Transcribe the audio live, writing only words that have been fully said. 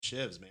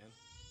shivs,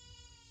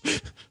 man.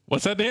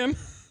 What's that, Dan?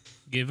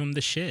 Give them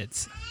the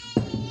shits.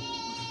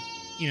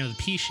 You know, the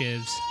pee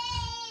shivs.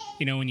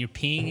 You know, when you're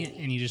peeing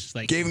and you just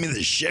like... Gave me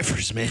the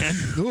shivers, man.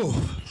 Ooh.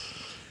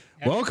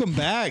 Welcome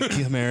back,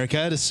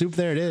 America, to Soup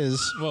There It Is.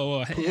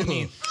 Whoa. I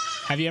mean,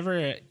 have you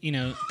ever,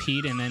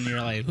 peed and then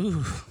you're like,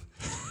 ooh.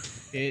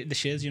 The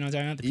shiz, you know what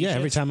I'm talking about? The pee Yeah,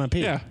 every shits? time I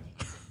pee. Yeah.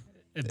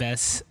 The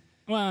best.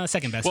 Well,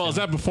 second best. Well, is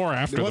that before or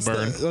after What's the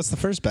burn? what's the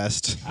first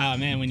best? Oh,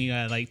 man, when you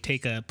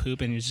take a poop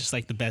and it's just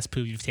like the best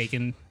poop you've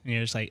taken. And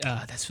you're just like,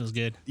 oh, that feels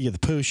good. Yeah, the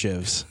poo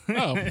shivs.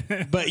 Oh,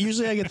 But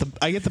usually I get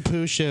the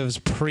poo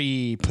shivs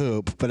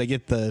pre-poop, but I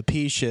get the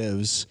pee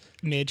shivs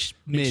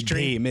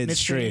midstream.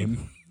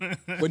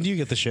 When do you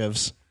get the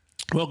shivs?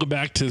 welcome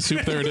back to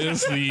Soup There It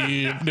Is,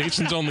 the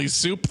nation's only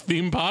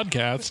soup-themed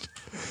podcast.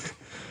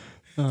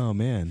 Oh,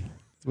 man.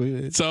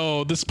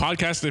 So this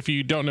podcast, if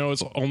you don't know,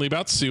 is only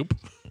about soup.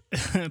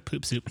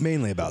 Poop soup.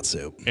 Mainly about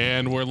soup.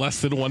 And we're less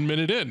than 1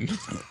 minute in.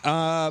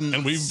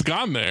 And we've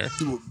gone there.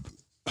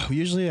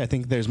 Usually I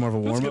think there's more of a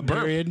That's a warm-up good burp.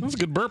 period. That's a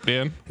good burp,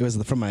 Dan. It was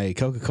from my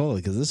Coca-Cola,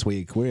 because this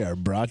week we are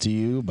brought to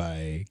you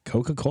by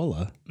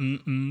Coca-Cola.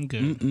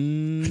 Good.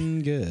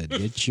 Good.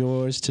 Get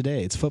yours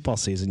today. It's football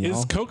season, y'all.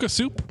 Is Coca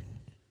soup?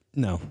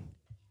 No.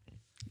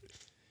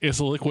 Is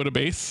a liquid a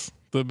base?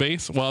 The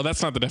base? Well,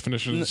 that's not the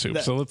definition of soup.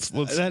 So let's.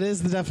 That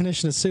is the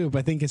definition of soup.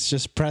 I think it's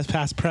just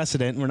past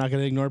precedent. We're not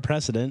going to ignore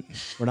precedent.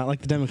 We're not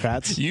like the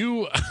Democrats.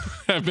 You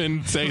have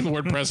been saying the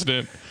word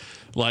precedent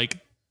like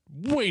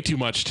way too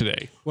much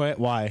today.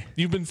 Why?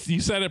 You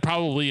said it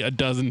probably a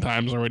dozen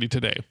times already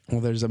today.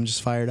 Well, I'm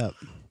just fired up.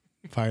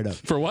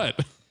 For what?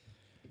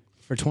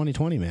 For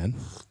 2020, man.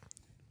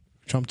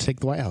 Trump to take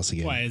the White House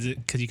again. Why? Is it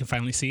because you can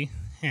finally see?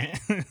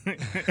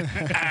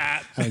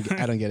 I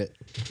don't get it.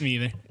 Me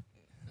either.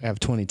 I have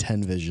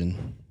 2010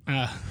 vision.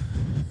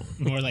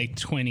 More like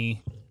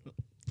 20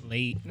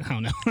 late. I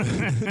don't know.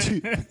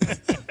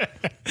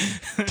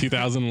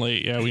 2000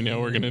 late. Yeah, we know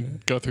we're going to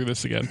go through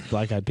this again.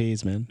 Black Eyed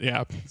Peas, man.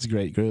 Yeah. It's a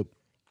great group.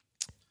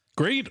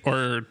 Great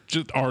or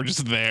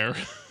just there?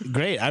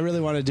 Great. I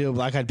really want to do a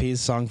Black Eyed Peas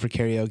song for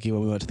karaoke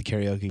when we went to the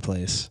karaoke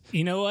place.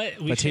 You know what?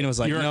 But Tina was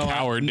like, You're a no.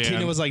 coward, Dan.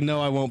 Tina was like,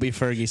 no, I won't be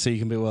Fergie, so you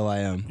can be Will I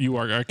Am. You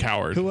are a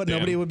coward. Who would? Dan.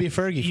 Nobody would be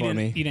Fergie for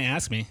me. You didn't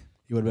ask me.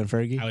 You would have been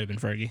Fergie. I would have been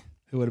Fergie.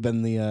 Who would have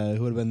been the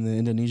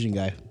Indonesian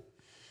guy?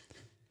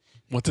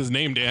 What's his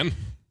name, Dan?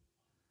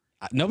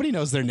 Nobody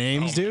knows their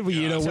names, dude. my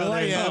You know God. Will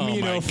I Am, Oh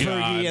you know my Fergie,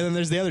 God. and then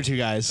there's the other two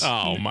guys.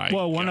 Oh my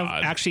God. Well,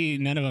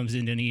 none of them's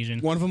Indonesian.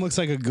 One of them looks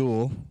like a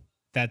ghoul.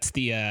 That's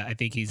the I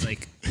think he's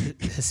like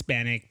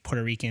Hispanic,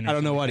 Puerto Rican. I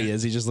don't know what he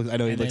is. He just looks. I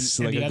know he And looks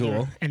then- like and a the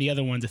ghoul. And the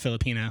other one's a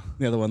Filipino.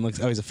 The other one looks.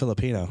 Oh, he's a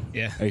Filipino.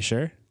 Yeah. Are you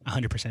sure?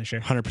 100%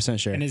 sure. 100%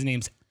 sure. And his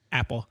name's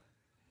Apple.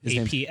 His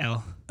name's-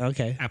 APL.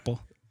 Okay.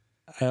 Apple.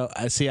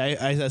 I see. I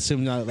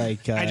assume not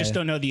like. I just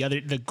don't know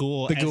the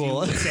ghoul. The as you ghoul.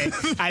 would say.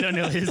 I don't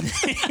know his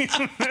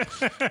name.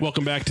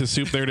 Welcome back to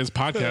Soup There It Is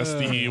podcast,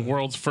 the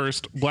world's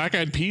first Black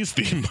Eyed Peas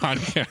themed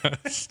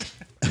podcast.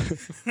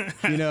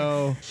 You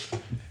know,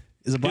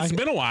 is a black. It's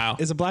been a while.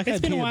 Is a black It's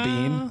eyed been pea a a while.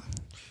 bean?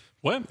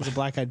 What? Is a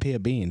black eyed pea a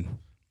bean?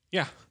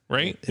 Yeah,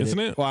 right? Isn't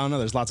it? Well, I don't know.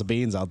 There's lots of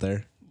beans out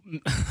there.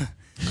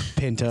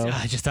 Pinto,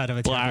 I just thought of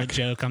a Black. terrible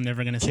joke. I'm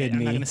never gonna say it. I'm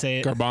Kidney. not gonna say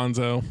it.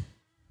 Garbanzo,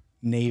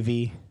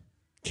 navy,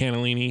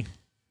 cannellini.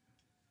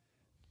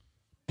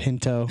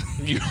 pinto.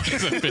 You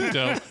said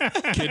pinto,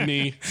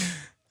 kidney.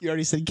 You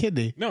already said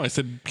kidney. No, I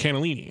said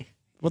cannellini.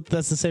 What?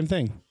 That's the same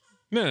thing.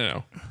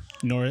 No.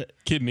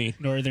 Kidney.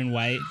 Northern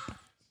white.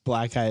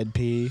 Black eyed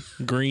pea.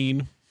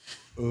 Green.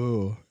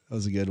 Ooh, that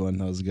was a good one.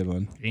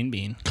 Green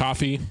bean.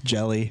 Coffee.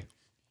 Jelly.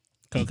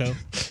 Cocoa.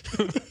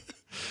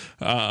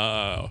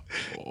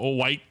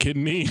 White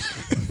kidney.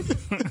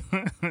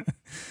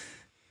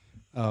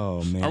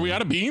 Oh man. Are we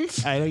out of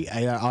beans? I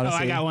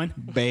honestly. I got one.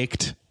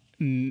 Baked.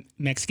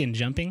 Mexican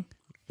jumping.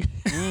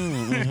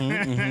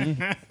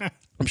 I'm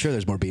sure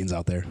there's more beans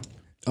out there.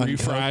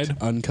 Refried.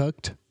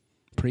 Uncooked.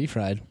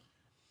 Pre-fried.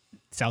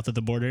 South of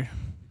the border.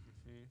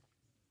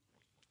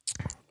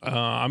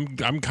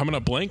 I'm coming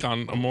up blank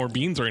on more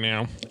beans right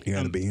now. You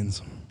got the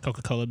beans.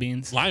 Coca-Cola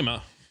beans.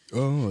 Lima.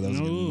 Oh, that was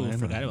a good Ooh, one. I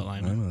forgot about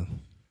lima. Lima.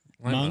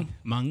 Mung.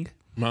 Mung.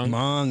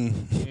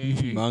 Mung.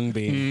 Mung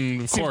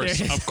bean.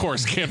 Of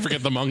course. Can't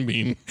forget the mung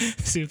bean.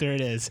 See if there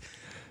it is.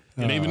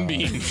 And even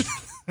beans.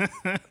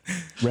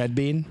 Red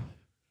bean.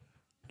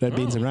 Red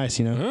beans and rice,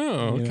 you know?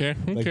 Oh, You know, okay.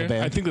 like the Okay.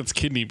 band. I think that's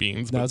kidney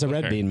beans. No, but it's a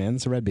red okay. bean, man.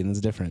 It's a red bean.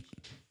 That's different.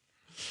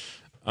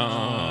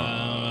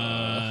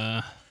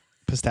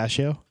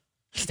 Pistachio?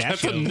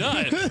 That's a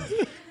nut.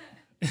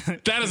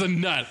 That is a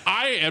nut.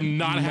 I am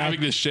not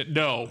having this shit.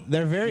 No.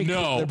 They're very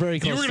No. They're very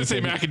close. You were going to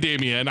say the same.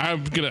 macadamia, and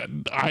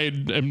I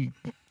am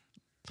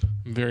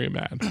very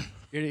mad.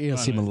 You don't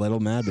seem a little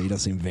mad, but you don't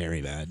seem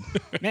very mad.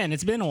 Man,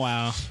 it's been a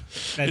while.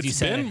 As you It's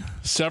said. been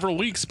several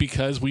weeks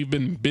because we've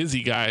been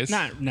busy, guys.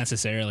 Not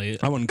necessarily.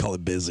 I wouldn't call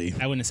it busy.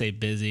 I wouldn't say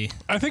busy.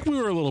 I think we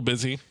were a little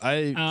busy.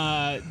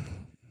 The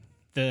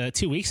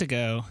 2 weeks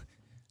ago,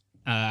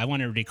 I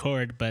wanted to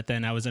record, but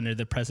then I was under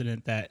the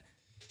precedent that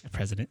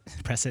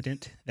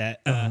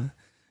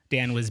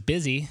Dan was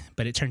busy,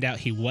 but it turned out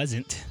he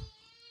wasn't.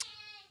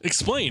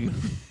 Explain.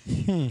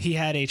 He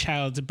had a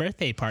child's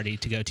birthday party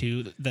to go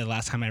to the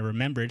last time I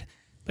remembered,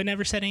 but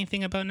never said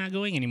anything about not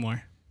going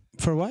anymore.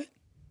 For what?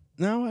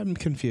 No, I'm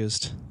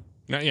confused.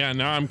 Now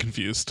I'm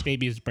confused.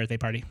 Baby's birthday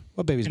party.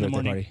 What baby's In the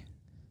birthday morning. party?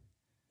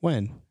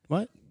 When?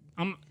 What?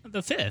 The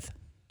 5th.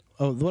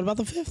 Oh, what about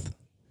the 5th?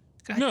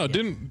 God, No,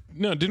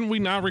 yeah. didn't we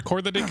not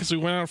record that day because we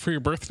went out for your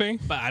birthday?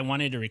 But I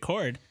wanted to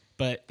record,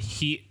 but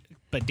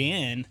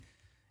Dan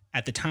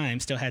at the time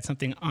still had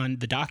something on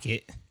the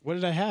docket. What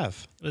did I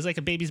have? It was like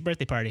a baby's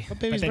birthday party. What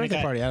baby's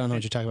birthday party? I don't know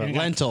what you're talking about. it got-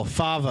 Lentil,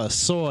 fava,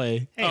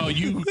 soy. Oh,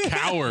 you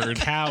coward.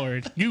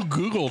 Coward. You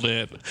Googled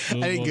it. I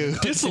didn't go.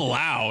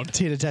 Disallowed.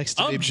 Tina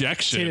texted me.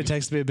 Objection. Tina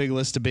texted me a big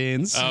list of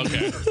beans.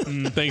 Okay.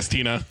 Thanks,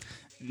 Tina.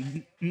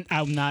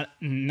 I'm not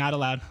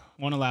allowed.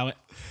 Won't allow it.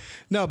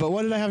 No, but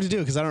what did I have to do?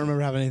 Because I don't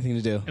remember having anything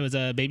to do. It was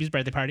a baby's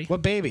birthday party.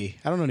 What baby?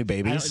 I don't know any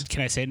babies.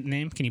 Can I say the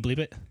name? Can you bleep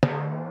it?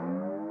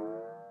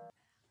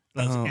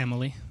 That was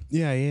Emily.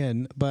 Yeah,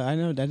 but I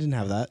know I didn't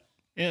have that.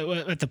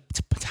 At the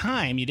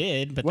time you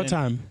did, but What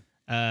then,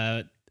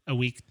 time?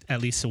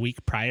 at least a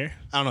week prior.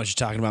 I don't know what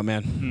you're talking about,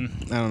 man.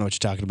 I don't know what you're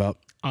talking about.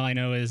 All I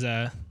know is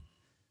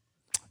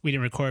we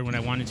didn't record when I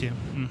wanted to.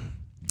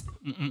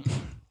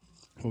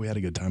 Well, we had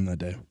a good time that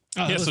day.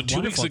 Oh, Yeah, it was so a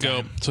 2 weeks wonderful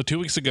ago. time. So 2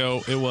 weeks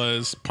ago, it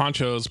was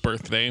Poncho's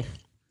birthday.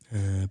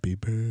 Happy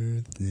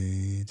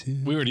birthday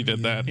to We already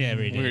did that. Yeah,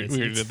 we did. We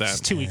already did It's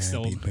that. 2 weeks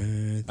old.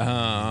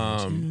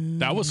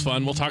 That was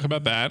fun. We'll talk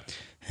about that.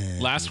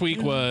 Last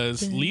week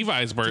was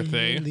Levi's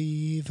birthday.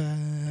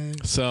 Levi.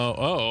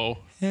 So,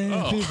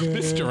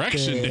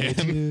 misdirection,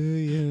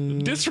 Dan.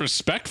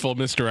 Disrespectful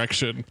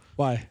misdirection.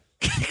 Why?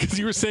 Because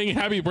you were saying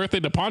happy birthday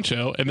to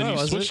Poncho, and then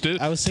you switched it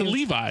to singing,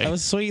 Levi. I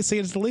was singing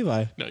it to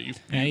Levi. No, you.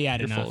 Yeah, you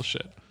had you're enough. full of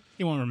shit.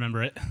 You won't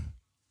remember it.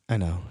 I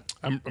know.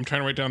 I'm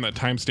trying to write down that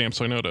timestamp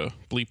so I know to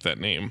bleep that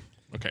name.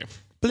 Okay.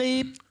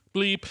 Bleep,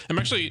 Bleep. I'm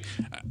actually.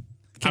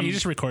 Can you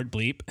just record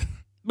bleep?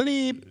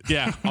 bleep.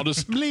 Yeah, I'll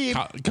just Bleep.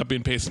 copy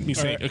and paste me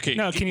saying, okay,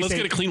 no, can you let's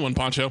say- get a clean one,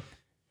 Poncho.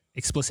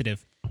 Explicitive.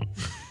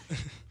 Is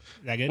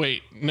that good?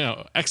 Wait,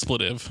 no,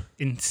 expletive.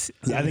 I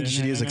think you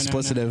should use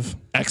explicitive.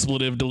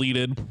 Expletive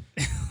deleted.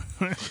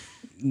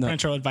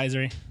 Control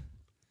advisory.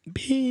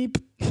 Beep.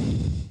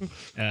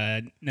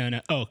 No.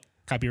 Oh,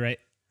 copyright.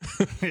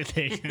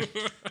 There you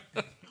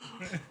go.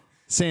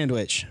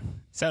 Sandwich.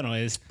 So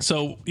anyways,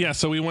 So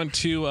we went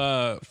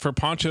to for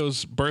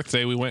Poncho's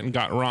birthday. We went and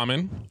got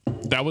ramen.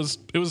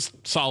 It was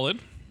solid.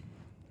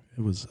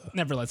 It was.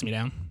 never lets me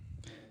down.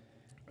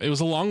 It was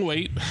a long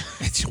wait.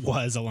 It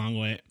was a long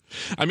wait.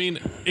 I mean,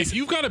 if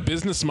you've got a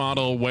business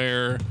model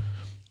where,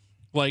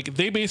 like,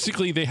 they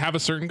have a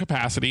certain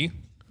capacity,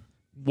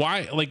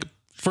 why, like,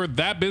 for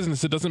that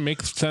business, it doesn't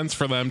make sense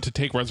for them to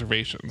take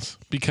reservations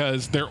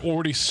because they're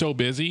already so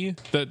busy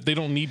that they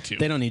don't need to.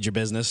 They don't need your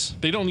business.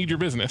 They don't need your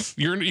business.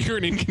 You're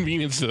an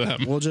inconvenience to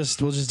them. We'll just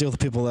deal with the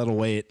people that'll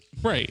wait.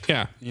 Right?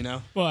 Yeah. You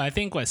know, Well, I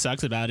think what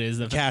sucks about it is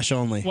the cash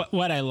only.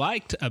 what I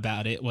liked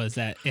about it was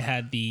that it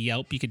had the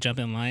Yelp. You could jump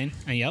in line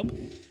on Yelp.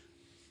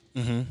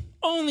 Mm-hmm.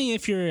 Only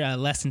if you're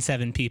less than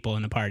 7 people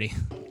in a party.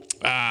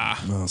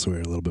 Oh, so we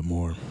were a little bit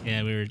more.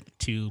 Yeah, we were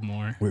 2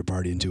 more. We were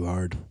partying too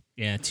hard.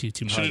 Yeah, two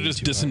more. Should have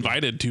just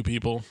disinvited 2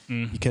 people.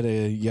 You could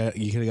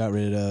have got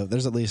rid of.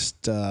 There's at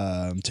least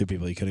 2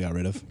 people you could have got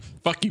rid of.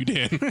 Fuck you,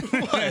 Dan.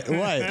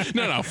 What?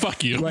 No,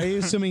 fuck you. Why are you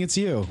assuming it's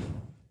you?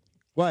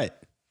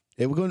 What?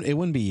 It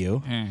wouldn't be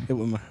you. It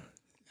would,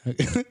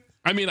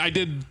 I mean, I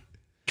did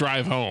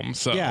drive home,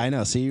 so yeah, I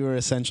know. So you were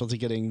essential to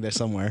getting there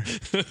somewhere.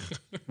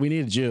 We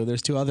needed you.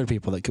 There's 2 other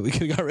people that we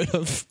could have got rid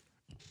of.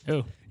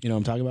 Oh, You know what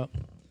I'm talking about?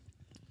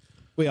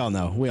 We all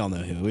know. We all know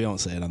who. We don't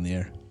say it on the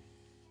air,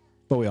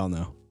 but we all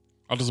know.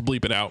 I'll just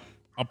bleep it out.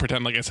 I'll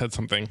pretend like I said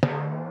something.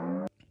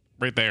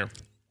 Right there.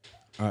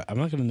 All right, I'm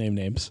not going to name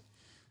names.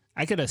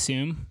 I could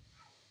assume.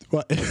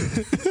 What?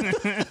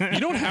 You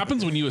know what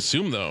happens when you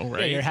assume, though, Yeah,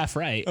 right? you're half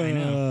right. I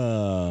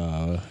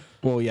know.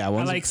 Well, yeah.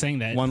 I like saying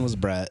that. One was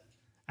Brett.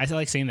 I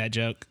like saying that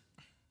joke.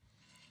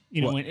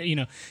 You know, What? when, you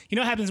know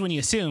what happens when you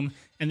assume,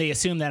 and they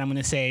assume that I'm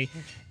going to say,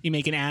 you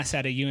make an ass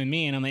out of you and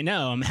me, and I'm like,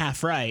 no, I'm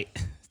half right.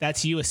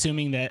 That's you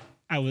assuming that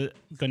I was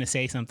going to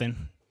say something.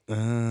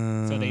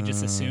 So they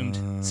just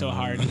assumed so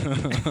hard.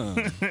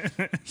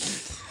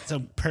 It's a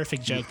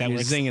perfect joke that You're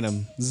works. zinging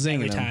them. Zinging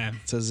every them. time.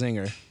 It's a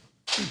zinger.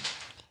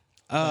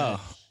 Oh.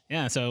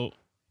 Yeah. So, what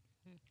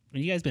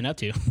have you guys been up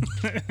to?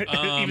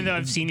 Even though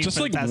I've seen you Just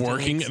for like the past 2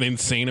 working weeks. an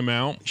insane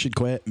amount, You should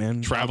quit,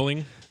 man.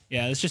 traveling.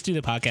 Yeah, let's just do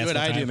the podcast. Do what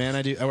I sometime. do,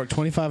 man. I work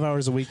 25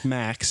 hours a week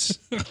max.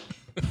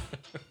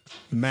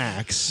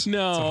 Max.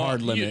 No, It's a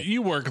hard limit.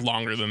 You work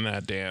longer than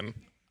that, Dan.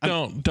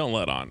 Don't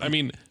let on. I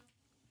mean,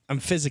 I'm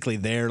physically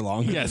there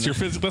longer. yes, than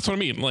you're that, that's what I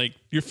mean. Like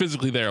you're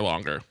physically there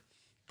longer.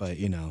 But,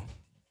 you know,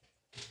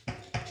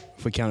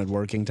 if we counted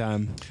working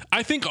time.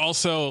 I think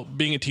also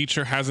being a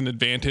teacher has an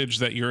advantage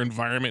that your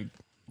environment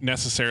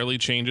necessarily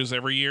changes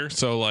every year.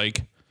 So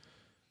like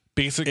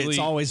basically It's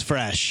always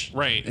fresh.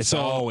 right. It's so,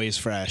 always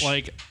fresh.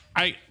 like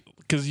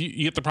because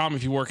you get the problem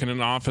if you work in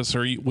an office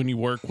or when you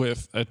work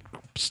with a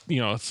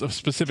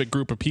specific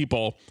group of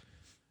people,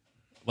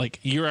 like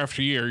year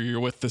after year, you're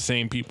with the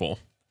same people.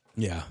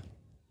 Yeah.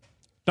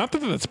 Not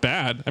that that's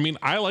bad. I mean,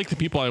 I like the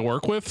people I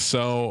work with,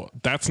 so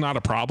that's not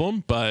a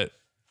problem. But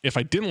if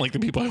I didn't like the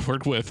people I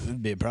worked with,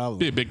 It'd be a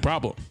problem. it'd be a big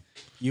problem.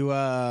 You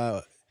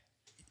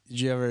did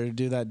you ever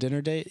do that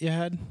dinner date you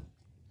had?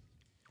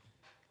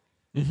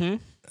 Mm-hmm.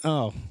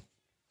 Oh.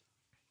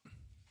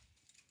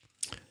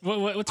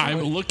 What's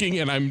I'm looking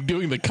and I'm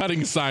doing the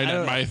cutting sign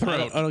at my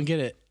throat. I don't get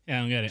it. Yeah,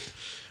 I don't get it.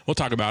 We'll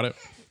talk about it.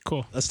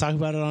 Cool. Let's talk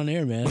about it on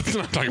air, man. Let's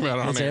not talk about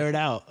it on Let's air air. it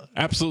out.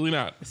 Absolutely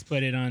not. Let's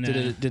put it on.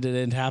 Did it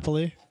end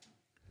happily?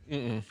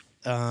 We'll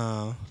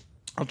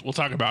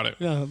talk about it.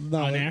 No,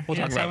 on air? We'll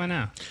Yeah, talk that's about how I it.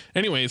 know.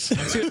 Anyways,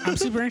 I'm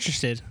super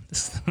interested.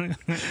 This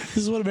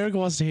is what America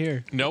wants to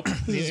hear. nope.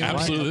 This is what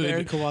Absolutely.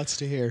 America wants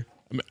to hear.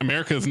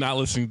 America is not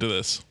listening to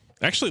this.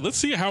 Actually, let's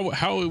see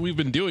how we've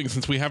been doing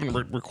since we haven't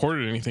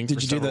recorded anything for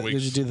several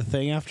weeks. Did you do the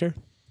thing after?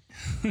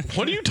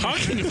 What are you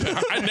talking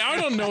about? Now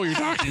I don't know what you're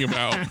talking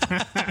about.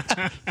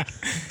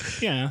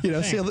 Yeah. You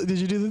know, thing. did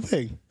you do the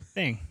thing?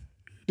 thing.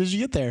 Did you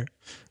get there?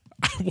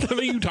 What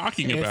are you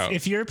talking about?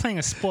 If you're playing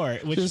a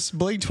sport, Just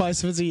blink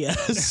twice if it's a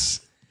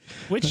yes.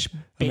 which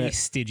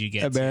base did you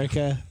get?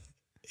 America.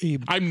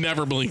 I'm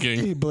never blinking.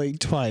 He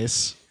blinked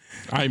twice.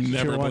 I'm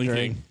never you're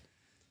wondering. blinking.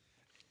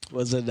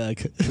 Was it to?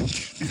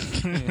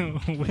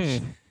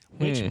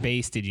 Which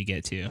base did you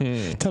get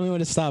to? Tell me when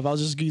to stop. I'll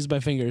just use my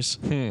fingers.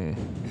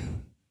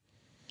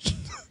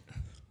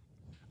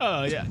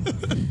 Oh yeah.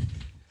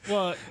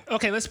 Well,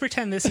 okay. Let's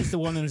pretend this is the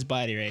woman's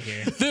body right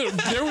here.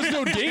 There was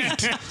no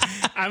date.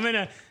 I'm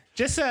gonna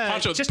just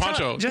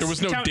Poncho, there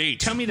was no date.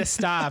 Tell me to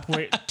stop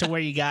to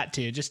where you got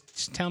to.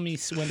 Just tell me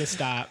when to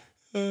stop.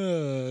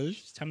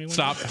 Just tell me when.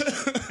 Stop.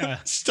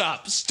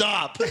 Stop.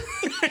 Stop it.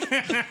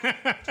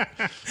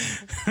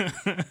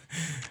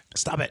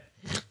 Stop it.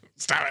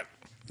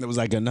 Was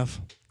that good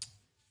enough?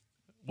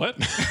 What?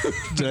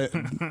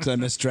 Did I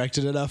misdirect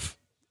it enough?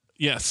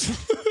 Yes.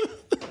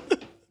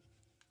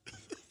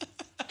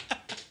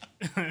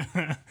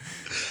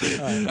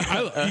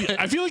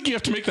 I feel like you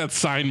have to make that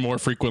sign more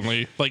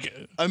frequently. Like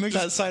I make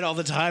that sign all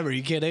the time. Are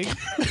you kidding?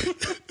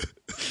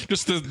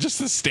 just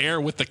the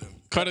stare with the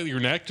cut of your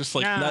neck, just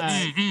like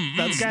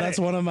That's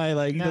one of my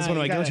that's one of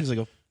my go-tos.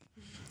 Like,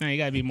 No, you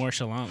gotta be more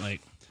chalant.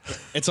 Like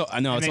it's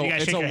a no, And then you gotta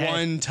it's shake a your head.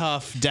 one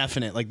tough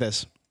definite like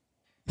this.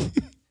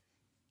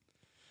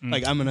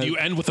 Like I'm gonna you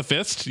end with a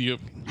fist. You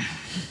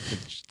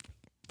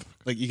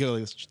like you go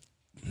like this.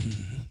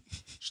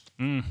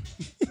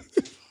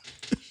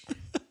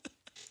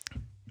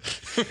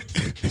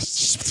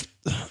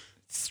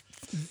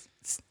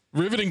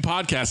 riveting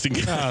podcasting.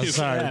 Oh, Guys.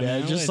 sorry, Yeah, man.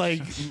 man. Just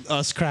like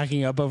us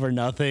cracking up over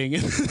nothing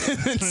and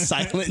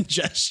silent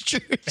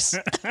gestures.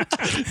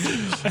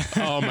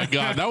 Oh my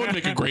god, that would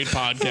make a great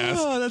podcast.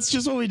 Oh, that's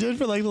just what we did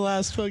for like the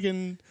last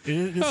fucking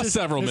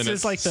Several this minutes.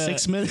 Is like the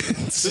 6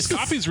 minutes. This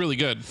coffee's really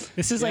good.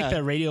 This is like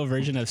the radio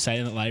version of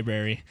Silent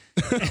Library.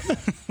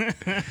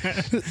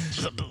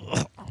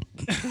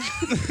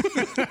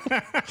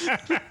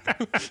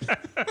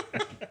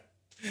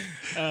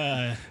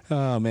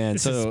 Oh man,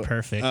 This so is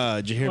perfect.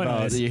 Did you hear What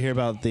about? is? Did you hear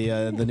about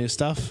the new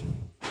stuff?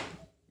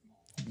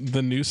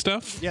 The new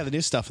stuff. Yeah, the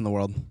new stuff in the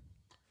world.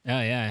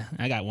 Oh yeah,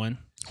 I got one.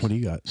 What do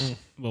you got?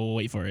 Well, we'll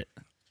wait for it.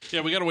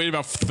 Yeah, we gotta wait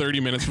about 30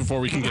 minutes before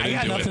we can get I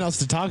got into nothing it. else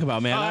to talk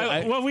about,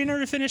 man. Well, we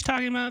never finished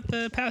talking about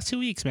the past 2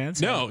 weeks, man.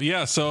 So No,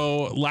 yeah.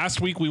 So last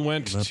week we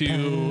went to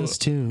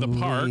past 2 the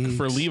park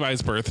for weeks.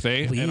 Levi's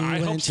birthday, we and I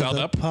went helped to set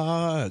the up.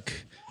 park.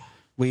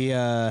 We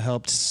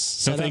helped. No,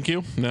 Set thank up.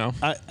 you. No.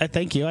 I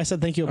thank you. I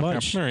said thank you a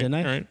bunch, All right, didn't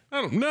I? All right.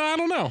 I don't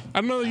know. I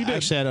don't know that you did.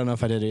 Actually, I don't know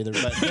if I did either,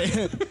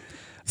 but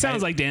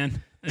sounds like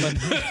Dan.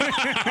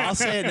 I'll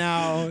say it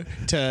now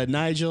to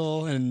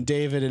Nigel and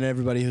David and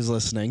everybody who's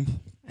listening.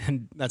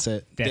 And That's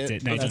it. That's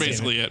it. That's Nigel.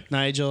 basically it.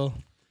 Nigel,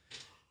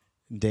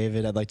 and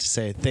David, I'd like to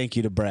say thank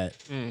you to Brett.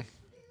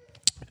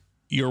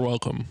 You're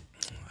welcome.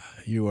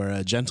 You are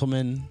a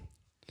gentleman.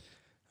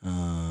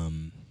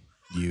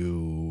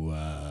 You.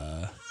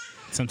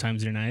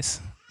 sometimes you're nice.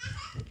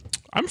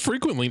 I'm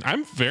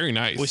very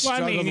nice. We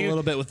struggled mean, a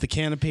little bit with the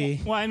canopy.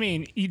 Well, I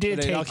mean, you did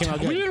But it all take. came out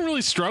We good. didn't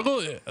really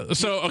struggle.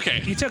 So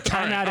okay, You took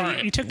time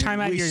out. You took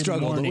time out of We your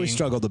struggled. morning. We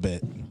struggled a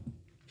bit.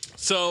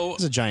 So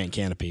It's a giant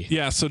canopy.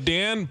 yeah, so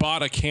Dan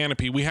bought a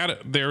canopy.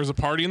 There was a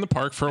party in the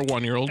park for a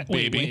 1-year-old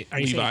baby, Wait, are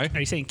you Levi. saying, are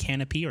you saying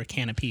canopy or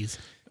canopies?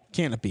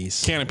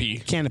 Canopies. Canopy.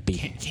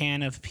 Canopy.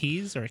 Can of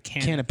peas or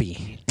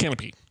Canopy.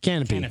 Canopy. Canopy.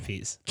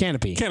 Canopies.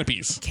 Canopy.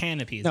 Canopies.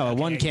 Canopies. No,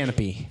 Okay. one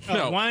canopy. Oh,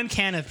 No. one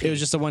canopy. It was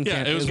just a one Yeah,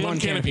 canopy. it was one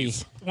canopy.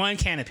 canopies. one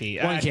canopy.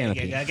 One Okay,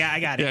 canopy. I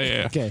got it.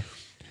 Yeah. Okay.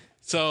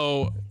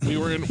 So we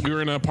were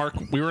in a park.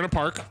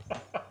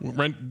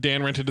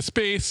 Dan rented a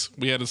space.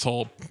 We had this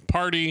whole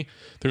party.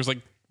 There was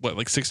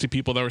like 60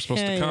 people that were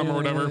supposed to come or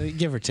whatever.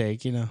 Give or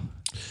take, you know.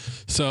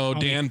 So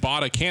Dan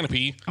bought a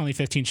canopy. Only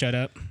 15 shut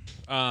up.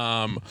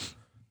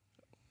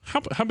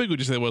 How big would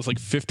you say it was? Like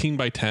 15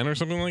 by 10 or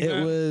something like It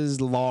that?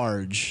 was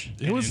large.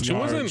 It was. It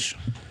wasn't.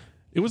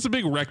 It was a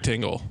big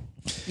rectangle.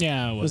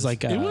 Yeah, it It was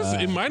like It was.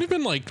 It might have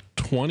been like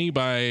 20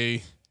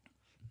 by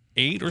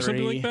 8 or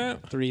something like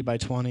that. 3 by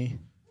 20. It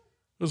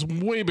was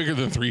way bigger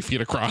than 3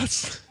 feet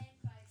across.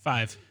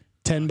 5.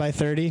 10 by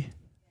 30? It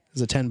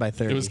was a 10 by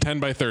 30. It was 10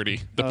 by 30.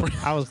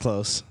 I was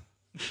close.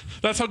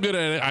 That's how good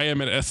I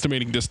am at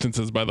estimating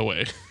distances, by the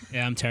way.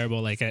 Yeah, I'm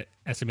terrible like at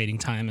estimating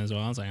time as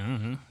well. I was like, I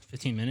don't know,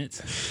 15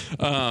 minutes.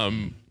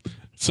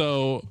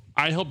 So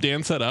I helped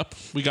Dan set up.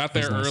 We got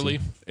there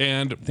early,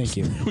 and Thank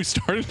you. we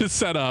started to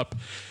set up,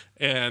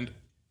 and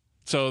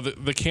so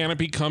the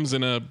canopy comes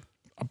in a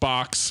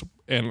box,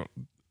 and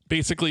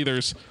basically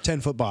there's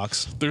 10-foot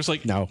box.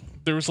 like No.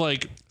 there's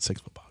like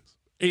 6-foot box.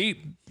 8.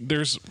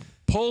 There's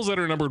poles that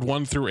are numbered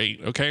 1 through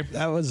 8. Okay.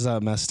 That was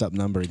a messed up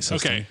numbering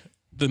system. Okay.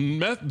 The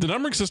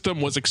numbering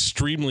system was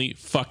extremely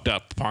fucked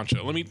up,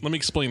 Poncho. Let me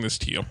explain this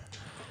to you.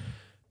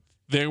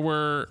 There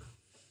were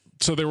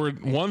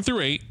 1 through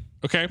 8,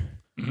 okay?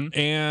 Mm-hmm.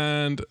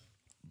 And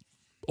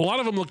a lot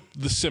of them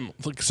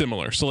looked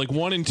similar. So like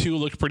 1 and 2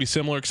 looked pretty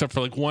similar, except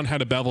for like 1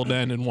 had a beveled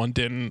end and 1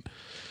 didn't.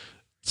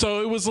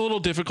 So it was a little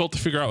difficult to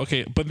figure out,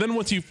 okay, but then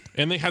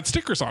and they had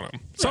stickers on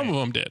them. Some of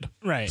them did.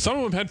 Right. Some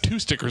of them had 2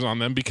 stickers on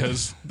them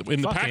because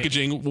in the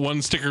packaging,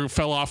 1 sticker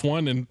fell off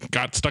one and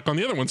got stuck on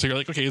the other one. So you're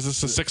like, okay, is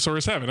this a 6 or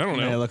a 7? I don't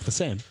know. They look the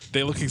same.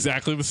 They look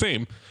exactly the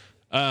same.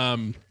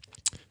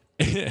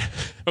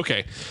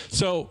 Okay.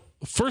 So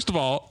first of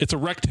all, it's a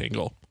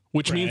rectangle,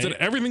 which means that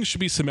everything should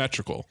be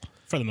symmetrical.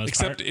 For the most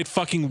Except part. it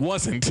fucking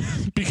wasn't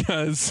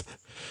because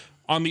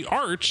on the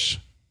arch,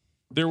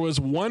 there was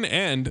one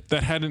end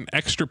that had an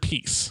extra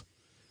piece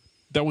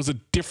that was a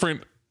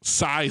different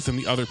size than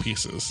the other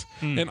pieces.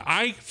 And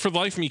I, for the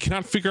life of me,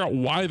 cannot figure out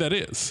why that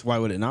is. Why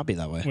would it not be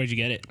that way? Where'd you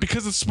get it?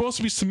 Because it's supposed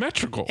to be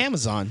symmetrical.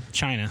 Amazon.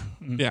 China.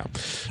 Yeah.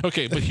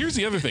 Okay, but here's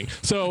the other thing.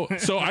 So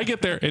I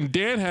get there and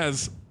Dan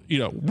has,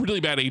 really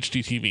bad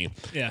HDTV.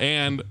 Yeah.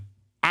 And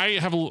I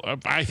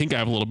think I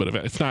have a little bit of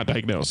it. It's not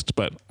diagnosed,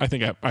 but I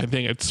think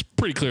it's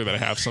pretty clear that I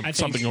have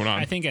something going on.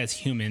 I think as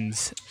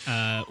humans,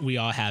 we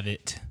all have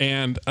it.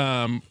 And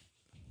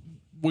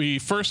we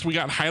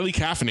got highly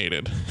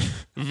caffeinated.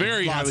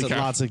 Very highly caffeinated.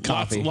 Lots of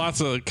coffee.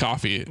 Lots of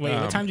coffee. Wait,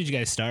 what time did you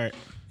guys start?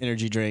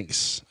 Energy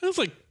drinks. It was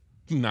like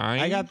 9.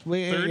 I got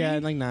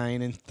 30? like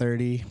 9 and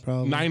 30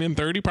 probably. 9 and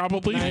 30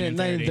 probably. 9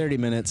 and 30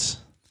 minutes.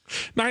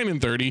 9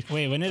 and 30.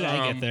 Wait, when did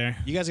I get there?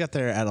 You guys got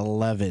there at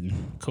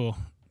 11. Cool.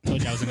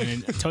 Told you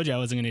I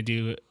wasn't gonna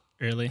do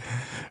early.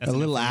 That's A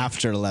little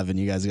after 11,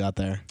 you guys got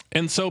there.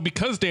 And so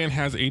because Dan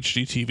has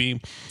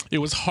HDTV, it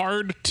was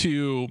hard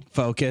to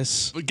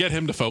Focus. get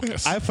him to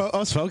focus. I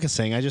was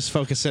focusing. I just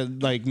focused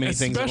at like many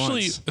things at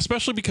once.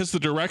 Especially because the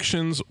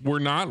directions were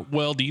not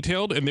well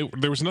detailed and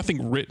there was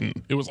nothing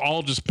written. It was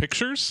all just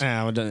pictures.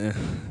 Yeah,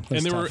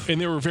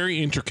 And they were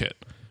very intricate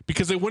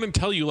because they wouldn't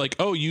tell you like,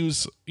 oh,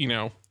 use,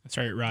 That's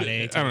right, rod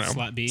A I don't know. to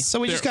slot B. So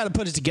we just got to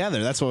put it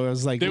together. That's what I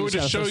was like. They We would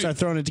just just gotta show start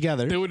throwing it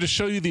together. they would just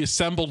show you the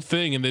assembled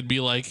thing and they'd be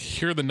like,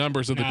 here are the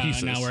numbers of the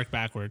pieces. Now work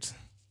backwards.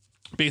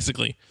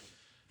 Basically.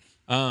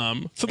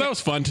 So that was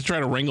fun to try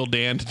to wrangle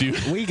Dan to do.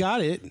 We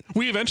got it.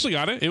 We eventually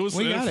got it. It was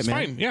Man.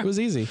 fine. Yeah. It was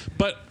easy.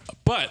 But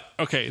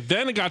okay,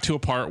 then it got to a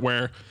part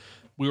where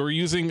we were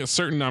using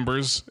certain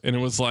numbers and it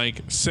was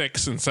like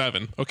 6 and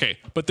 7. Okay,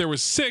 but there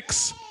was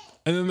 6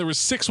 and then there was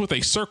 6 with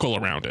a circle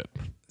around it.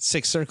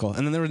 6 circle.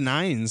 And then there were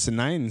 9s and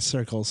 9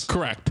 circles.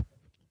 Correct.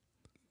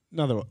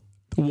 Another one.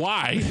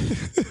 Why?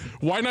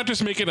 Why not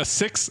just make it a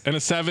 6 and a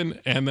 7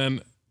 and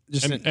then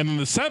and then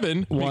the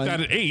 7 one. make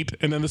that an 8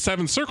 and then the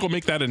 7 circle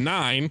make that a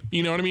 9?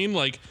 You know what I mean?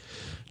 Like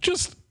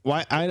just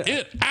Why?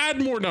 add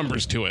more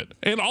numbers to it.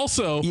 And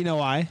also, You know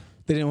why?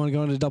 They didn't want to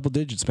go into double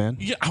digits, man.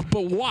 yeah,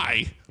 but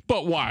why?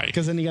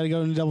 Because then you got to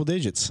go into double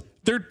digits.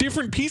 They're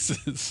different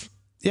pieces.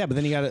 Yeah, but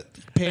then you got to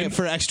pay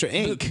for extra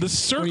ink. The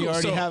circle you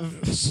already so,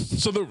 have.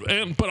 So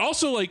but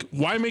also like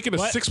why make it a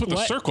 6 with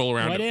a circle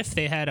around What it? if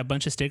they had a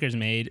bunch of stickers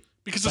made?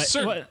 Because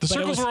but the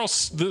circles it were all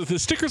the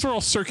stickers were all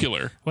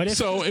circular. What if-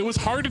 So it was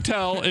hard to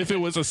tell if it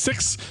was a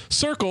 6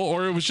 circle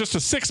or it was just a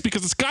 6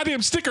 because this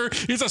goddamn sticker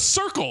is a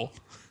circle.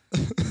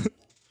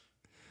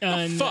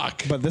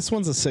 Fuck. But this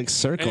one's a 6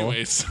 circle.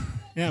 Anyways.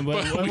 Yeah,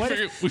 but we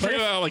figured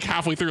that out like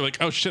halfway through, like,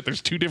 oh shit,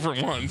 there's 2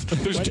 different ones.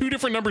 There's 2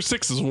 different number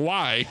 6s.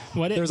 Why?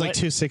 What if, There was like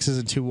 2 6s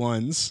and 2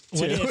 1s.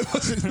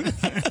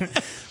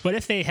 What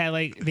if they had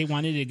they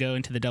wanted to go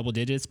into the double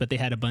digits, but they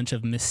had a bunch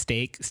of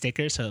mistake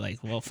stickers? So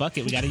well, fuck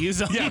it, we got to use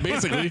them. Yeah,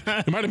 basically.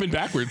 It might have been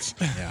backwards.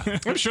 Yeah.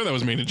 I'm sure that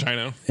was made in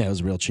China. Yeah, it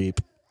was real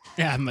cheap.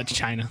 Yeah, much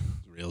China.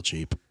 Real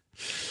cheap.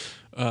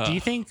 Do you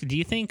think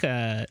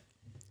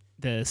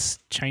the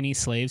Chinese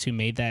slaves who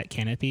made that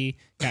canopy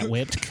got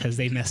whipped because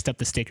they messed up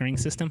the stickering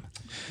system?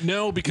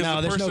 No,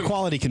 because there's no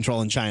quality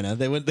control in China.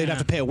 They'd have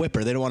to pay a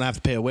whipper. They don't want to have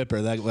to pay a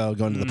whipper. That will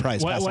go into the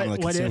price. Pass on to the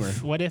consumer.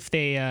 What if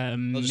they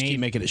They'll just keep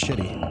making it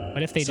shitty.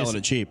 What if they selling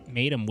just it cheap?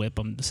 made them whip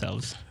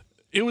themselves?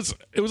 It was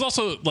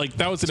also like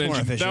that was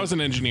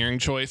an engineering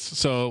choice.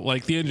 So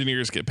like the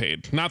engineers get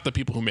paid, not the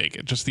people who make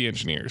it, just the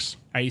engineers.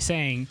 Are you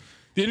saying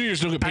The engineers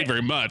don't get paid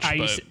very much?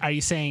 Are you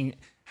saying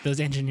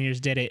those engineers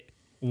did it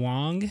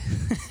Wong?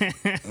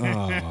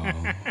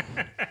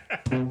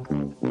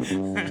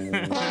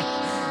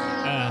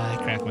 I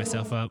cracked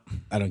myself up.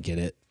 I don't get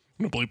it.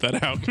 I'm gonna bleep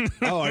that out.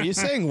 Oh, are you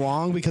saying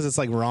Wong because it's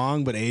like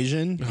wrong but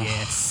Asian?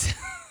 Yes.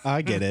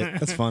 I get it.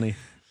 That's funny.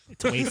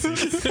 It's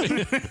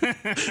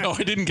racist. Oh,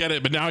 I didn't get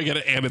it, but now I get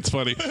it, and it's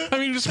funny. I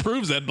mean, it just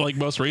proves that like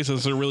most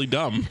racists are really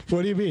dumb.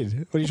 What do you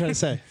mean? What are you trying to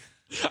say?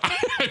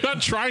 I'm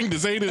not trying to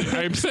say that.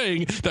 I'm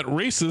saying that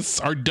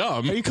racists are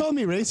dumb. Are you calling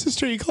me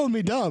racist or are you calling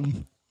me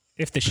dumb?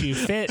 If the shoe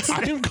fits.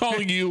 I am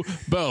calling you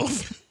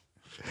both.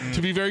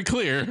 To be very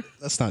clear.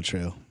 That's not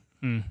true.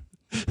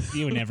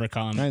 You would never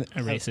call him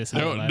a racist.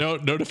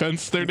 No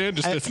defense there, Dan.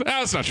 Just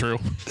that's not true.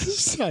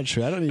 It's not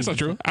true. I don't need. It's not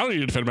true. I don't need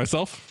to defend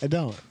myself. I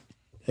don't.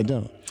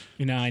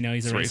 You know, I know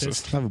he's a It's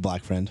racist. I have a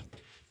black friend.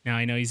 Now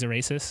I know he's a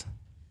racist.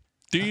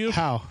 Do you?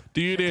 How?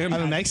 Do you, Dan? I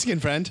have a Mexican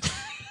friend.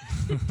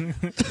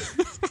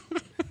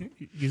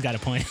 He's got a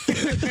point.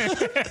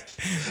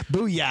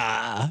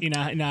 Booyah. You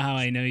know how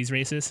I know he's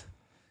racist?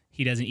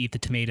 He doesn't eat the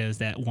tomatoes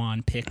that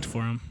Juan picked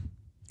for him.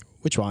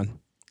 Which one?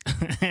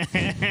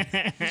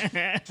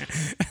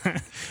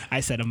 I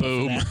set him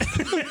Boom. up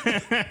for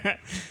that.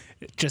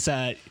 Just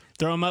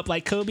throw him up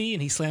like Kobe,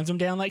 and he slams him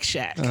down like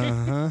Shaq.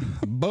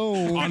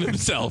 Boom. On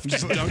himself.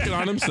 Just dunking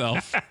on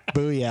himself.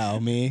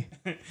 Booyah, me.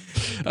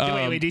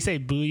 Wait, do you say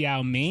Boo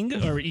Yao Ming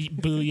or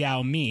Boo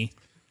Yao Me?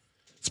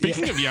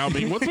 Speaking of Yao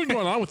Ming, what's been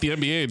going on with the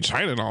NBA and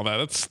China and all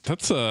that?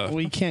 That's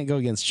We can't go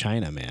against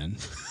China, man.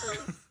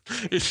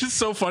 it's just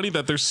so funny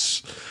that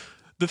there's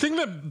the thing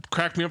that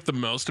cracked me up the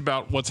most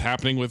about what's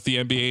happening with the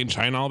NBA and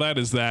China and all that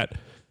is that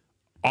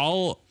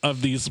all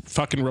of these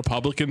fucking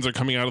Republicans are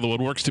coming out of the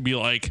woodworks to be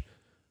like,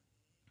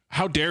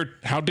 how dare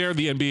the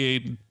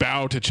NBA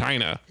bow to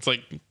China? It's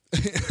like,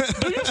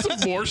 don't you have some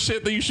more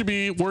shit that you should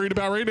be worried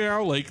about right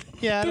now? Like,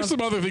 Yeah, I there's don't-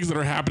 some other things that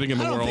are happening in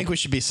the I don't world. think we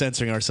should be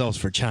censoring ourselves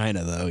for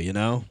China, though. You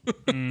know.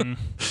 And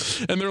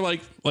they're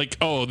like,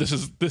 oh, this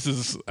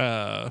is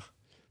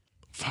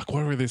fuck,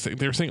 what were they saying?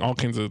 They were saying all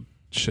kinds of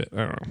shit. I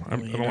don't know. I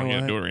don't want to get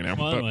into it right now.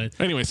 Well, But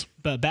anyways,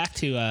 But back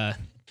to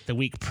the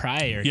week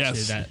prior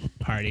Yes. to that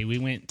party, we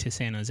went to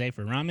San Jose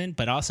for ramen,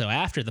 but also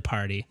after the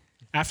party,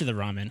 after the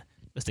ramen,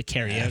 was the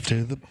karaoke.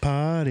 After the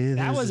party,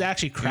 That was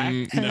actually crack.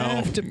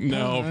 no,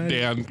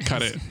 Dan,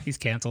 cut it. He's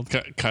canceled.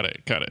 Cut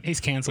it. He's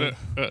canceled.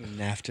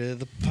 after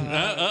the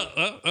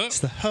party. It's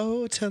the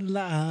hotel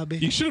lobby.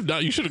 You should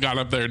have gone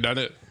up there and done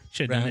it.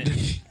 Should have done it.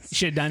 You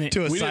should have done it. To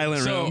a We didn't-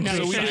 silent so- room. No, so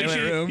you we should didn't- have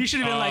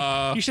been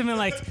like, you should have been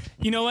like,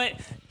 you know what?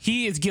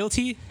 He is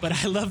guilty, but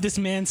I love this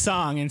man's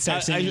song and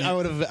start singing. I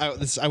would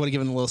have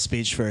given a little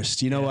speech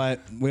first. You know what?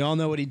 We all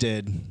know what he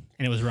did, and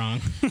and it was wrong.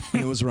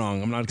 it was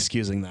wrong. I'm not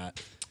excusing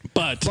that.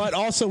 But But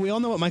also, we all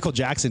know what Michael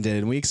Jackson did,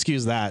 and we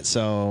excuse that.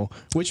 So,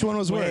 which one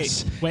was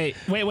worse? wait.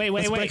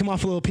 Let's break him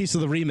off a little piece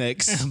of the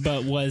remix.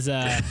 But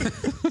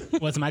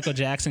was Michael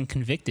Jackson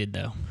convicted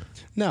though?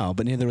 No,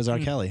 but neither was R.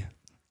 Kelly.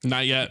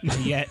 not yet.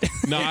 Yet.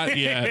 Not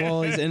yet.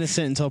 Well, he's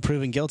innocent until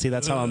proven guilty.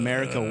 That's how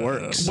America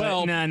works.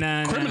 Well,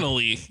 no.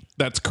 criminally,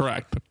 that's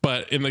correct.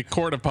 But in the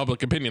court of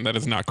public opinion, that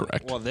is not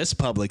correct. Well, this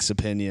public's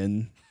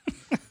opinion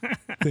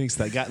thinks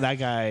that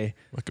guy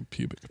Like a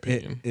pubic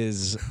opinion.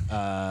 is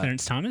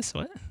Clarence Thomas?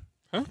 What?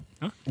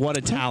 what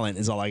a talent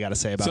is all I got to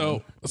say about him.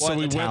 So What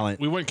we a talent.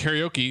 went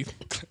karaokeing.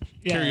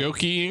 Yeah.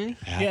 Karaokeing.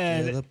 Yeah,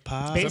 After the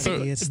party,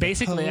 it's the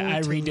Basically, I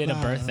hotel redid a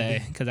lobby.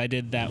 birthday because I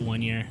did that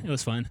one year. It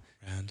was fun.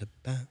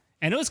 Roundabout.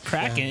 And it was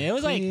cracking. It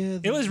was like,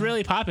 it was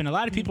really popping. A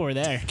lot of people were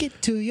there.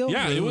 Get to your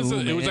Yeah, it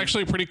was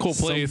actually a pretty cool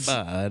place.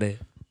 Somebody.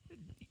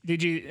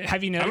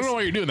 Have you noticed? I don't know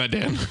why you're doing that,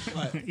 Dan.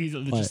 He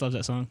just loves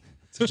that song.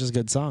 Such a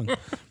good song.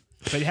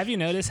 But have you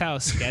noticed how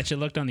sketch it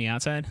looked on the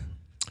outside?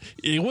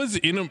 It was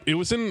in.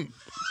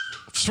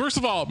 First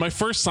of all, my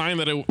first sign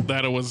that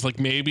it was like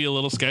maybe a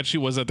little sketchy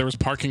was that there was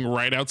parking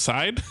right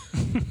outside.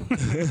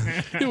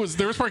 There was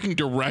parking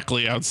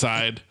directly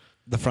outside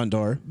The front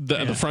door.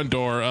 the front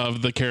door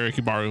of the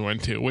karaoke bar we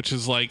went to, which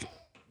is like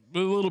a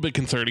little bit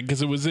concerning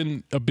because it was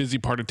in a busy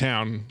part of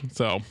town.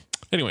 So,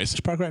 anyways,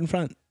 Park right in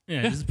front.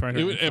 Yeah, this is part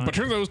of it. but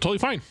turns out it was totally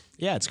fine,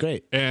 Yeah, it's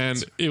great.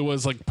 and it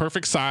was like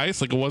perfect size.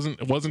 Like it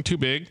wasn't too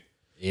big.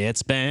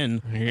 It's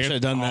Ben. Should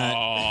have done that.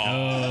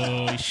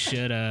 Oh,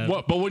 should have.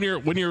 What? But when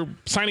you're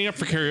signing up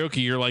for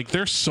karaoke, you're like,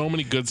 there's so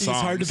many good songs.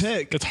 hard to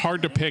pick. It's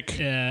hard to pick.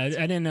 Yeah, I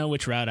didn't know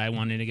which route I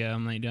wanted to go.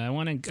 I'm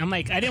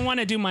like, I didn't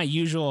want to do my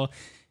usual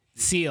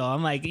Seal.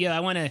 I'm like, I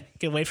want to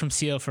get away from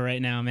Seal for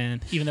right now,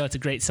 man. Even though it's a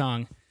great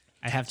song,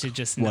 I have to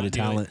just What not a do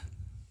it. talent.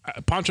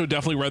 Poncho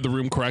definitely read the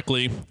room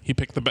correctly. He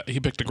picked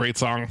a great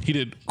song. He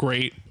did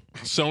great.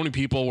 So many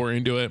people were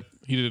into it.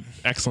 He did an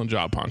excellent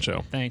job,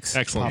 Poncho. Thanks.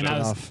 Excellent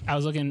And job. I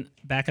was looking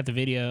back at the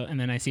video, and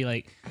then I see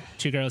like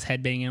two girls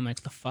headbanging. I'm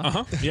like, the fuck?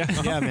 Uh-huh. Yeah.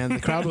 Yeah, man. The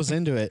crowd was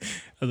into it.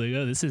 I was like,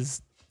 oh, this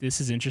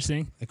is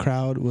interesting. The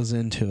crowd was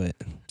into it.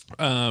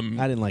 I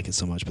didn't like it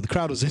so much, but the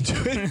crowd was into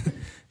it.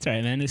 It's all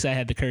right, man. At least I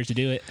had the courage to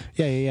do it.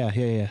 Yeah.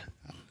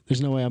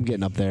 There's no way I'm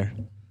getting up there.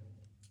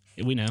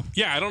 We know.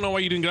 Yeah, I don't know why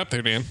you didn't get up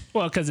there, Dan.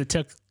 Well, because it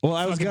took Well,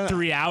 I was fucking gonna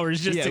 3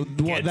 hours just to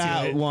get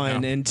that to it.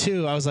 one, and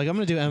two, I was like, I'm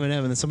gonna do Eminem,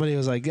 and then somebody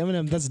was like,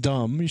 Eminem, that's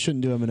dumb. You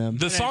shouldn't do Eminem.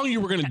 The song you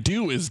were gonna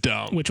do is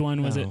dumb. Which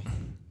one was it? No.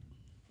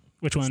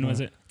 Which one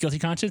was it? Guilty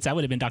Conscience? That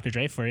would have been Dr.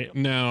 Dre for it.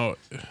 No,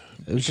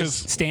 It was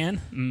just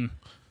Stan?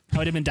 I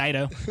would have been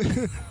Dido.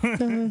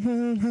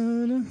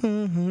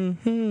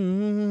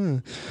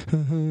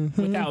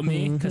 Without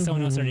me, because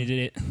someone else already did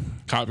it.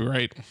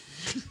 Copyright.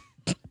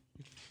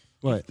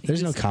 What?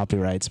 There's no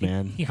copyrights,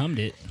 man. He hummed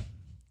it.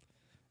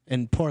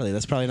 And poorly.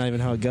 That's probably not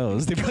even how it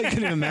goes. They probably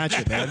couldn't even match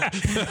it, man.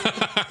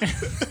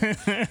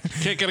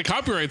 Can't get a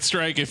copyright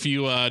strike if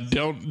you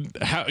don't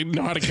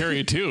know how to carry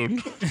a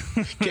tune.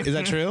 Is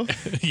that true?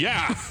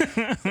 Yeah.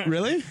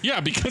 Really?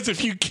 Yeah, because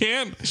if you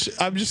can't,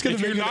 I'm just gonna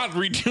if you're make not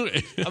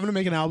redoing I'm gonna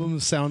make an album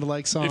of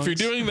sound-alike songs. if you're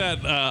doing that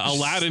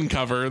Aladdin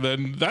cover,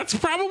 then that's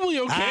probably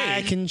okay.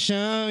 I can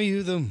show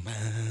you the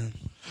man.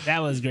 That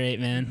was great,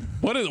 man.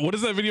 What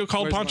is that video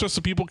called, Where's Poncho, so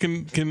people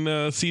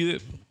can see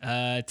it?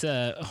 It's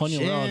a whole new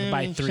world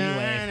by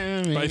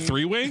three-way. By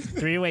three-way?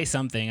 Three-way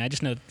something. I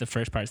just know the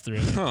first part's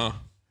three-way. Huh.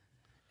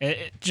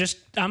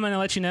 I'm gonna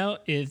let you know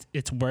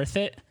it's worth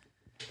it.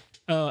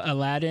 Oh,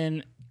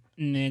 Aladdin,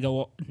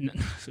 nigga,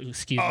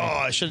 excuse Oh, me,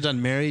 I should have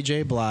done Mary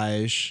J.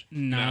 Blige.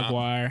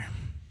 Naguar.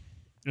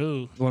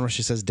 Ooh, The one where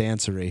she says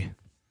dancery.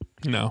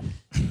 No.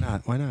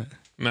 Not. Why not?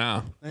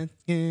 No.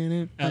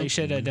 you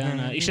should have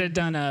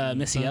done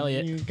Missy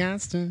Elliott. You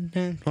got to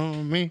dance for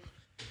me.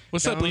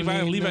 What's up,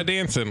 Levi? Levi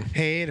dancing.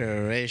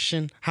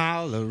 Hateration,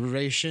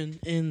 holleration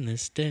in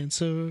this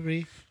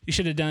dancery. You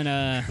should have done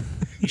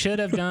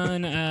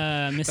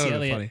Missy Oh,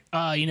 Elliott. funny.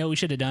 Oh, you know what we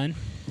should have done?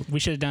 We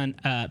should have done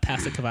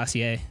Pass the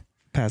Cavassier.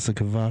 Pasa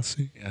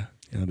Cavassi. Yeah,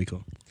 that'd be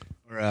cool.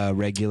 Or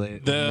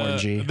regulate Warren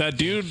G. That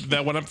dude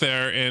that went up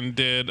there and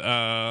did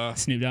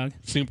Snoop Dogg.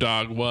 Snoop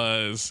Dogg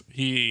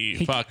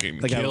he fucking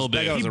That guy killed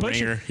was, that guy it. was a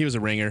ringer. He was a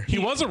ringer. He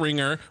was a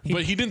ringer,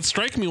 but he didn't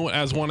strike me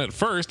as one at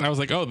first. I was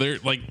like, oh, they're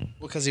like, Well,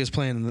 because he was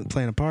playing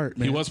a part.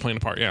 Man. he was playing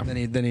a part, yeah.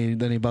 Then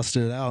he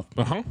busted it out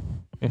Uh-huh.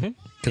 because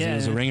he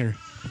was a ringer.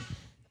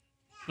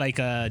 Like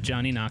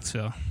Johnny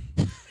Knoxville.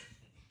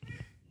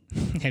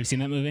 Have you seen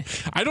that movie?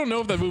 I don't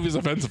know if that movie is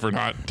offensive or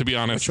not, to be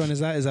honest. Which one is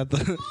that? Is that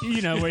the?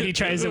 You know, where he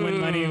tries to win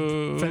money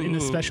in the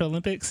Special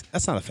Olympics.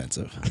 That's not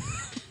offensive.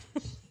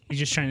 He's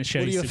just trying to show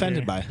What are you he's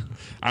offended superior.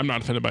 by? I'm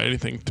not offended by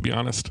anything, to be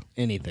honest.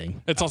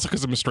 Anything. It's also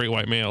because I'm a straight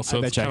white male,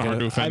 so it's kind of hard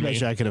to I offend bet me.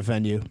 you I could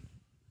offend you.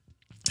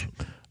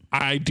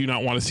 I do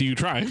not want to see you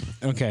try.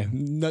 Okay.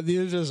 No,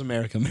 neither does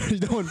America. No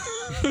one,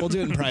 we'll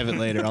do it in private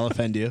later. I'll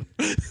offend you.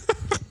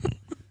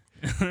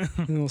 And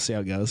we'll see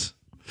how it goes.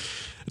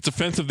 It's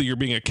offensive that you're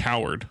being a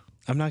coward.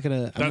 I'm not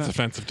gonna. That's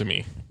offensive to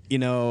me. You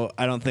know,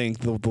 I don't think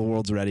the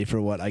world's ready for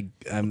what I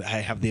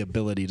have the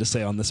ability to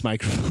say on this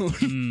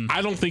microphone.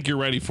 I don't think you're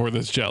ready for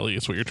this jelly,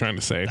 is what you're trying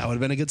to say. That would have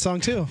been a good song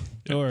too.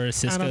 Or I don't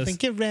Cisco's,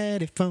 think you're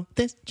ready for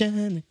this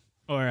journey.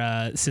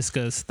 or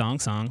Cisco's thong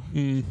song.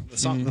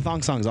 The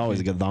thong song is always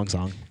a good thong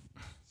song.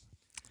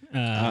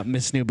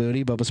 Miss New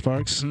Booty, Bubba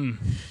Sparks.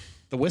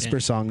 The Whisper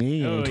song,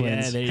 the Oh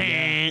Twins. yeah,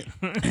 there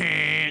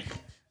you go.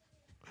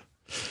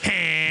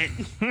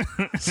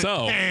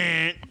 So,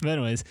 But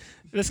anyways,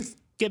 let's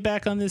get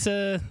back on this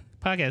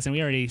podcast, and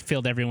we already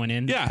filled everyone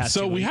in. yeah, past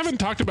so 2 we weeks. haven't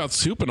talked about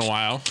soup in a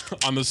while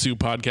on the Soup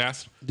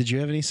podcast. Did you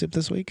have any soup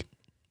this week?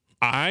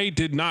 I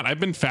did not. I've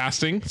been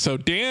fasting. So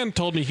Dan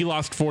told me he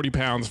lost 40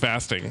 pounds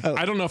fasting. Oh.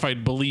 I don't know if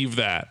I'd believe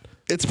that,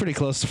 It's pretty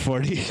close to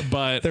 40.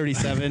 but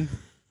 37.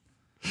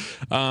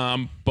 but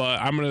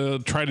I'm going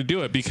to try to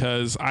do it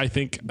because I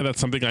think that's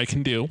something I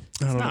can do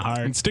It's not hard.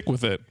 and stick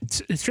with it.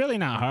 It's really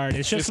not hard.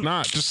 It's just It's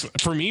not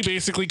just for me,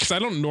 basically, because I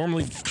don't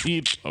normally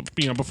eat,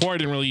 before I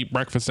didn't really eat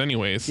breakfast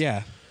anyways.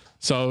 Yeah.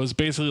 So it was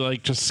basically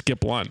like just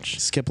skip lunch.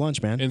 Skip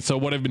lunch, man. And so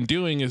what I've been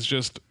doing is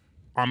just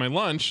on my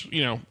lunch,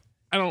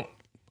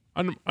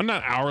 I'm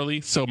not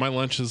hourly. So my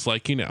lunch is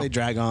like, They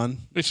drag on,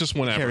 it's just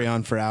whenever. carry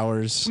on for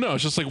hours. No,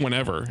 it's just like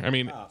whenever. I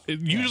mean,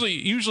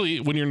 usually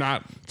when you're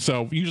not,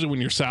 so usually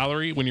when you're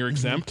salary, when you're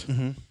exempt,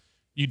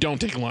 you don't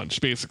take lunch,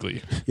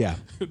 basically. Yeah.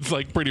 It's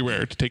like pretty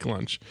rare to take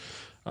lunch.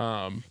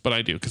 But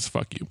I do because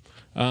fuck you.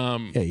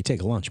 Yeah, you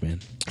take a lunch,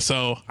 man.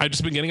 So I've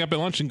just been getting up at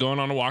lunch and going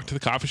on a walk to the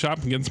coffee shop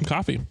and getting some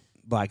coffee.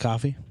 Black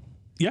coffee.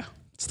 Yeah.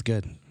 It's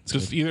good. It's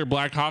Just either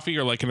black coffee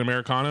or like an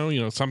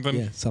Americano, something.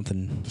 Yeah,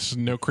 something. Just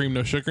no cream,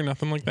 no sugar,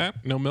 nothing like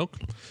that. No milk.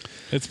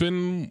 It's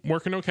been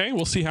working okay.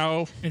 We'll see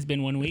how it's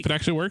been 1 week it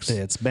actually works.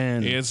 It's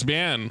been. It's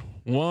been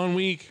 1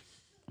 week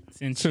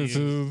since since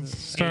you it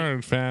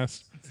started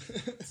fast.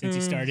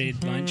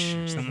 started lunch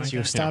or something like You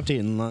that. stopped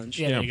eating lunch.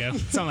 Yeah, there you go.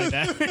 Something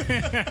like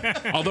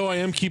that. Although I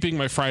am keeping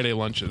my Friday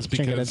lunches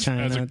because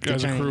China,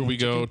 as a crew we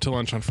go to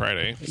lunch on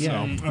Friday.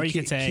 Yeah. So Or you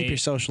could say, Keep your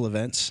social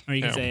events. or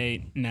you could Yeah.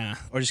 say, nah,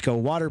 Or just go,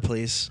 water,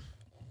 please.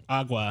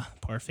 agua,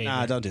 por favor.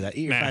 Nah, don't do that.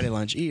 Eat your Nah. Friday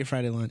lunch. Eat your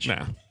Friday lunch.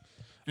 nah.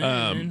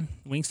 And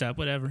Wingstop,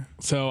 whatever.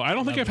 So I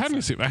don't think I've had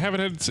any soup. I haven't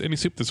had any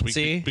soup this week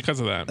See? because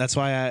of that. That's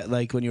why I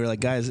like when you were like,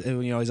 guys,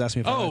 when you always ask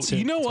me if I Oh, had soup.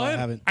 you know That's why what? I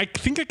haven't. I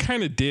think I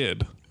kind of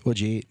did. What'd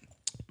you eat?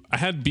 I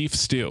had beef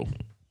stew.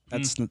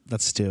 That's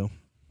stew.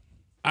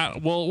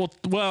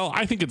 Well,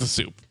 I think it's a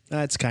soup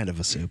That's kind of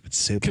a soup. It's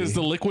soupy. because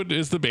the liquid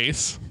is the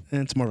base,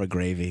 And it's more of a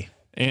gravy.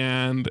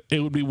 and it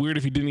would be weird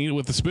if you didn't eat it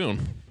with a spoon.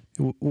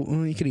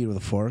 Well, you could eat it with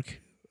a fork.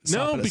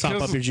 No, Sop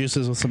because- up your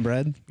juices with some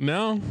bread.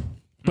 No,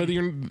 but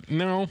you're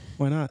no,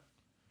 Why not?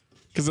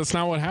 because that's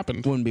not what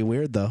happened. Wouldn't be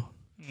weird though.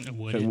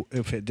 Would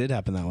If it did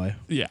happen that way,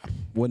 Yeah.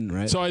 wouldn't,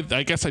 right? So I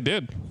guess I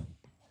did.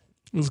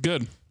 It was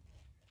good.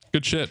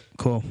 Good shit.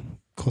 Cool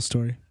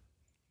story.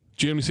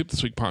 Did you have any soup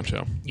this week,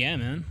 Poncho? Yeah,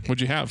 man.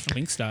 What'd you have?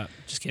 Wingstop.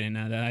 Just kidding.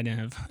 No, that I didn't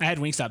have. I had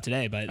Wingstop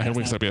today, but I had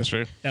that's Wingstop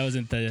yesterday. that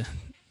wasn't the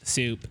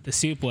soup. The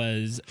soup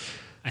was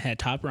I had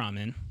top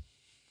ramen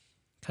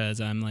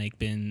because I'm like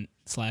been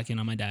slacking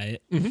on my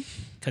diet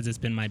because it's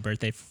been my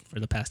birthday for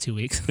the past 2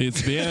 weeks.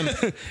 It's been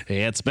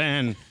It's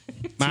been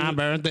my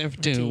birthday for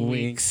 2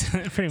 weeks.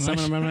 Pretty much.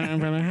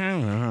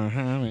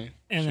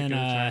 And then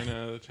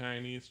China, the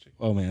Chinese chicken.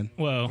 Oh man,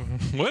 whoa,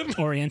 What?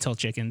 Oriental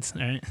chickens.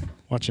 All right.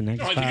 watching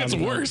next. Oh, I think it's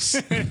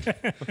worse.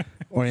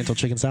 Oriental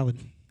chicken salad.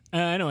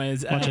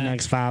 Anyways, Watching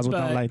X Files with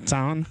the but- lights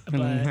on. but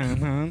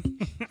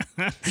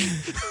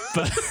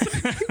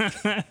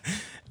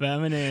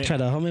I'm gonna. Try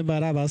to hold me,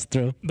 but I bust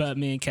through. But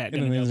me and Kat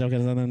gonna These go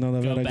jokers don't know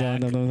the go better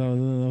back.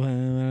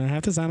 I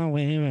have to sign a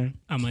waiver.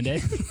 on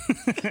Monday.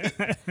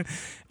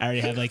 I already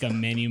have like a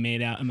menu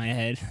made out in my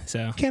head,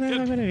 so Can I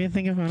have it if you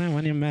think about it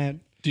when you're mad?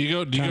 Do you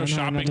go Trying to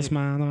shopping not to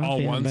smile, I'm all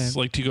feeling once? bad.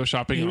 Like, do you go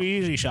shopping? we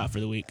usually shop for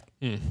the week.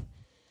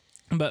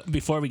 But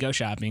before we go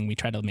shopping, we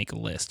try to make a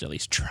list, or at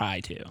least try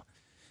to.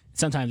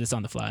 Sometimes it's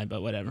on the fly,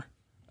 but whatever.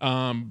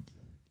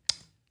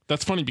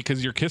 That's funny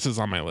because your kiss is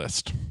on my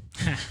list.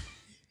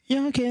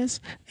 Your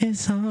kiss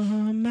is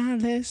on my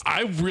list.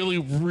 I really,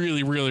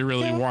 really, really,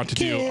 really want to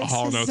do a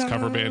Hall & Oates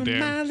cover band,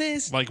 Dan.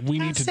 Like, we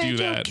need to do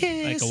that.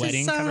 Like a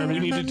wedding cover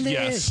We band? need to,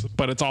 yes,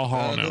 but it's all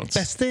Hall & Oates.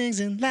 Best things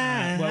in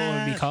life. What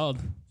would it be called?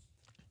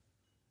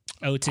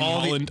 Oats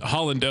and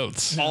Hall &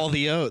 Oates. All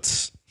the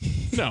oats.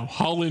 No,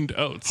 Hall &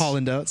 Oates.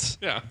 Holland oats.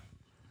 Yeah.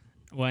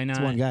 Why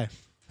not? One guy.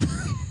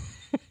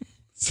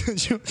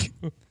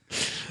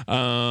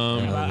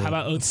 How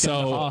about oats So-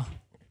 down the hall?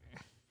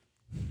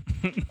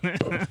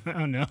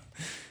 Oh no,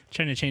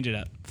 trying to change it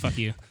up. Fuck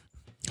you.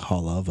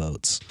 Hall of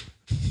oats.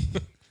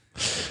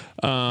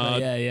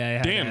 But yeah. I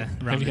had, Dan,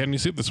 have you ramen had any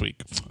soup this week?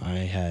 I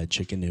had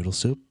chicken noodle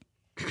soup.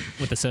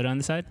 with the soda on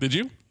the side? Did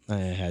you? I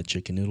had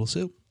chicken noodle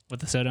soup. With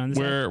the soda on the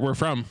side? Where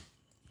from?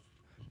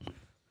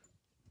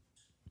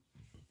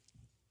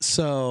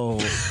 So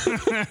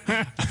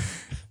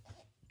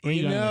Where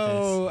you going with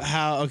know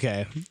how?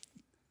 Okay,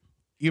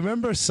 you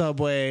remember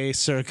Subway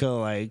circa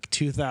like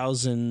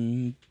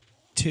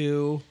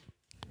 2002?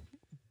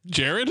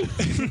 Jared?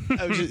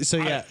 So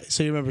yeah,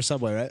 so you remember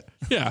Subway, right?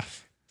 Yeah.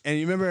 And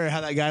you remember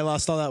how that guy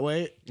lost all that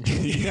weight?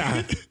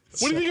 Yeah. What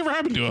do you think ever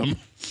happened to him?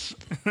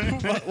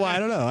 Well, I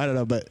don't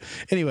know. But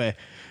anyway,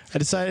 I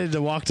decided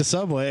to walk to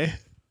Subway,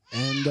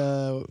 and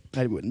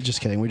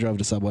just kidding. We drove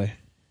to Subway.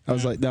 I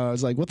was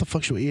like, what the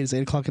fuck should we eat? It's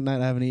 8:00 at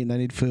night. I haven't eaten. I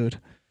need food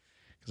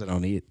because I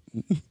don't eat.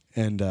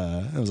 And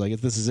I was like,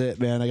 if this is it,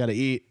 man, I got to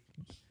eat.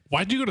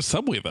 Why'd you go to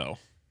Subway, though?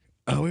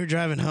 We were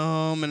driving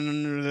home,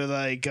 and they're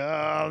like,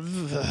 I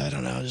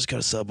don't know, just go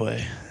to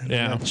Subway.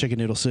 Yeah. Chicken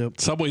noodle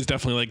soup. Subway's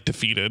definitely, like,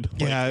 defeated.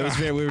 Yeah, it was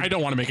very weird. I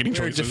don't want to make any We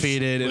were choices.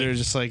 defeated, and Like, it was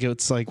just like,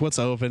 it's like, what's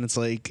open? It's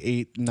like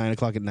 8, 9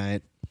 o'clock at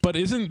night. but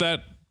isn't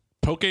that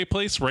poke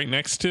place right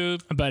next to...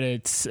 But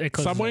it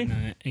closes Subway?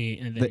 at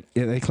 8, I think.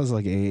 They close at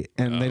like 8,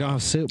 and they don't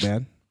have soup,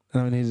 man. I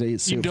don't need to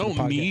eat soup. You for the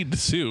don't podcast. need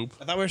soup.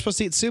 I thought we were supposed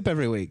to eat soup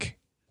every week.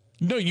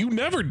 No, you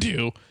never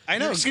do. I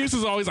know. Your excuse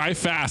is always, I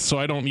fast, so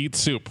I don't eat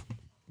soup.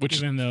 Which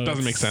Even though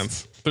doesn't make it's-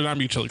 sense. They're not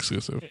mutually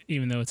exclusive.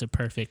 Even though it's a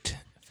perfect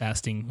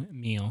fasting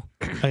meal.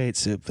 I ate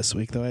soup this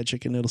week, though. I had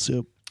chicken noodle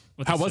soup.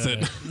 With How the was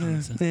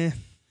soda.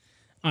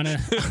 On a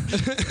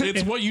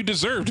It's what you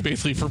deserved,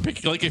 basically, for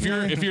picking. Like, if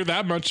you're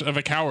that much of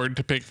a coward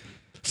to pick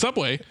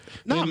Subway,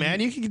 No, man,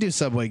 you can do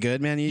Subway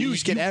good, man. You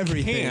just get you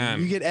everything.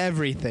 can. You get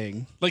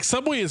everything. like,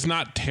 Subway is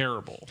not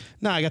terrible.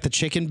 No, I got the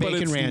chicken bacon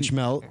it's- ranch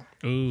melt,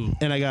 ooh,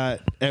 and I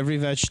got every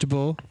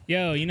vegetable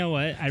yo, you know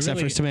what? I except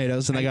really for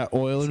tomatoes, and I got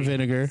oil and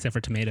vinegar, except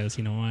for tomatoes.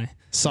 You know why?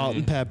 salt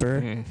and pepper,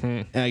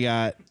 and I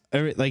got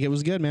it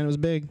was good, man. It was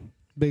big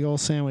old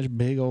sandwich,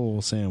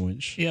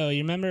 Yo,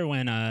 you remember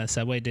when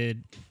Subway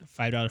did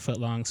 $5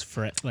 footlongs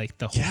for like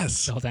the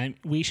whole time?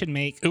 We should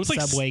make It was like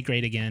Subway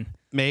great again.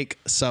 Make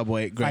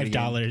Subway great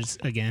again.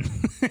 $5 again.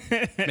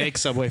 Make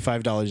Subway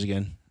 $5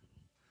 again.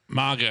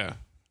 MAGA.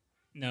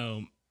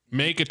 No,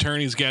 Make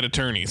attorneys get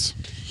attorneys.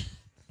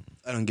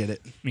 I don't get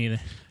it. me either.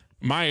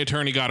 My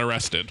attorney got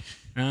arrested.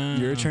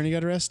 Your attorney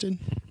got arrested?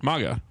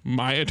 MAGA.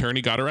 My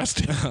attorney got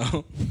arrested.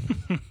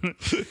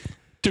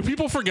 Do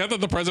people forget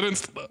that the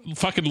president's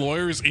fucking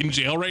lawyer is in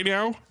jail right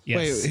now?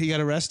 Yes. Wait, he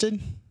got arrested?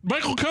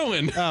 Michael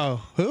Cohen.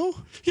 Oh, who?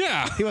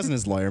 Yeah. He wasn't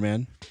his lawyer,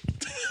 man.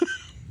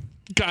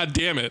 God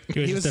damn it.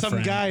 He He was just a some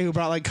friend. guy who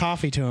brought like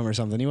coffee to him or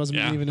something. He wasn't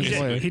Yeah. even his Yeah.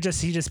 lawyer. He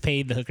just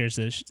paid the hookers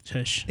to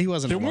shush. He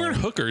wasn't. They a lawyer. weren't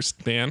hookers,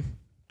 man.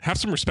 Have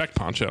some respect,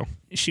 Poncho.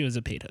 She was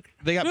a paid hooker.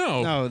 They got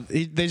No.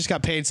 they just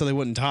got paid so they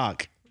wouldn't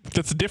talk.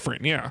 That's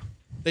different, yeah.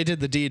 They did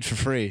the deed for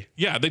free.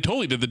 Yeah, they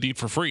totally did the deed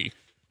for free.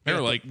 They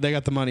were like, They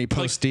got the money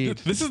post deed.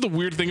 this is the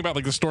weird thing about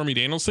like the Stormy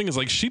Daniels thing is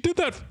like she did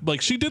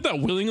that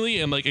willingly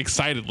and like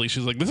excitedly.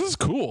 She's like, this is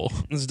cool.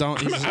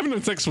 I'm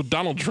having sex with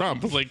Donald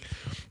Trump. It's like,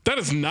 that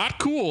is not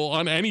cool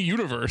on any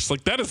universe.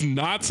 Like, that is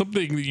not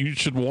something that you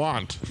should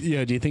want.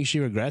 Yeah. Do you think she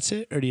regrets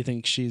it, or do you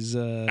think she's?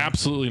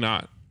 Absolutely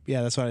not.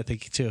 Yeah, that's what I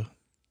think too.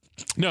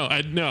 No,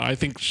 I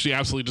think she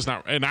absolutely does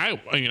not. And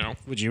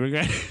Would you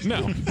regret it?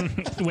 no,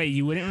 Wait,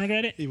 you wouldn't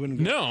regret it You wouldn't.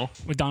 no,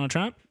 with Donald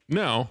Trump?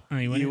 no. Oh,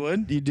 you wouldn't? You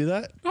would? You'd do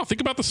that? No,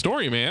 think about the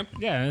story, man.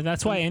 Yeah,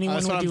 that's why anyone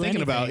That's would what I'm do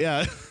thinking anything. about.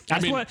 Yeah.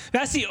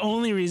 That's the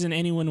only reason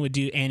anyone would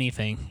do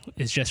anything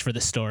is just for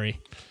the story.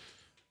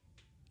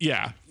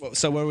 Yeah.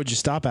 So where would you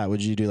stop at?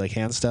 Would you do like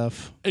hand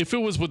stuff, If it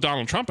was with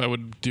Donald Trump, I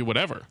would do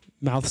whatever.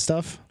 mouth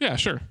stuff? Yeah,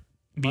 sure.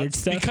 Beard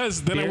stuff?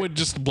 Because then I Beard? would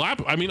just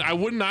blab. I mean, I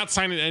would not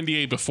sign an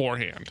NDA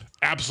beforehand.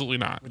 Absolutely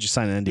not. Would you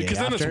sign an NDA Because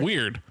then after? it's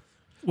weird.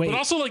 Wait, But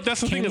also, like,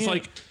 that's the can thing. you- can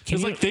It's you-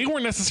 like they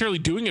weren't necessarily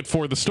doing it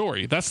for the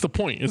story. That's the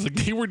point. Is like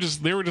they were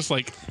just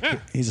like,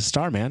 He's a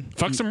star, man.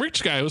 fuck some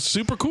rich guy. It was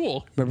super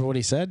cool. Remember what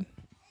he said?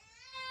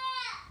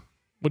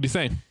 What'd he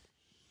say?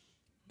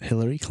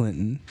 Hillary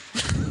Clinton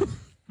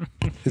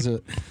is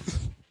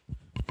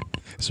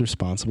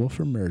responsible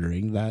for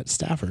murdering that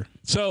staffer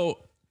So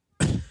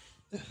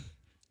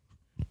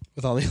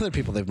with all the other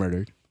people they've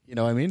murdered. You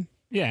know what I mean?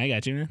 yeah, I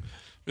got you, man.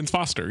 Vince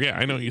Foster. Yeah,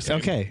 I know what you said.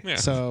 Okay, Yeah.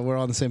 so we're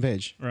on the same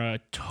page. We're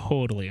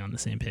totally on the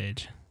same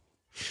page.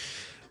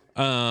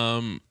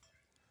 Um,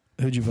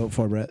 Who'd you vote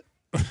for, Brett?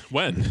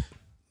 when?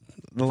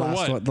 The last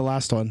what? one. The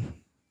last one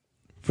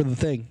for the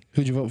thing.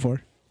 Who'd you vote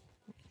for?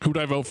 Who'd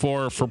I vote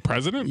for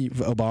president?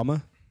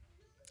 Obama.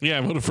 Yeah,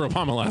 I voted for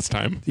Obama last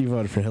time. You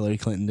voted for Hillary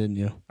Clinton, didn't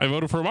you? I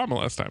voted for Obama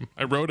last time.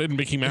 I wrote in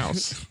Mickey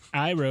Mouse.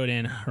 I wrote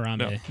in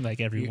Harambe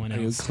like everyone Are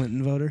you a else.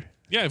 Clinton voter?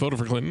 Yeah, I voted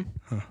for Clinton.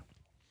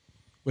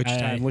 Which I-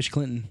 time? Which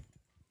Clinton?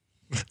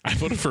 I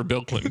voted for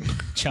Bill Clinton.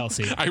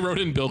 Chelsea. I wrote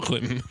in Bill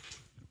Clinton.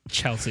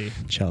 Chelsea.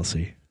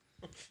 Chelsea.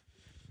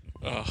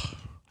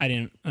 I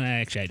didn't.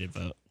 Actually, I did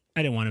vote.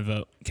 I didn't want to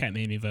vote. Kat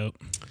made me vote.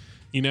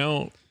 You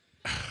know,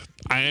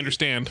 I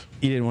understand.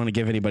 You didn't want to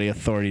give anybody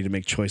authority to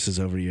make choices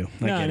over you.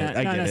 I No, get not, it.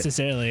 I not get it.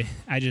 necessarily.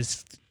 I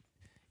just,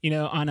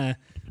 on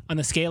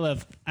the scale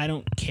of I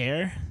don't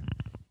care.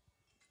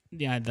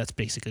 Yeah, that's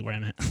basically where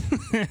I'm at.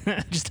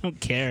 I just don't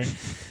care.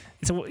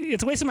 It's a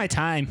waste of my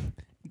time.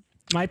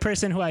 My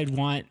person who I'd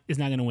want is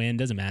not going to win.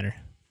 Doesn't matter.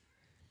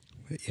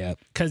 Yeah.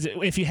 Because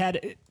if you had,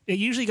 it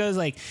usually goes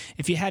like,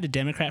 if you had a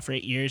Democrat for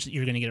 8 years,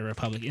 you're going to get a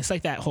Republican. It's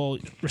like that whole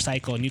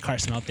recycle, new car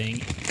smell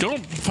thing.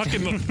 Don't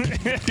fucking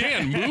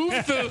Dan, move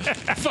the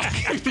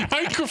fucking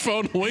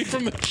microphone away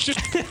from the shit.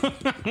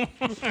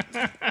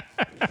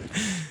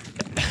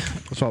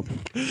 What's up?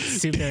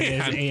 See, there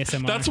it is,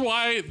 ASMR. That's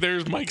why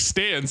there's mic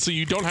stands, so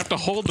you don't have to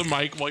hold the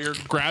mic while you're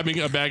grabbing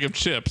a bag of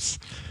chips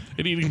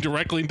and eating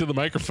directly into the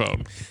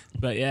microphone.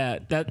 But yeah,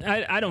 that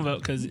I don't vote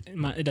because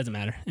it doesn't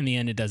matter. In the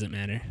end, it doesn't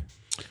matter.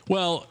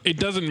 Well, it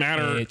doesn't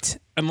matter It-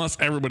 unless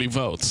everybody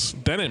votes.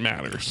 Then it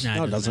matters. No,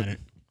 No, it it doesn't doesn't.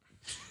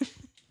 matter.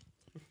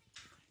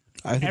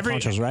 I think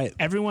Poncho's right.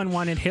 Everyone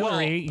wanted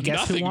Hillary. Well, Guess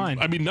nothing, who won?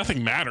 I mean,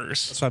 nothing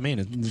matters. That's what I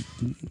mean.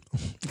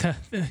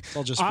 It's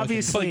all just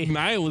Obviously, Like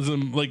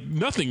nihilism, like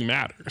nothing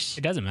matters.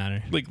 it doesn't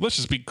matter. Like, let's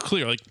just be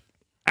clear. Like,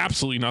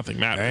 absolutely nothing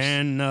matters.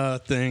 and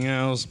nothing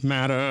else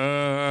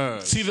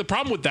matters. See, the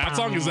problem with that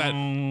song is that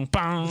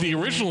the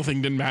original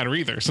thing didn't matter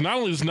either. So not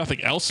only does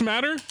nothing else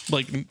matter,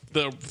 like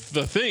the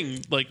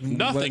thing, like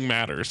nothing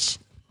matters.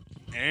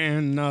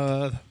 And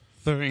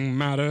nothing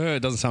matters.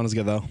 It doesn't sound as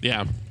good though.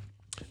 Yeah.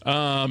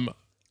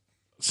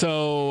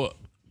 So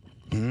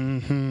I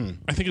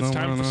think it's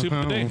time for soup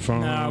of the day.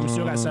 No, we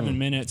still got 7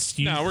 minutes.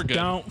 You No, we're good.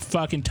 Don't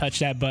fucking touch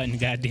that button.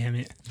 God damn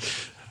it.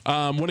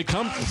 When it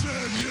comes,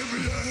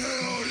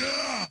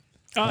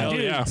 Oh, Hell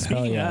dude. yeah. Speaking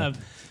Hell yeah. of,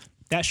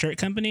 that shirt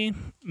company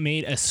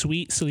made a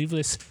sweet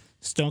sleeveless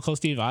Stone Cold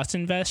Steve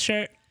Austin vest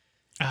shirt.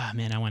 Ah,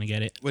 man, I want to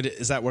get it.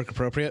 Is that work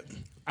appropriate?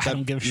 I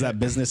don't give a Is shit. that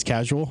business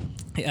casual?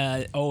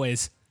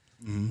 Always.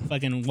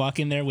 Fucking walk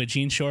in there with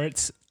jean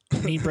shorts,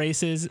 knee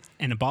braces,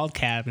 and a bald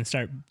cap and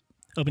start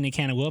opening a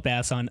can of whoop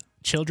ass on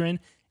children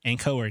and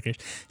coworkers.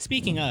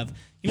 Speaking of,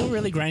 you know what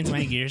really grinds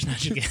my gears? Not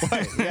just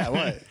Yeah,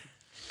 what?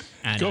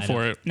 Go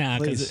for it. Nah,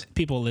 because Please.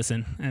 people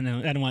listen. I know.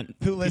 I don't want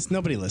Who listens?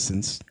 Nobody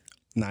listens.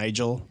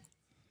 Nigel.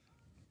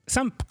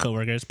 some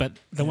coworkers, but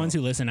the ones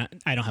who listen,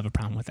 I don't have a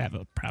problem with that. I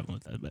have a problem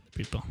with other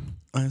people.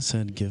 I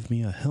said, give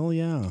me a hell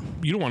yeah.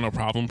 You don't want no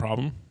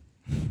problem.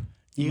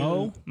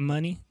 Mo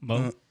money,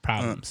 mo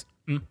problems.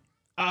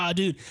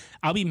 Dude,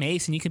 I'll be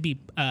Mace and you could be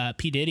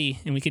P Diddy,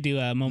 and we could do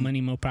mo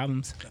money, mo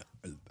problems.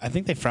 I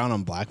think they frown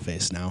on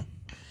blackface now.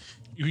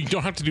 You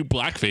don't have to do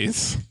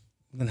blackface.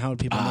 Then how would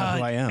people know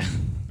who I am?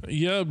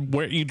 Yeah,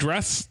 where you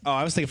dress Oh,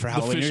 I was thinking for the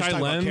Halloween. You're just fisheye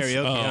talking lens.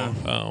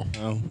 about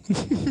karaoke.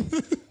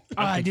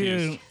 Oh.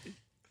 Dude.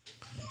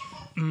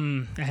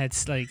 I had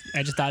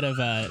I just thought of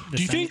the.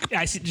 Do you think-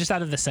 just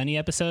thought of the Sunny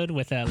episode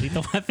with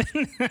Lethal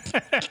Weapon?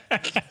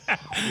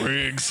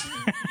 Riggs.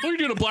 What are you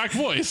doing a black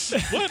voice?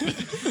 What?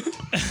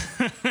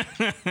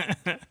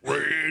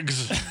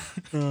 Riggs.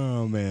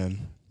 Oh,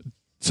 man.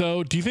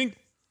 So, do you think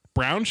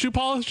brown shoe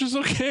polish is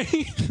okay?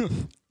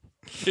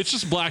 It's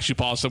just black shoe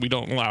polish that we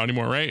don't allow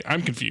anymore, right?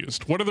 I'm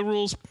confused. What are the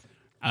rules?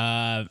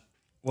 Well,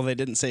 they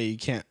didn't say you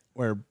can't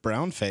wear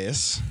brown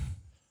face.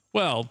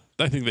 Well,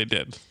 I think they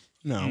did.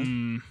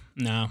 No.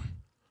 No.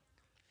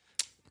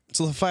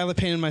 So if I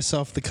painted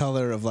myself the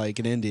color of like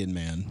an Indian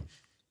man,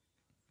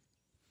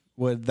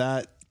 Would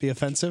that be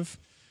offensive?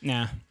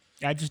 Nah,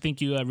 I just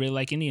think you really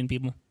like Indian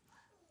people.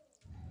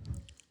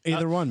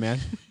 Either one, man.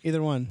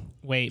 Either one.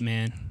 Wait,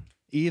 man.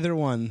 Either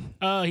one.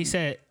 Oh, he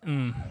said.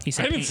 He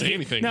said. I didn't paint. say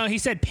anything. No, he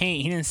said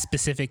paint. He didn't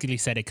specifically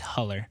said a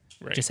color.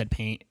 Right. Just said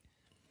paint.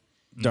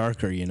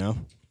 Darker, you know?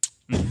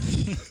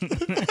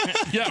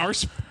 Yeah,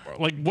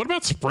 what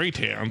about spray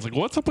tans? Like,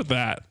 what's up with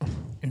that?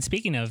 And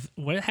speaking of,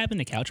 what happened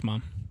to Couch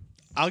Mom?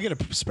 I'll get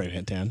a spray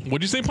paint tan.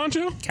 What'd you say,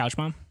 Poncho? Couch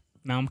Mom?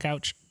 Mom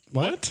Couch?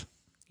 What?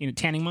 You know,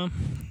 tanning mom?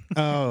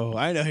 Oh,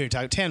 I know who you're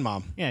talking. Tan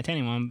mom. Yeah,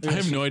 tanning mom. I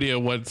have no idea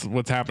what's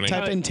happening.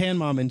 Type in tan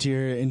mom into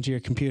your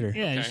computer.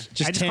 Yeah, Okay. I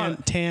Just call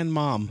it- tan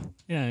mom.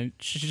 Yeah,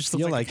 she just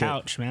looks You'll like like a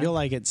couch, it. man. You'll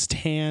like it's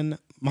tan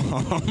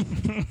mom.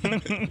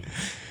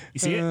 You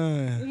see it?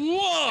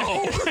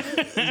 Whoa!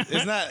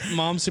 Isn't that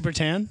mom super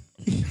tan?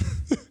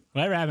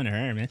 Whatever happened to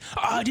her, man?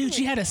 Oh, dude,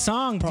 she had a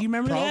song. Do you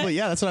remember Probably, that?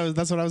 yeah.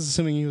 That's what I was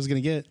assuming he was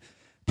gonna get.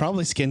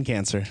 Probably skin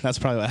cancer. That's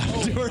probably what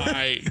happened to her.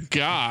 My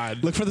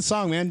God. Look for the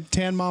song, man.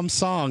 Tan mom's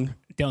song.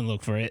 Don't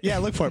look for it. Yeah,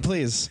 look for it,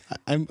 please.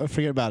 I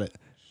forget about it.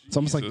 It's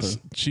almost like the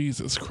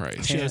Jesus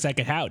Christ. She looks like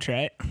a couch,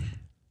 right?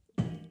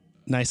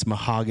 nice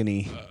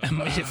mahogany.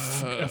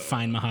 A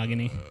fine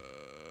mahogany.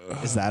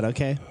 Is that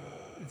okay?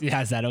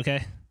 Yeah, is that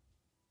okay?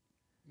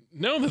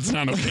 No, that's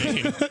not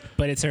okay.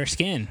 But it's her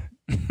skin.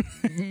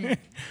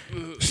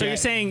 So you're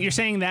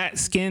saying that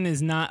skin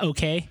is not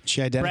okay?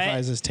 She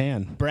identifies as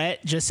tan.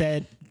 Brett just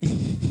said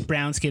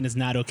brown skin is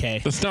not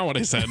okay. That's not what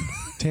I said.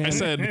 Tan. I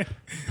said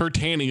her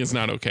tanning is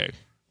not okay.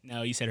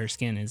 No, you said her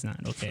skin is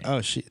not okay.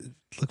 Oh,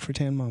 look for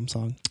tan mom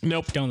song.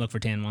 Nope. Don't look for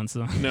tan ones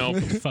though. No.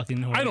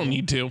 Fucking horrible. I don't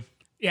need to.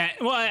 Yeah,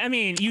 well, I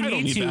mean, you I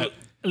don't need need to that.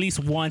 at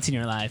least once in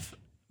your life.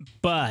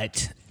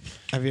 But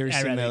Have you ever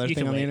seen rather- the other you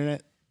thing can on the wait.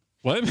 internet?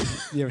 What?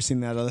 You ever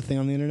seen that other thing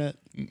on the internet?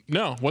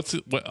 No. What's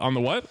it? What, on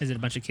the what? is it a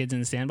bunch of kids in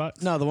the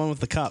sandbox? No, the one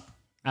with the cup.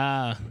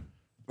 Or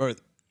What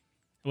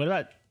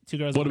about Two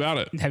Girls? What about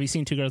it? Have you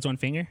seen Two Girls, One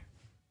Finger?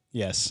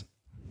 yes.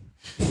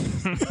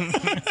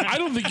 I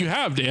don't think you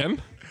have, Dan.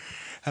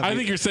 I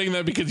think you're saying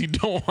that because you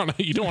don't want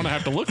to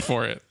have to look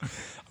for it. I'm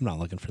not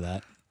looking for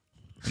that.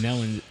 No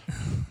one.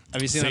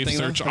 Have you seen Save that thing?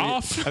 search though?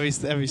 off. Have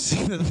you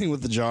seen the thing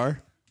with the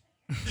jar?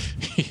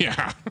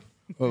 Yeah.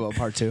 What about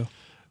part 2?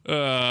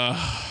 The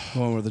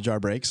one where the jar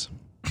breaks.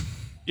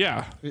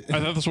 Yeah. I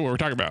thought that's what we were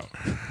talking about.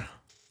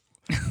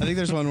 I think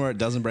there's one where it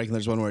doesn't break and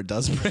there's one where it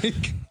does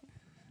break.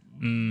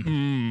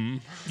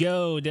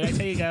 Yo, did I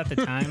tell you about the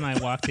time I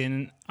walked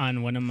in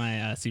on one of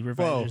my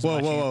supervisors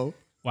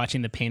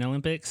watching the Pain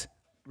Olympics?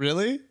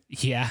 Really?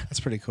 Yeah, That's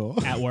pretty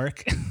cool. at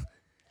work.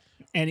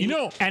 And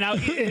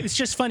it's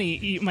just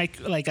funny.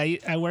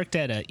 I worked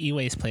at a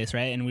E-Waste place,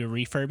 right? And we were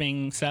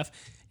refurbing stuff.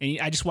 And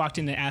I just walked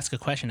in to ask a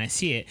question. I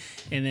see it,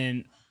 and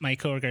then my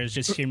coworkers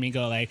just hear me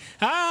go like,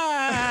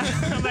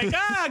 "Ah!" I'm like,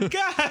 "Ah,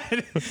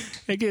 God!"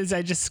 Because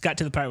I just got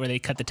to the part where they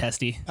cut the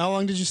testy. How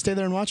long did you stay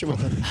there and watch it with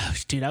them? Oh,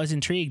 dude, I was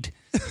intrigued.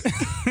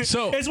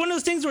 So It's one of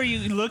those things where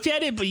you looked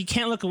at it, but you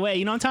can't look away.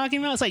 You know what I'm talking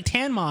about? It's like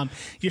Tan Mom.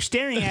 You're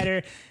staring at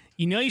her.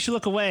 You know you should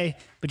look away,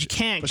 but you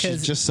can't She's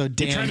because just so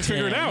damn you're trying to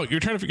figure it tan. out.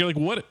 You're trying to figure like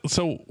what?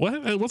 So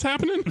what? What's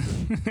happening?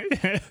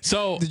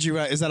 So Did you?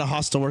 Is that a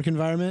hostile work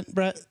environment,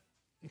 Brett?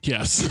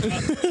 yes,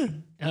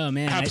 oh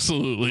man,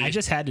 absolutely. I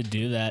just had to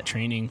do that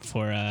training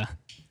for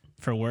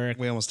work.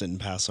 We almost didn't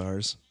pass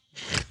ours.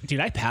 Dude,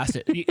 I passed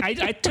it.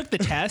 I took the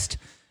test.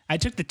 I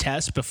took the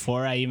test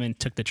before I even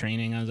took the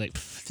training. I was like,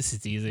 this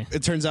is easy.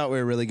 It turns out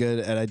we're really good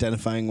at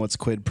identifying what's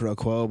quid pro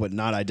quo, but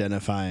not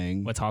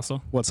identifying What's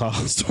hostile? what's a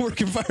hostile work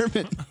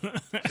environment.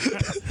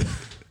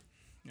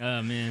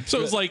 Oh man.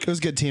 so it's like It was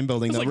good team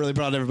building that like- really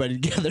brought everybody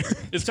together.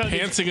 is so did-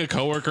 pantsing a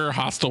coworker a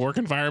hostile work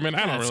environment?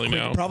 I don't it's really quick-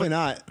 know. Probably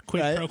not.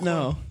 Quid right? pro quo.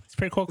 No, It's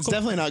pretty cool. it's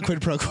definitely not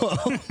quid pro quo.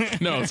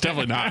 No, it's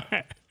definitely not.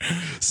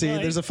 See,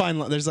 there's a fine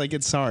line. There's like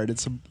it's hard.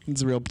 It's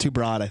a real too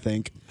broad. I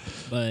think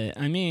But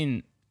I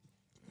mean,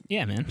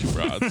 yeah, man.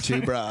 Broad.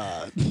 too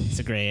broad. It's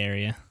a gray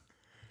area.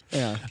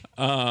 Yeah.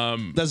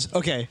 Does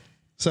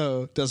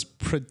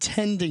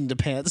pretending to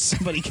pants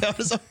somebody count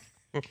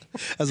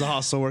as a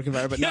hostile work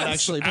environment, but not Yes,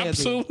 actually pantsing?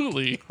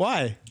 absolutely.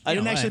 Why? I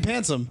didn't why? actually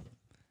pants them.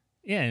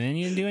 Yeah, and then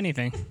you didn't do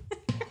anything.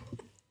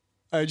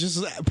 I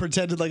just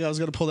pretended like I was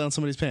going to pull down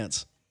somebody's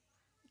pants.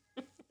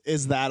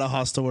 Is that a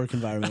hostile work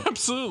environment?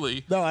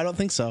 Absolutely. No, I don't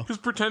think so. Because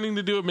pretending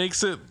to do it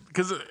makes it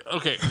because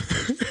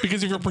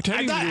if you're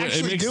pretending to I'm not do it, it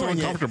actually makes it doing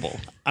it. uncomfortable.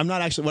 I'm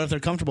not actually. What if they're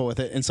comfortable with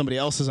it and somebody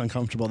else is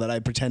uncomfortable that I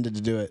pretended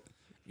to do it?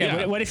 Yeah.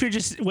 Yeah. What if you're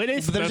just? What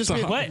if? They're That's just a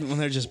being, ho- when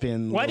they're just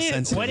being a What little if-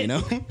 sensitive, what you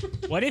if-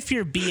 know? What if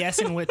you're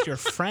BSing with your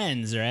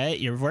friends, right?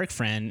 Your work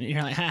friend.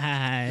 You're like, ha ha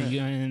ha.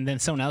 And then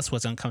someone else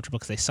was uncomfortable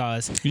because they saw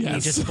us. Yes. Me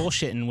just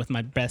bullshitting with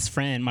my best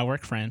friend, my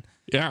work friend.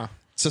 Yeah.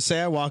 So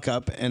say I walk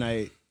up and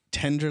I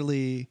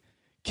tenderly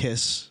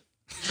kiss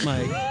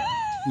my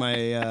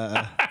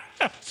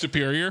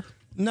Superior.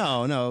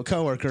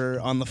 coworker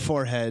on the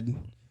forehead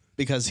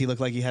because he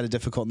looked like he had a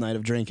difficult night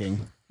of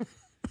drinking.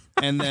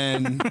 And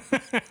then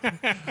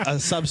a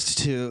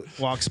substitute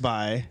walks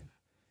by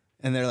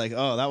and they're like,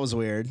 "Oh, that was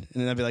weird." And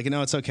then I'd be like,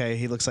 "No, it's okay.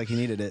 He looks like he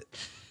needed it."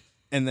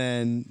 And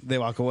then they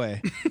walk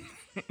away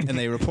and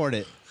they report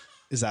it.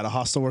 Is that a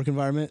hostile work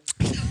environment?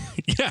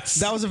 Yes.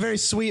 That was a very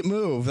sweet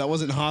move. That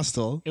wasn't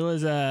hostile. It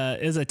was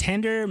a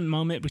tender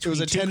moment It between.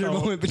 was a two tender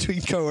moment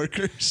between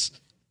coworkers.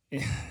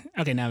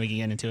 Okay, now we can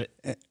get into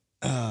it.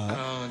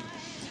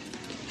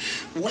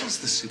 What is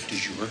the soup du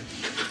jour?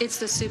 It's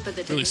the soup of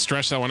the day. Really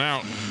stretch that one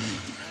out.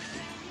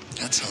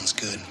 That sounds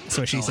good. That's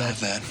what she I'll said.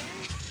 have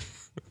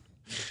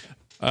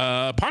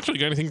that. Poncho, you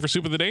got anything for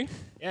soup of the day?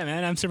 Yeah,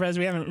 man, I'm surprised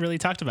we haven't really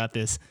talked about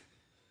this.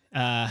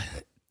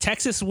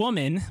 Texas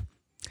woman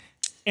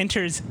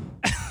enters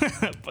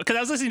because I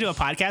was listening to a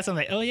podcast. I'm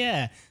like, oh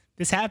yeah,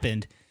 this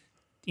happened.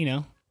 You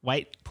know,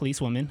 white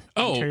policewoman.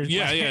 Oh, enters-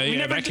 yeah, We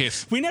never, that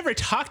case. We never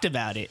talked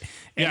about it.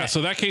 And Yeah,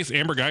 so that case,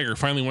 Amber Geiger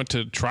finally went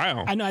to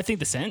trial. I know. I think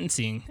the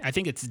sentencing. I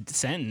think it's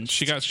sentenced.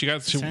 She got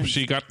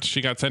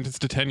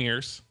sentenced to 10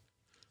 years.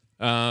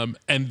 And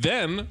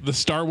then the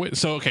star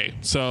witness.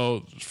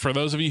 So for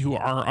those of you who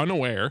are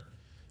unaware,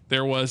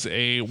 there was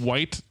a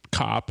white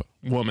cop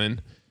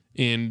woman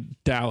in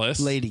Dallas,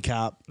 Lady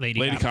cop.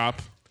 lady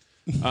cop,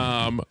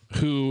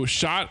 who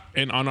shot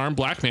an unarmed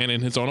black man in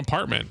his own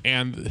apartment.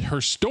 And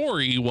her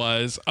story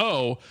was,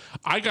 oh,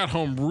 I got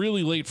home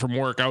really late from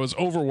work. I was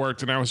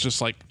overworked and I was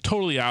just like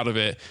totally out of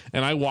it.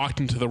 And I walked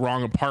into the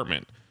wrong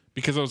apartment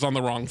because I was on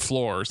the wrong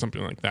floor or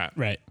something like that.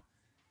 Right.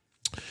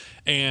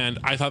 And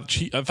I thought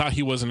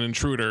he was an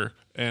intruder,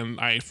 and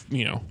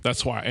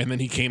that's why. And then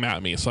he came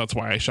at me, so that's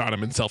why I shot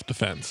him in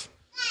self-defense.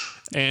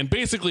 And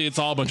basically, it's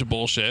all a bunch of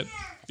bullshit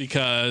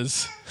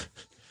because,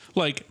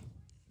 like,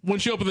 when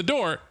she opened the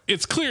door,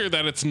 it's clear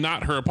that it's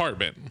not her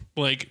apartment.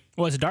 Like,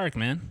 Well, it's dark,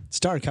 man. It's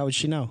dark. How would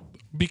she know?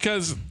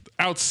 because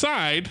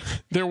outside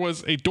there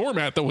was a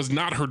doormat that was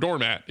not her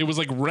doormat. It was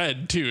like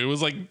red too. It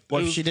was like,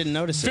 What if she didn't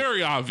notice it?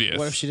 very obvious.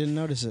 What if she didn't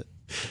notice it?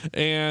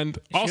 And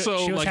also,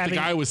 she was like having- the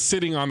guy was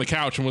sitting on the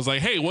couch and was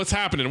like, "Hey, what's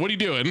happening? What are you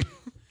doing?"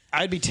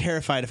 I'd be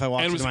terrified if I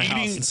walked And into was my house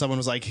eating- and someone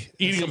was like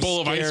Eating a some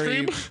bowl of ice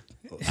scary- cream.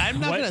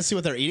 I'm not What- gonna see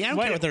what they're eating. I don't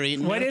care what they're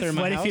eating. What they're if? in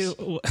my What house. if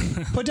you?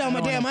 Put down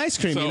my damn ice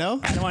cream? So- You know.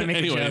 I don't want to make a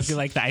Anyways. joke. You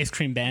like the ice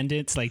cream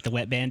bandits, like the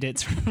wet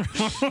bandits.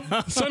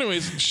 So,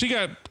 anyways, she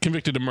got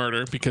convicted of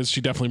murder because she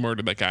definitely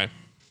murdered that guy.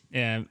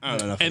 Yeah, I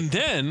don't know. And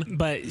then,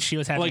 but she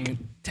was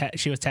having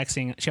she was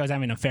texting. She was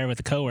having an affair with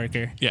a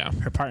coworker. yeah,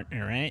 Her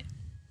partner, right?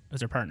 It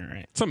was her partner,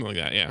 right? something like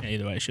that. Yeah.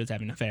 Either way, she was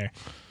having an affair.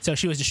 So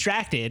she was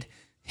distracted.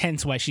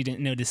 Hence, why she didn't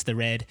notice the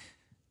red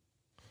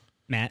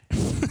mat.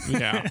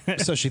 Yeah.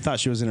 So she thought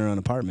she was in her own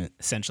apartment.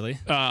 Essentially,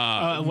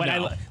 No. what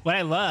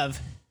I love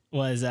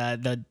was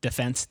the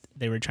defense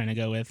they were trying to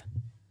go with.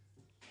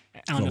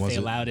 I don't know if was they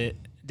it? allowed it.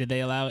 Did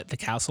they allow it? The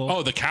castle.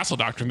 Oh, the Castle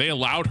Doctrine. They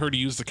allowed her to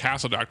use the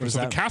Castle Doctrine. So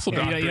that? the Castle Yeah,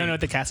 Doctrine. you don't know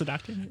what the castle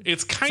doctrine?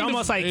 It's kind It's of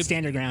almost like it's-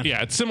 Standard Ground.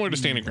 Yeah, it's similar to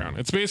Standing Ground.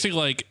 It's basically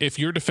like if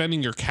you're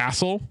defending your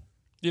castle,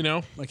 you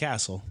know, A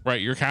castle.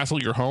 right? Your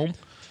castle, your home.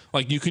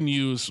 Like you can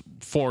use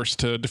force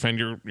to defend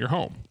your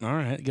home, All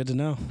right, good to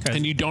know.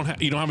 and you don't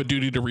have a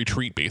duty to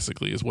retreat.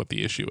 Basically, is what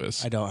the issue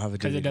is. I don't have a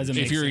Because duty. it doesn't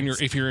If make you're in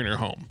sense. your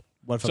home.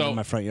 What if I'm in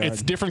my front yard?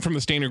 It's different from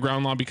the standard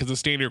ground law because the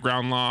standard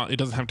ground law, it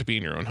doesn't have to be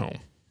in your own home.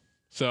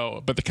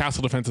 So, but the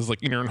castle defense is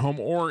like in your own home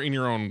or in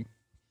your own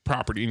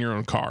property, in your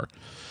own car.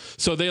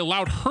 So they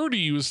allowed her to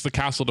use the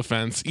castle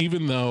defense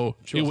even though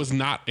it was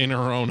not in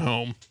her own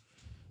home.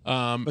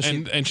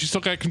 And she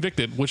still got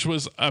convicted, which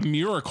was a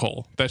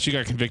miracle that she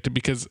got convicted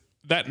because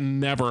that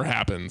never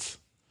happens.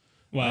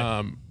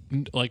 Why?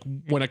 Like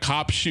when a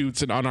cop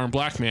shoots an unarmed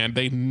black man,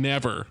 they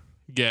never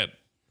get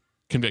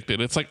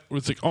convicted. It's like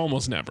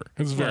almost never.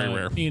 It's very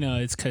Well, rare. You know,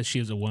 it's because she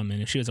was a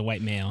woman. If she was a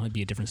white male, it'd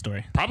be a different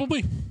story.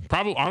 Probably.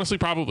 Honestly,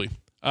 probably.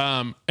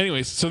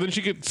 Anyways, so then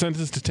she gets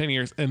sentenced to 10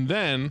 years. And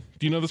then,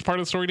 do you know this part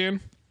of the story,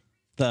 Dan?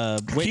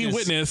 the Key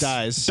witness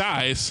dies.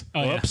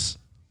 Oh, yeah. Whoops.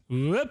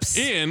 Whoops.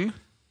 in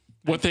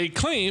what they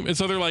claim. And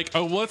so they're like,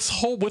 oh, let's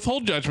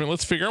withhold judgment.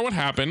 Let's figure out what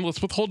happened.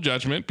 Let's withhold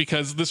judgment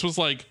because this was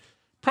like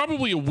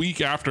probably a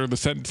week after the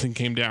sentencing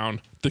came down.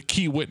 The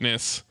key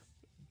witness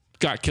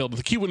got killed.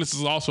 The key witness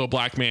is also a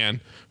black man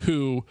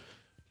who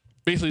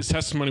basically his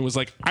testimony was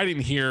like, I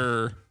didn't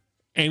hear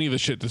any of the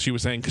shit that she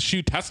was saying because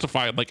she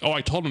testified like, oh,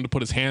 I told him to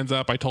put his hands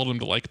up. I told him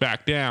to like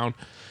back down.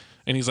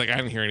 And he's like, I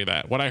didn't hear any of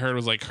that. What I heard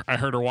was like, I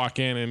heard her walk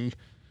in and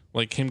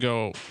like him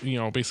go, you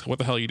know, basically, what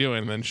the hell are you doing?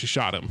 And then she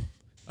shot him,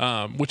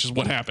 which is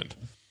what happened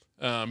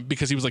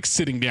because he was like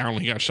sitting down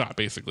when he got shot,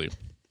 basically.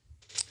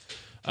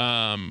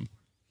 So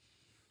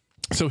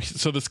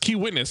this key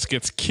witness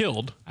gets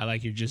killed. I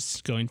like you're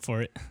just going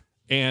for it.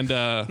 And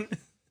Dan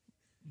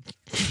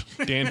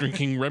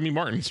drinking Remy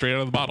Martin straight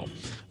out of the bottle.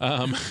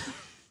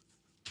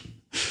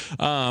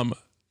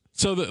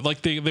 So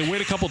they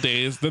wait a couple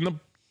days. Then the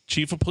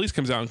chief of police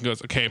comes out and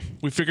goes, "Okay,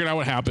 we figured out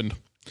what happened.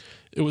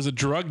 It was a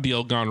drug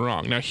deal gone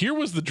wrong." Now here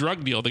was the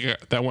drug deal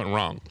that went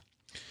wrong.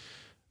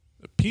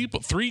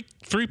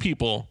 Three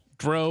people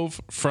drove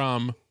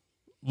from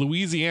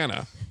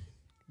Louisiana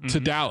to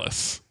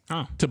Dallas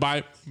Oh. to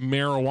buy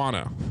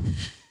marijuana.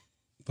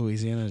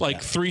 Louisiana.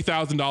 Like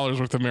 $3,000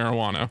 worth of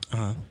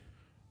marijuana.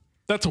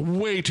 That's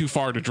way too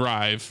far to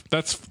drive.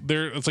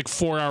 It's like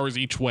 4 hours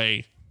each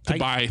way to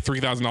buy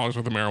 $3,000 worth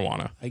of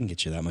marijuana. I can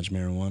get you that much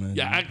marijuana.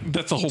 Yeah,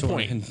 that's the whole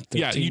point.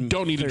 Yeah, you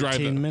don't need to drive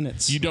 13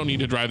 minutes. You don't need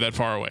to drive that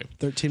far away.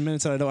 13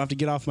 minutes and I don't have to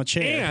get off my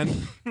chair.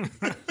 And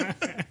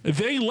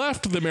they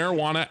left the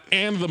marijuana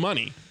and the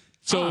money.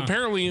 So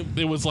apparently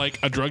it was like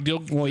a drug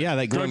deal. Well, yeah,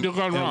 that drug deal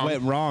gone wrong. It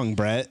went wrong,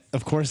 Brett.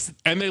 Of course,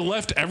 And they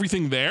left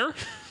everything there.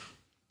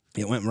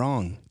 it went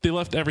wrong. They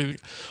left everything.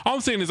 All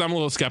I'm saying is I'm a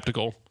little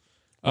skeptical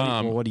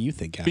Well, what do you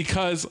think happened?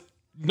 because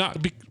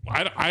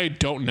I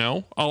don't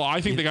know. Oh,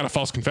 I think they got a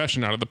false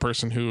confession out of the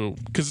person who,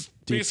 because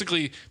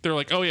basically they're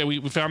like, oh yeah,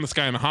 we found this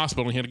guy in the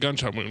hospital and he had a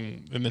gunshot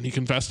wound and then he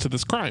confessed to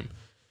this crime.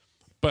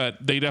 But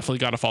they definitely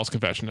got a false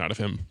confession out of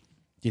him.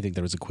 Do you think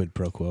there was a quid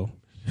pro quo?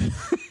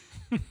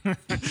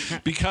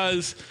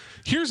 Because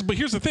here's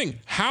the thing.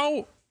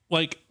 How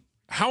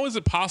is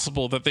it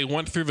possible that they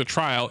went through the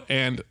trial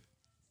and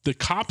the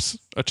cop's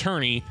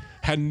attorney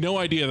had no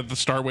idea that the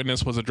star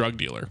witness was a drug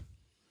dealer?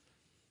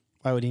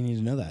 Why would he need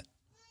to know that?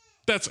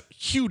 That's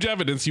huge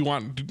evidence you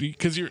want,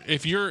 because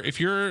if you're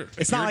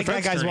It's not like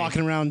that guy's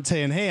walking around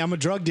saying, "Hey, I'm a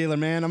drug dealer,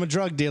 man. I'm a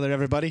drug dealer,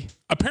 everybody."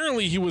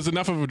 Apparently he was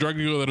enough of a drug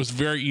dealer that it was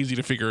very easy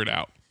to figure it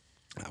out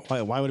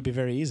Why would it be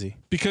very easy?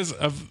 because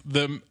of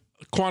the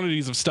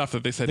quantities of stuff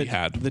that they said he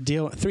had. The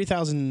deal,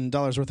 $3,000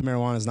 worth of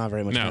marijuana is not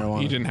very much No,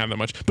 marijuana. he didn't have that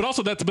much. But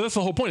also that's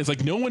the whole point. It's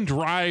like no one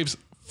drives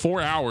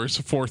 4 hours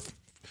for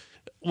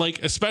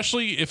like,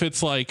 especially if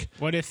it's like,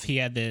 What if he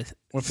had the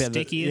What if he had the-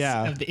 stickiest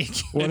yeah. of the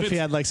icky? What if if he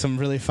had like some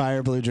really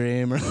fire blue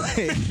dream or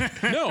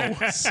like no,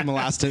 some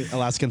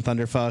Alaskan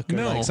thunderfuck or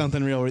No. like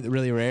something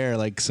really rare,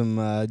 like some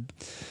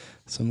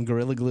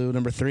Gorilla Glue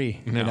number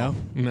 3? no, You know?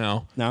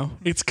 no. No?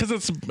 It's because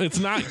it's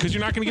not, because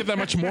you're not going to get that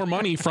much more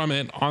money from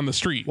it on the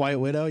street. White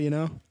Widow, you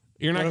know?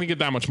 You're not going to get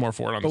that much more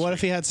for it on the But street. what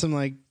if he had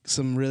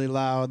some really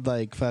loud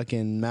like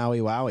fucking Maui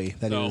Wowie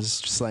that No. he was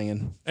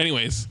slinging?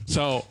 Anyways,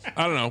 so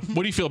I don't know.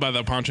 What do you feel about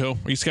that, Poncho?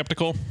 Are you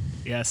skeptical?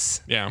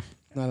 Yes. Yeah.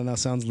 I don't know.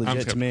 Sounds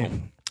legit to me.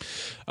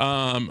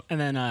 skeptical. And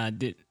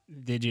then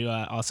did you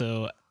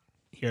also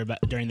hear about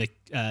during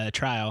the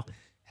trial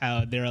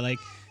how they were like,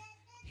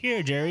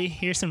 "Here, Jerry,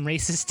 here's some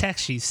racist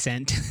text you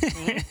sent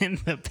in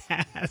the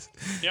past."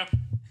 Yeah.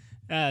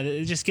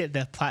 Just get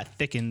the plot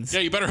thickens.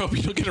 Yeah, you better hope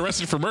you don't get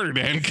arrested for murder,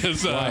 Dan,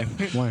 because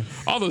Why?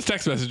 all those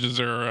text messages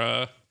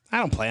are. I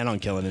don't plan on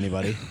killing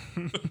anybody.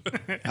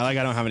 I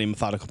don't have any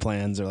methodical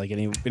plans or like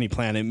any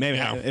plan. Maybe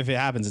Yeah. if it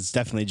happens, it's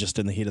definitely just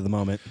in the heat of the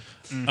moment.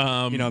 You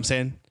know what I'm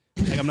saying?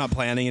 Like I'm not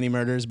planning any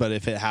murders, but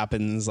if it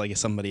happens, like if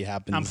somebody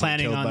happens, I'm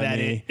planning killed on by that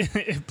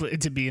me,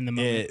 to be in the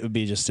moment. it would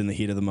be just in the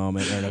heat of the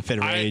moment or in a fit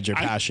of rage or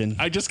passion.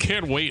 I just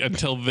can't wait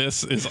until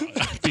this is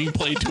being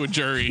played to a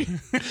jury,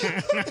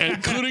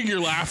 including your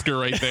laughter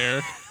right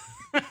there.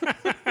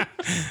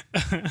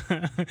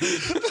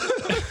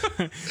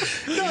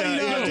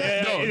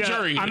 No,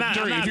 jury, I'm not-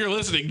 if you're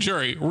listening,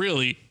 jury,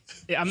 really,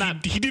 I'm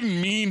not. he didn't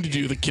mean to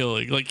do the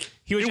killing. Like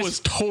was it just- was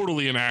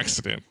totally an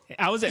accident.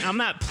 I'm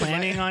not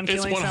planning on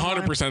It's killing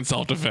 100% someone.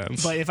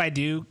 self-defense. But if I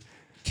do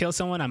kill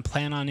someone, I'm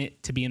planning on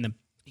it to be in the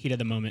heat of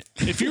the moment.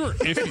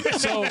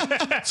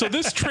 So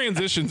this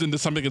transitions into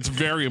something that's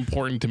very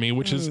important to me,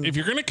 which is if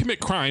you're going to commit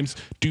crimes,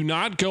 do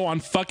not go on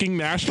fucking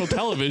national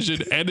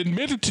television and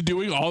admit to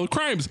doing all the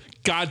crimes.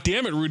 God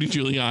damn it, Rudy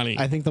Giuliani.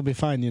 I think they'll be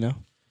fine. You know.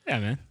 Yeah,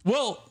 man.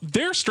 Well,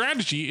 their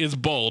strategy is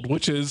bold,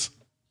 which is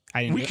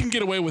I didn't. we can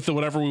get away with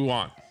whatever we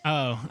want,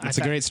 It's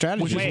a great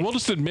strategy. which is we'll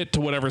just admit to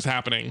whatever's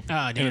happening, Oh,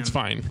 damn. and it's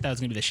fine. That was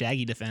gonna be the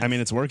Shaggy defense. I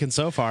mean, it's working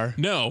so far.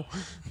 No,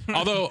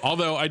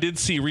 although I did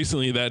see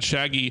recently that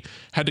Shaggy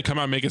had to come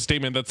out and make a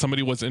statement that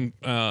somebody was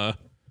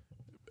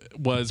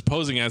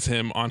posing as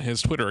him on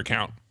his Twitter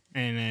account.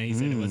 and he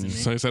said it wasn't me.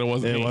 So he said it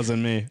wasn't. It me.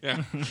 wasn't me.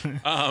 Yeah.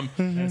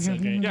 That's so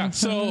great. Yeah.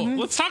 So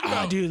let's talk Oh,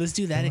 about. dude, let's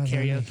do that at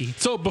karaoke.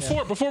 So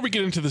before we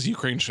get into this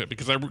Ukraine shit,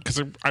 because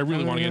I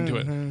really want to get into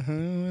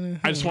it,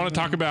 I just want to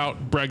talk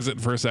about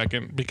Brexit for a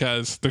second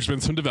because there's been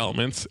some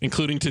developments,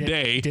 including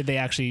today. Did they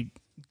actually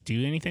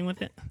do anything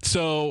with it?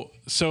 So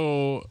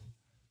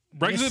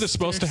Brexit is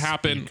supposed to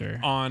happen Speaker.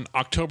 on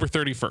October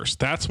 31st.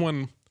 That's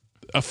when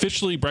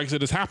officially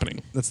Brexit is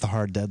happening. That's the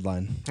hard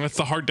deadline. That's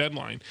the hard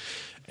deadline.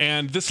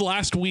 And this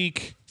last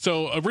week,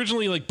 so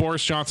originally like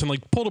Boris Johnson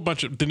like pulled a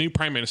bunch of the new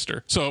prime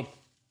minister. So,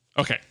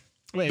 okay.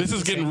 Wait, This is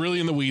the getting same- really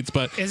in the weeds,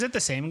 but Is it the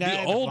same guy,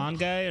 the old- blonde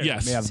guy? Or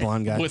yes. Yeah, the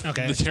blonde guy. with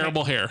Okay, the just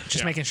terrible hair. Just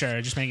Yeah. making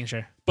sure. Just making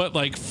sure. But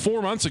like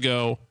 4 months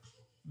ago,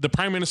 the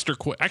prime minister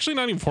quit. Actually,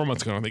 not even 4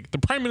 months ago. I think the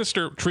prime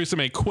minister Theresa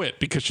May quit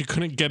because she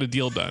couldn't get a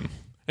deal done,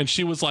 and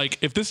she was like,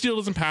 "If this deal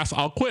doesn't pass,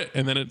 I'll quit."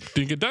 And then it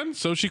didn't get done,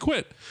 so she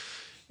quit.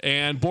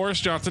 And Boris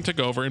Johnson took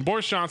over, and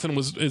Boris Johnson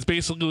is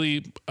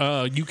basically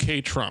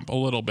UK Trump a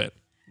little bit.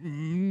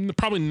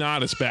 Probably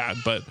not as bad,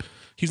 but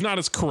he's not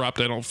as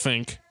corrupt, I don't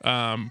think.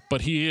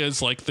 But he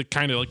is like the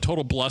kind of like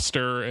total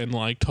bluster and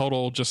like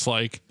total just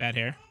like Bad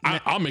hair.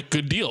 I'll make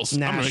good deals. I'm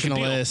gonna make a deal.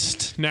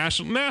 Nationalist.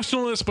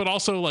 Nationalist, but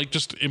also like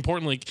just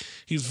importantly,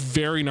 he's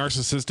very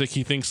narcissistic.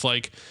 He thinks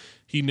like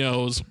he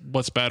knows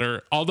what's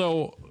better.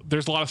 Although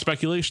there's a lot of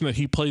speculation that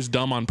he plays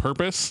dumb on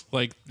purpose.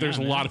 Like there's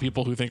a lot of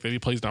people who think that he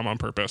plays dumb on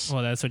purpose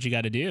Well, that's what you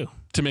got to do.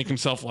 to make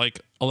himself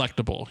like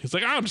electable. He's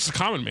like, I'm just a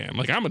common man.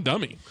 Like I'm a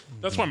dummy.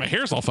 That's why my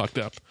hair's all fucked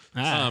up.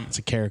 It's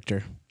a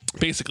character.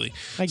 Basically.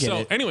 I get so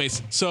it.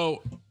 anyways,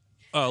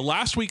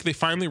 last week they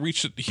finally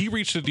he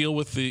reached a deal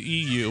with the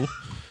EU,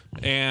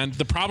 and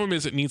the problem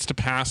is it needs to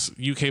pass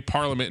UK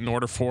Parliament in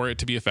order for it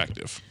to be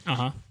effective.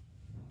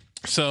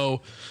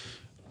 So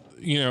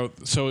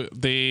so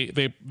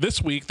they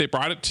this week they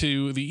brought it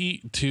to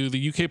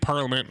the UK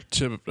Parliament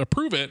to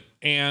approve it,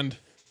 and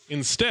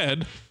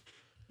instead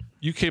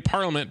UK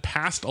Parliament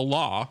passed a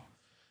law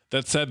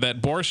that said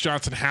that Boris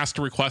Johnson has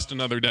to request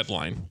another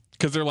deadline,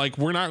 because they're like,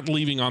 we're not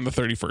leaving on the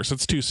 31st.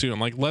 It's too soon.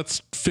 Like,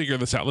 let's figure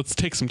this out. Let's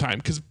take some time.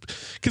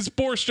 Because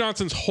Boris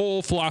Johnson's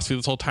whole philosophy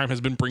this whole time has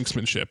been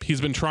brinksmanship.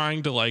 He's been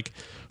trying to like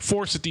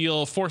force a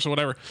deal, force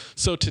whatever.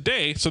 So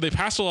today, they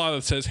passed a law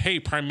that says, hey,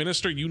 Prime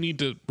Minister, you need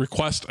to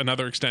request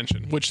another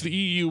extension, which the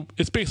EU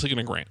is basically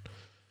going to grant.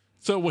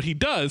 So what he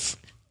does,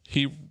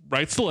 he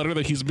writes the letter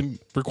that he's been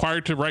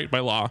required to write by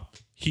law.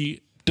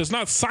 He does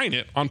not sign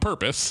it on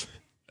purpose,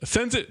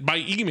 sends it by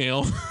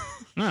email.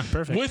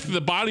 Perfect. With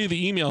the body of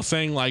the email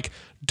saying like,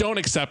 don't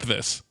accept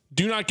this.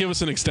 Do not give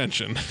us an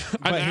extension.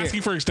 I'm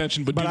asking for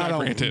extension, but do not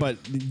grant it. But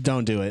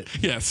don't do it.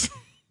 Yes.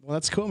 Well,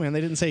 that's cool, man.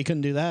 They didn't say you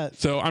couldn't do that.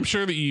 So I'm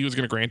sure the EU is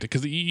going to grant it,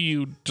 because the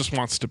EU just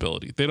wants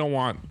stability. They don't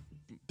want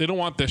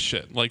this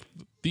shit. Like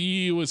the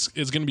EU is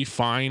going to be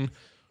fine,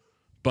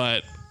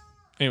 but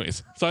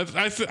anyways. So I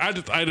With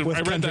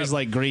read countries that,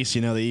 like Greece, the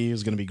EU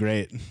is going to be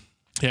great.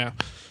 yeah,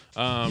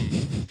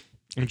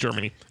 in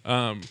Germany.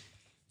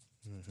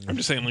 I'm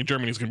just saying, like,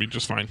 Germany's going to be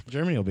just fine.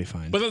 Germany will be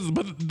fine. But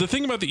the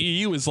thing about the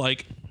EU is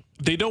like,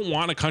 they don't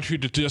want a country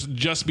to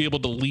just be able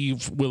to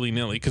leave willy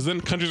nilly, because then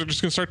countries are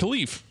just going to start to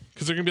leave,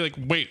 because they're going to be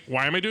like, wait,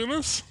 why am I doing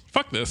this?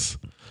 Fuck this.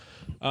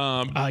 You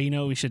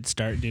know what we should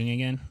start doing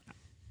again?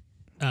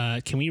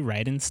 Can we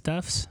write in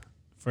stuffs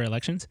for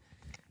elections?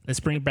 Let's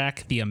bring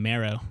back the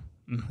Amero.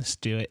 Let's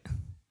do it.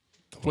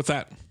 What's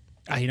that?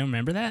 You don't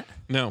remember that?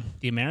 No.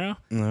 The Amero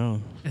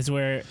no. is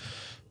where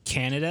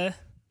Canada,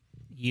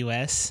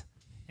 U.S.,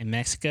 and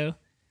Mexico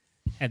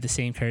had the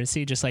same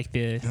currency, just like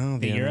the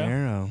euro.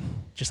 Euro.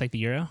 Just like the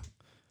euro.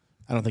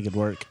 I don't think it'd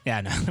work.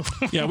 Yeah, no.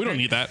 Yeah, we don't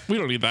need that. We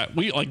don't need that.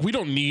 We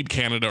don't need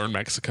Canada or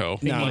Mexico.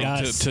 They need like,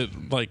 us. to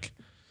like.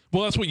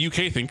 Well, that's what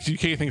UK thinks.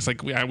 UK thinks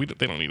like, they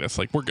don't need us.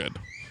 Like, we're good,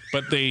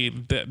 but they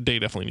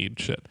definitely need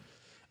shit.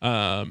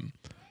 So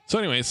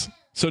anyways,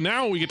 so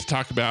now we get to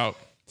talk about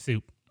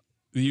Soup.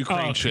 the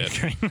Ukraine shit.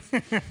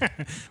 Ukraine.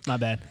 My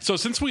bad. So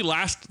since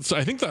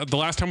I think the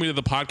last time we did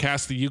the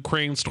podcast, the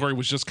Ukraine story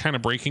was just kind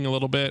of breaking a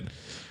little bit.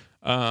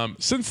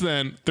 Since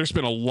then, there's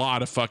been a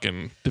lot of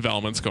fucking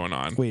developments going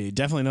on. We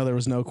definitely know there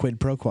was no quid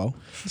pro quo.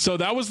 So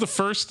that was the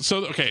first.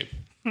 So okay,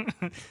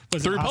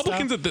 Was the it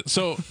Republicans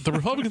hostile? the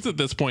Republicans at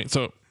this point.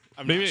 So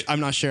maybe I'm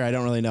not sure. I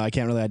don't really know. I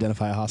can't really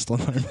identify a hostile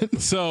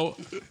environment. so.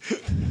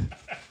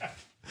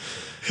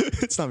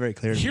 It's not very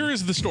clear to me. Here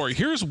is the story.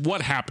 Here's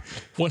what happened.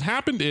 What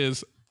happened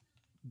is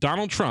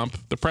Donald Trump,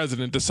 the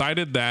president,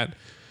 decided that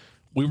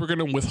we were going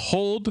to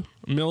withhold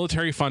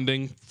military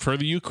funding for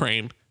the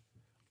Ukraine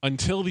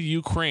until the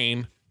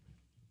Ukraine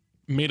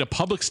made a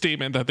public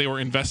statement that they were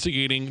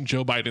investigating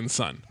Joe Biden's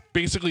son.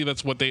 Basically,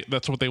 that's what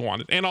they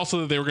wanted, and also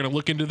that they were going to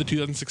look into the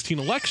 2016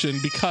 election,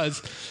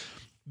 because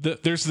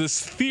there's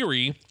this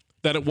theory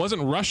that it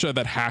wasn't Russia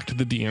that hacked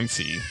the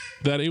DNC,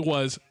 that it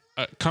was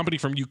a company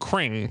from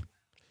Ukraine.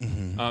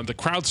 The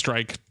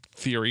CrowdStrike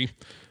theory.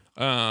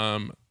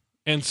 And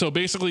so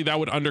basically that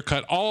would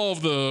undercut all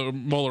of the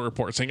Mueller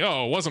reports saying,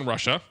 oh, it wasn't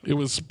Russia. It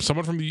was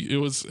someone from it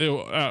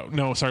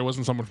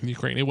wasn't someone from the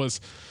Ukraine. It was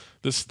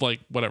this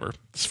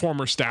this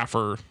former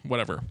staffer,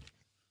 whatever.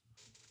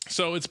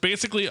 So it's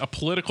basically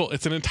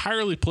it's an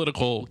entirely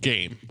political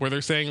game where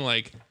they're saying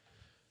like,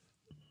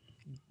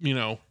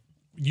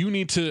 you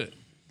need to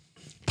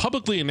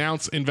publicly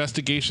announce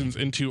investigations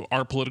into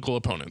our political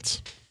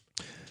opponents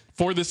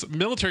for this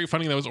military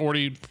funding that was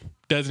already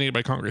designated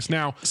by Congress.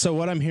 Now, So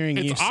what I'm hearing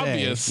it's you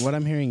obvious. say, what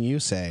I'm hearing you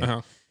say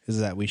Uh-huh. is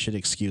that we should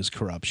excuse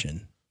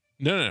corruption.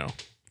 No.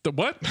 The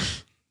what?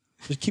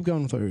 Just keep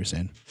going with what you were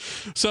saying.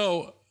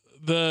 So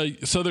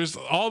there's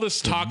all this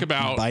talk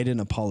about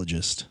Biden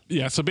apologist.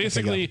 yeah. So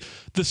basically,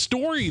 the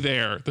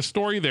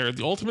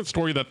ultimate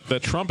story that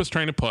Trump is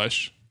trying to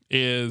push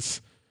is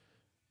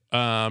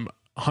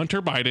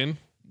Hunter Biden,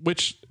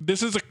 which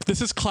this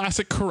is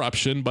classic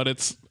corruption, but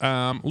it's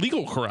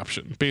legal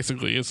corruption.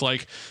 Basically, it's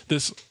like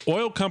this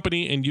oil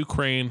company in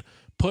Ukraine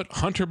put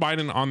Hunter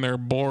Biden on their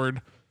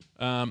board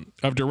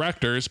of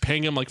directors,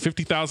 paying him like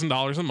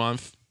 $50,000 a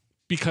month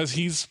because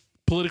he's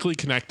politically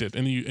connected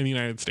in the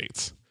United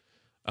States.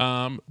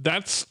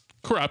 That's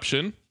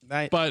corruption,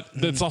 but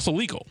that's also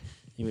legal.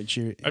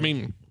 I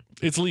mean,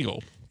 it's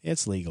legal.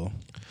 It's legal.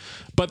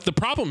 But the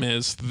problem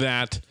is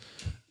that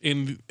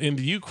in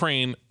the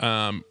Ukraine,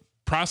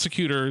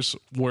 prosecutors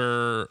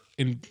were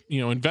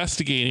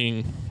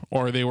investigating,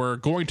 or they were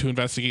going to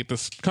investigate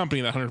this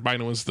company that Hunter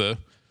Biden was the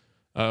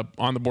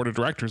on the board of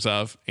directors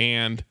of,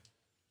 and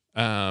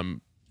But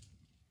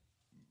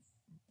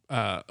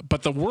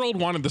the world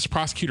wanted this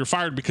prosecutor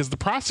fired because the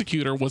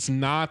prosecutor was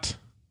not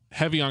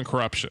heavy on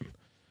corruption.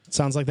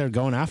 Sounds like they're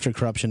going after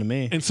corruption to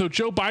me. And so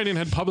Joe Biden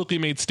had publicly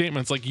made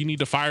statements like, you need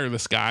to fire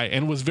this guy,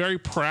 and was very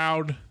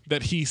proud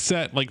that he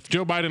said, like,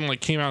 Joe Biden like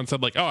came out and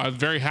said like, oh, I was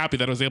very happy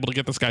that I was able to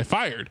get this guy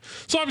fired.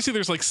 So obviously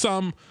there's like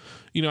some,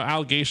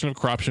 allegation of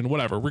corruption,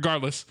 whatever.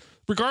 Regardless,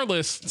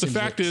 the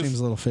fact is, seems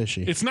a little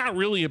fishy. it's not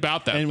really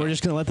about that. And we're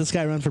just going to let this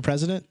guy run for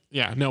president?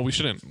 Yeah, no, we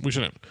shouldn't.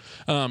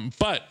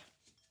 But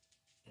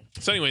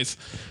so anyways,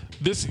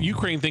 this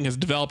Ukraine thing has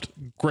developed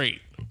great.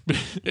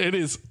 It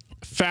is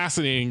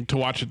fascinating to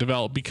watch it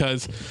develop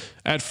because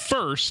at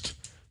first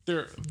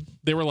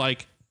they were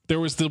like, there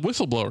was the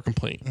whistleblower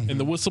complaint, and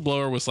the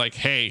whistleblower was like,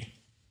 hey,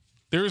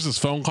 there's this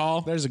phone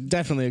call. There's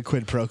definitely a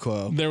quid pro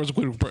quo. There was a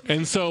quid pro,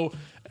 and so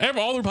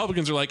all the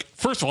Republicans are like,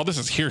 first of all, this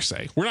is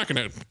hearsay. We're not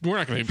gonna Who's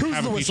have the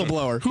impeachment.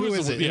 whistleblower? Who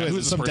is it? Yeah,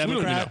 who's Some this person? We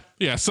don't even Democrat? know.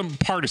 Yeah, some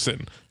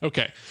partisan.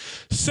 Okay.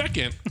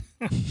 Second,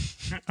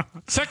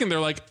 they're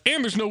like,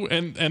 and there's no,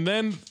 and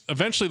then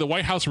eventually the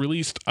White House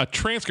released a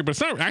transcript, but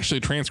it's not actually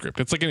a transcript.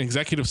 It's like an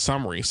executive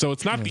summary. So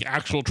it's not the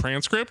actual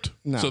transcript.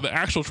 No. So the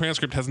actual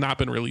transcript has not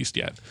been released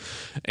yet.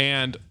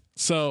 And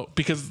so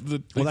because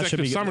the Well, that should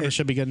executive be summary, it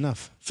should be good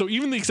enough. so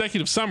even the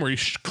executive summary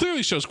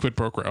clearly shows quid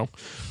pro quo,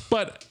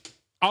 but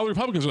all the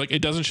Republicans are like,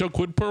 it doesn't show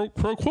quid pro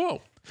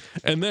quo.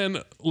 And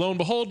then lo and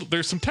behold,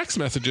 there's some text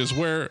messages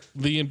where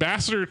the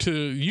ambassador to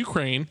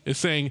Ukraine is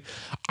saying,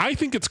 I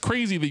think it's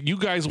crazy that you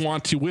guys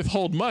want to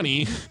withhold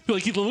money.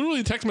 Like, he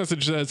literally, the text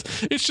message says,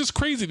 it's just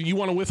crazy that you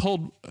want to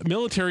withhold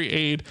military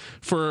aid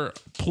for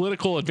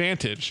political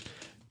advantage.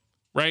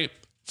 Right?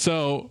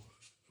 So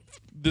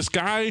this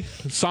guy,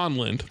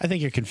 Sondland, I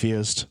think you're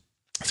confused.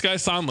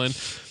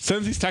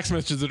 sends these text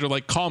messages that are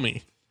like, call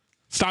me.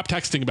 Stop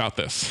texting about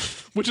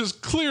this, which is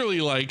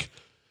clearly like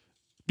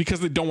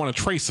because they don't want a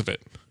trace of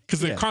it, because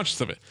they're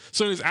conscious of it.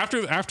 So anyways,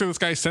 after this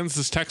guy sends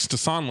this text to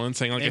Sondland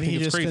saying like, Maybe I think he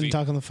it's just crazy. couldn't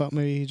talk on the phone.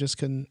 Maybe he just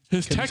couldn't.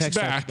 His couldn't text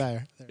back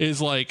is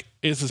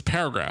this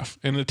paragraph,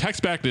 and the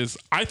text back is,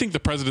 I think the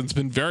president's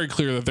been very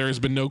clear that there has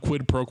been no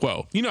quid pro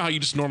quo. You know how you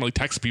just normally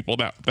text people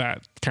that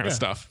kind of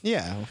stuff.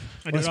 Yeah,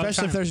 I do it all the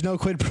especially if time. there's no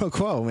quid pro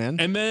quo, man.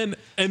 And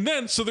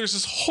then so there's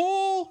this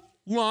whole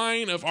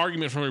line of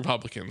argument from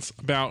Republicans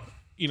about,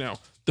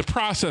 the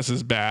process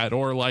is bad,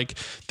 or like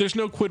there's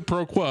no quid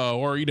pro quo,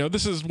 or,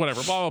 this is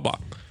whatever, blah, blah, blah.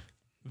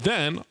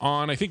 Then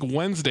on, I think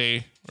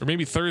Wednesday or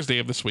maybe Thursday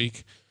of this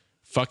week,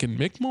 fucking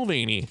Mick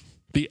Mulvaney,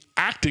 the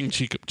acting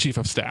chief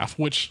of staff,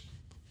 which,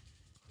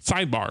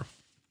 sidebar,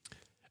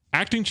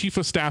 acting chief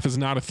of staff is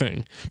not a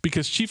thing,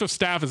 because chief of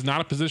staff is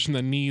not a position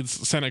that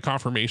needs Senate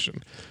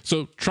confirmation.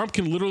 So Trump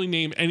can literally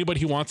name anybody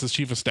he wants as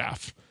chief of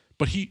staff.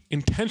 But he's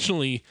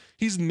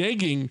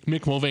negging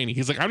Mick Mulvaney.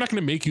 He's like, I'm not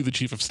going to make you the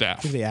chief of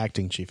staff. You're the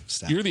acting chief of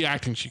staff. You're the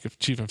acting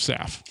chief of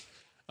staff.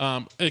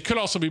 It could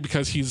also be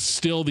because he's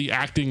still the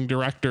acting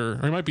director,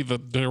 or he might be the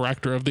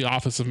director of the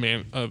Office of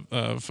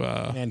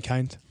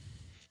Mankind.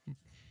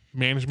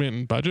 Management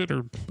and Budget,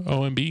 or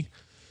OMB.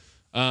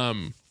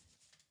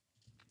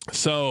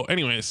 So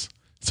anyways,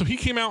 so he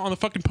came out on the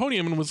fucking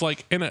podium and was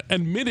like, and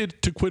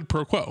admitted to quid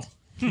pro quo.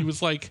 He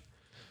was like,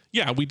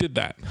 yeah, we did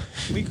that.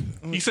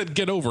 He said,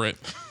 get over it.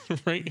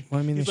 Right? Well,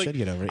 I mean, He's they like, should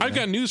get over it. I've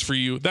got news for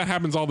you. That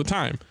happens all the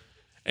time.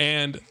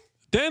 And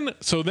then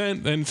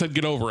said,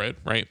 get over it.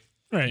 Right.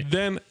 Right.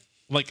 Then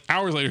like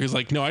hours later, he's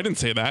like, no, I didn't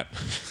say that.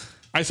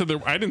 I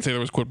didn't say there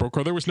was quid pro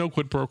quo. There was no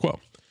quid pro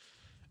quo.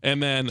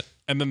 And then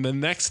the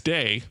next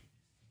day,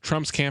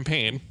 Trump's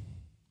campaign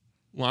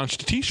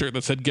launched a t-shirt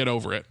that said, get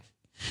over it.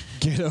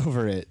 Get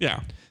over it. Yeah.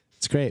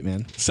 It's great,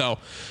 man. So,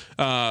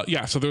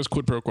 so there's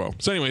quid pro quo.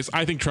 So anyways,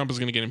 I think Trump is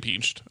going to get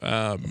impeached.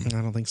 I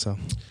don't think so.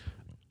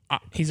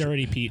 He's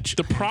already peach.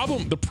 The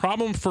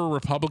problem for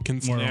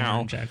Republicans More now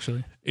orange,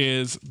 actually.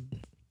 is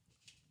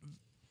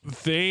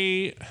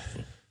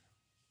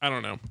I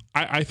don't know.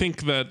 I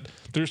think that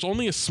there's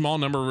only a small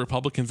number of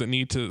Republicans that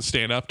need to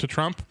stand up to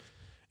Trump.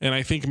 And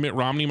I think Mitt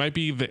Romney might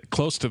be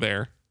close to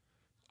there.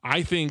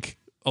 I think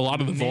a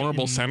lot of the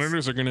vulnerable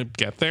senators are going to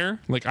get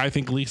there. Like, I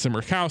think Lisa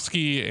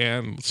Murkowski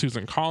and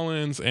Susan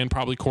Collins and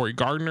probably Cory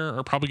Gardner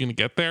are probably going to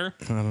get there.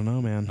 I don't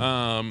know,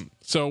 man.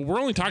 So we're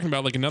only talking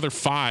about like another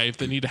 5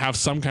 that need to have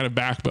some kind of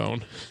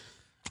backbone,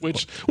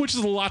 which is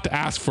a lot to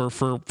ask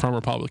from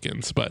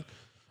Republicans. But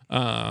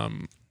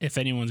If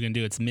anyone's going to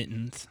do it, it's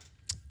Mittens.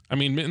 I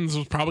mean, Mittens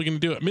was probably going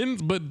to do it.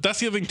 Mittens, but that's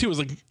the other thing too, is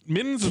like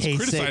Mittens is Kasich.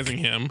 criticizing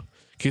him.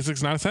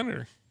 Kasich's not a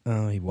senator.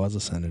 Oh, he was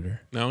a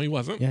senator. No, he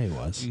wasn't. Yeah, he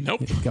was.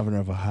 Nope. Governor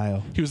of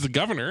Ohio. He was the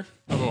governor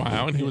of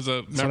Ohio, and he was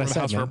a member of the said,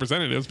 House of man.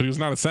 Representatives, but he was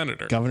not a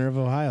senator. Governor of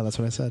Ohio. That's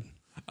what I said.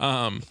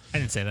 I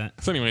didn't say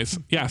that. So anyways,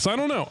 yeah, so I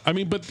don't know. I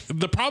mean, but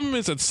the problem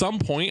is at some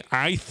point,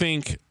 I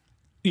think,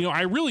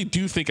 I really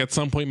do think at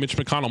some point Mitch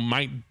McConnell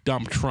might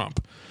dump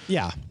Trump.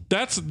 Yeah.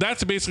 That's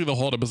basically the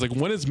holdup, is like,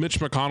 when is Mitch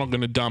McConnell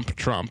going to dump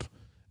Trump?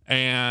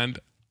 And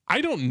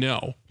I don't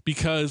know,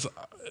 because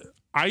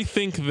I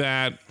think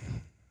that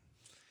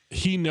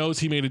he knows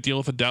he made a deal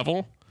with the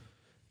devil,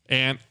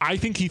 And I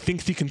think he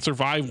thinks he can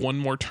survive one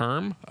more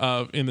term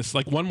in this,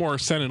 like one more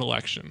Senate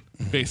election,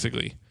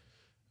 basically.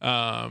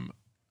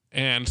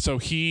 And so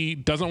he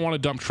doesn't want to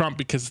dump Trump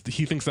because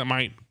he thinks that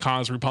might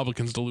cause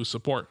Republicans to lose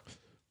support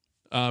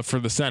for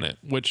the Senate,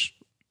 which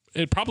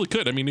it probably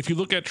could. I mean, if you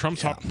look at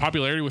Trump's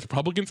popularity with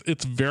Republicans,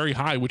 it's very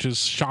high, which is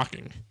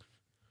shocking.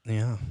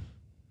 Yeah.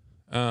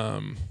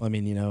 Well, I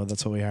mean, you know,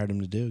 that's what we hired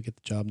him to do, get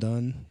the job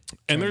done.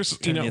 And there's,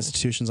 Turn the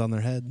institutions on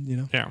their head, you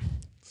know. Yeah.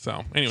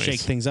 So, anyways.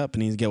 Shake things up,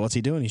 and what's he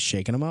doing? He's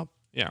shaking them up.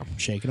 Yeah.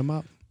 Shaking them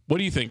up. What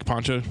do you think,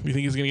 Poncho? You think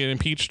he's going to get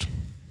impeached?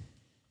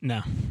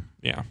 No.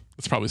 Yeah.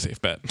 It's probably a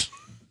safe bet.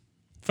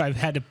 If I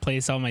had to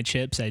place all my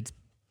chips, I'd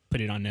put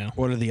it on no.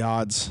 What are the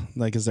odds?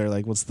 Like, is there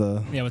like, what's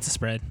the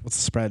spread? What's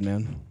the spread,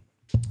 man?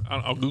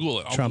 I'll Google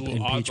it. Trump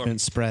Google odds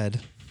impeachment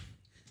spread.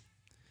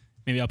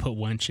 Maybe I'll put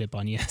one chip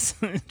on yes,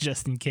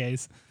 just in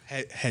case.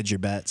 Hedge your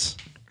bets.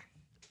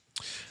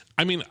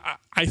 I mean,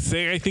 I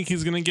think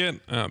he's going to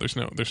get, there's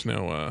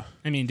no.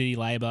 I mean, did he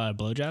lie about a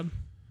blowjob?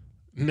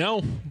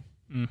 No.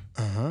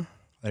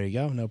 There you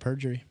go. No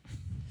perjury.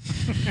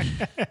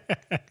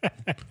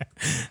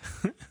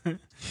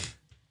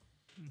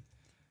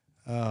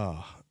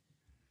 Oh,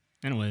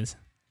 Anyways,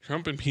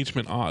 Trump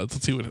impeachment odds.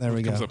 Let's see what There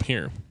we comes go. up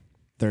here.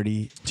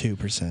 32%.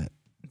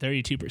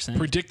 32%.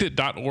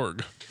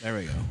 Predictit.org. There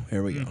we go.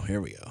 Here we go.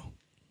 Here we go.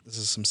 This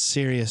is some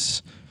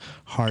serious,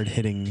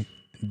 hard-hitting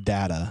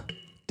datum.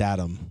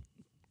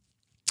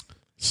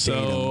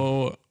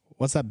 So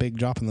What's that big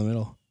drop in the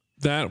middle?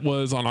 that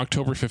was on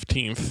October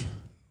 15th.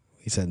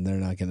 He said they're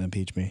not going to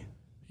impeach me.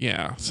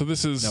 Yeah. So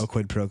this is, No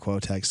quid pro quo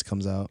text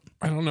comes out.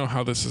 I don't know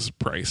how this is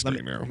priced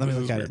right now. Let me This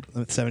look is at weird.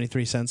 it.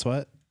 73 cents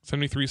what?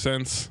 73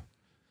 cents.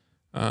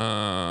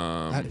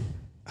 How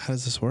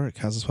does this work?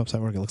 How's this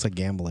website work? It looks like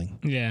gambling.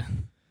 Yeah.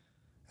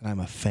 And I'm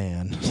a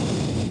fan.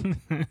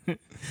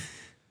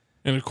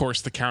 And of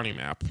course, the county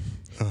map,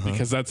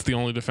 because that's the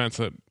only defense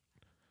that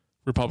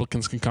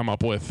Republicans can come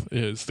up with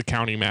is the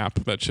county map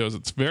that shows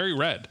it's very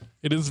red.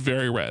 It is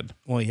very red.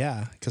 Well,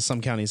 yeah, because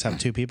some counties have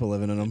 2 people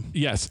living in them.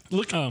 Yes.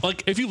 Look,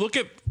 like if you look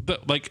at the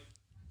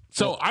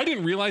so I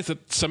didn't realize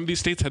that some of these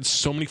states had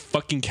so many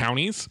fucking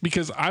counties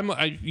because growing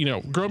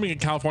up in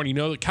California, you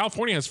know that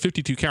California has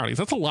 52 counties.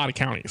 That's a lot of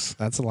counties.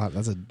 That's a lot.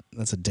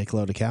 That's a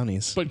dickload of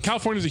counties. But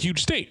California's a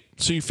huge state,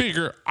 so you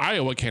figure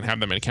Iowa can't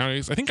have that many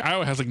counties. I think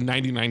Iowa has like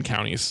 99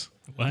 counties.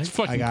 What? It's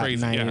fucking I got crazy.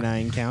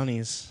 99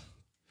 counties.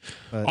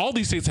 All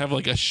these states have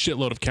like a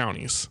shitload of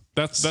counties.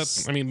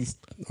 That's. I mean,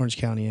 Orange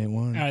County ain't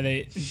one. Are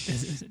they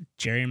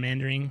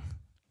gerrymandering?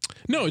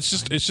 no, it's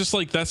just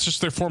like that's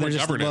just their form of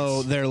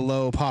governance. They're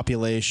low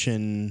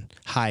population,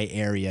 high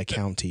area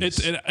counties.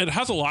 It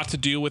has a lot to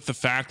do with the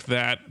fact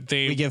that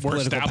they we give were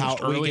political established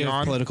power. We early give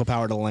on. political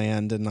power to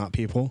land and not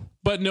people.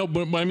 But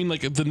I mean,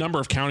 like the number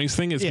of counties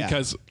thing is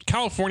because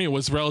California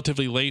was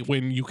relatively late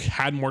when you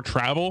had more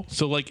travel,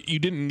 so like you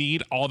didn't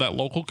need all that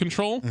local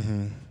control.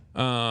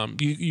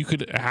 You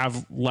could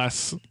have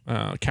less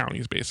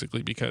counties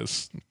basically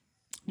because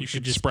you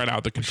could just spread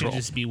out the It should control.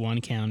 just be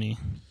one county,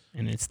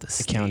 and it's the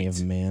state. County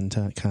of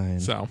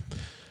mankind. So,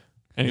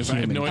 anyways, I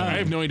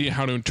have no idea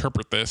how to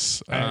interpret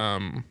this.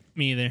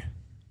 Me either.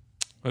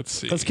 Let's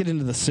see. Let's get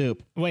into the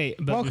soup. Wait,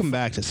 but Welcome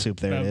back to Soup.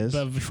 There it is.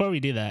 But before we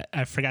do that,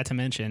 I forgot to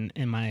mention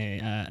in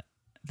my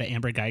the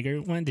Amber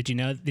Geiger one. Did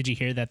you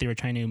hear that they were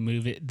trying to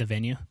move the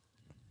venue?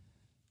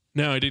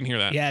 No, I didn't hear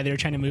that. Yeah, they were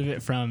trying to move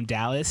it from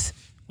Dallas,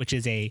 which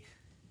is a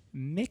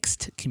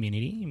mixed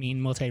community, I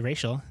mean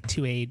multiracial,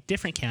 to a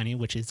different county,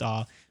 which is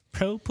all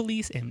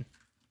pro-police and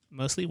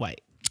mostly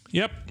white.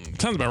 Yep.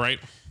 Sounds about right.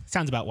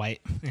 Sounds about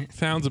white.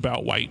 Sounds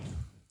about white.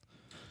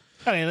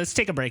 Okay, let's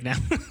take a break now.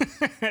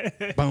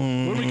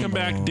 When we come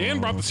back,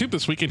 Dan brought the soup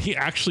this week and he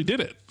actually did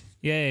it.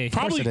 Yay.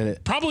 Probably, I did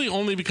it. probably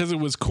only because it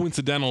was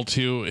coincidental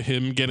to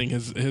him getting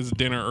his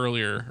dinner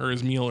earlier or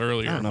his meal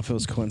earlier. I don't know if it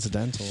was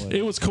coincidental.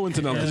 It was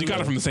coincidental because you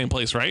got it from the same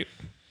place, right?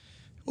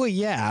 Well,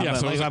 yeah. Yeah, but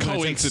so it was a I'm gonna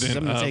coincidence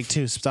I'm going to of- take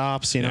 2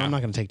 stops. You know, Yeah. I'm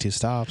not going to take 2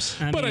 stops.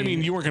 But I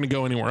mean, you weren't going to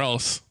go anywhere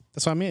else,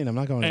 That's what I mean. I'm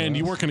not going. and you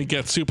anywhere weren't going to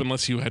get soup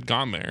unless you had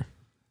gone there.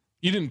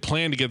 You didn't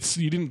plan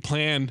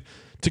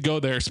to go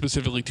there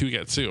specifically to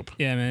get soup.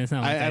 Yeah, man, it's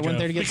not like I went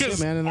there to get Because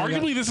soup, man. And I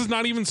got- arguably this is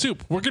not even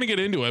soup. We're going to get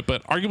into it,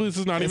 but arguably this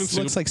is not even This soup.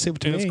 looks like soup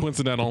to and me. It's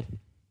coincidental.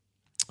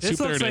 This Soup,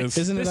 there looks it like, is.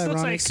 Isn't it This looks like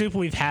ironic? soup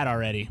we've had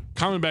already.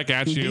 Coming back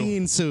at you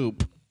bean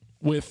soup.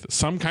 with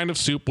some kind of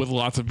soup with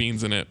lots of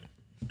beans in it.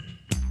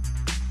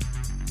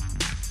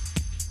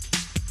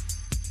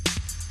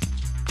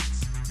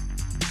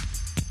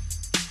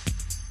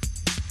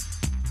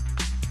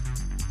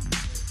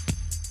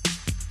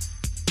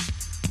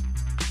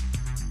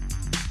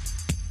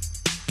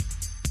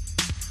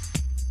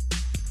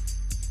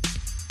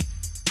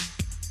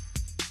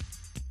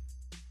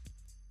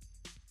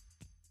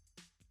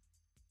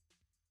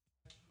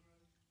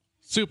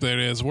 Soup, there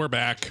it is. We're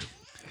back.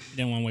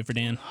 Didn't want to wait for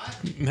Dan.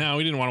 No,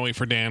 we didn't want to wait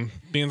for Dan.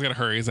 Dan's got to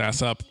hurry his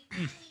ass up.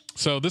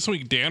 So this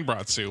week, Dan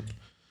brought soup.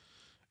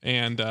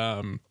 And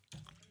we'll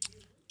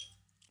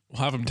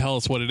have him tell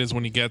us what it is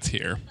when he gets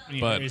here. He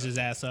But raised his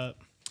ass up.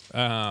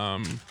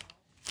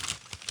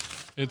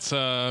 it's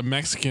a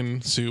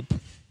Mexican soup.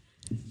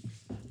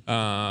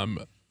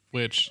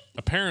 which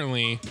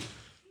apparently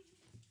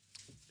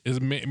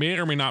may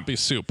or may not be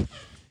soup.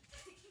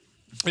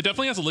 It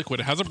definitely has a liquid.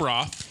 It has a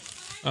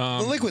broth.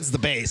 The liquid's the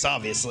base,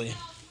 obviously.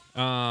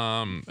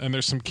 And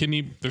there's some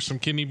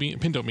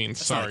pinto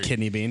beans. Sorry. Not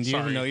kidney beans. Do you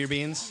even Sorry. know your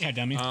beans? Yeah,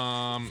 dummy.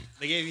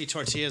 They gave you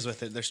tortillas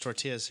with it. There's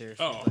tortillas here.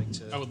 If Oh, you'd like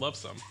to I would love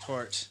some.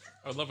 tort.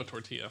 I would love a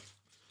tortilla.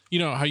 You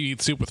know how you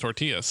eat soup with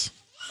tortillas?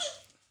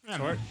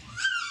 Tort.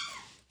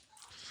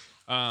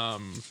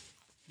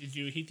 Did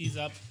you heat these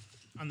up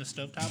on the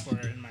stovetop or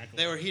in the microwave?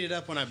 They were heated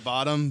up when I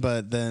bought them,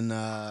 but then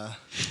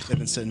they've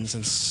been sitting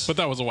But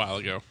that was a while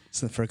ago.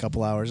 for a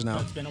couple hours now.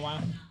 It's been a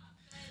while.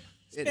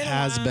 It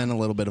has been a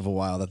little bit of a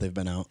while that they've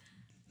been out,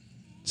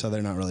 so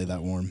they're not really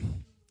that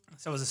warm.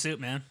 So was the soup,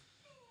 man.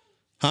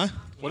 Huh?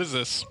 What is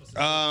this?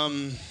 I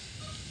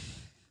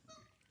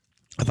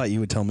thought you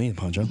would tell me,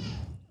 Poncho.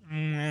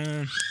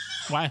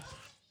 Why?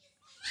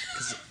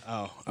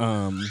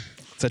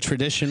 It's a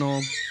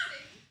traditional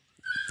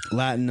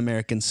Latin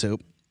American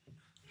soup.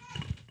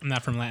 I'm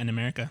not from Latin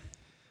America.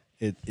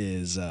 It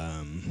is.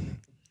 I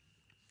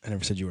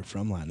never said you were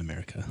from Latin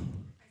America.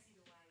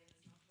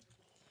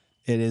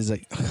 It is a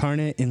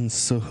carne en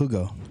su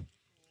jugo,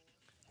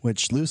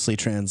 which loosely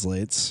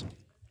translates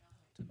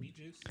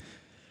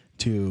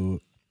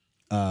to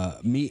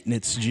meat in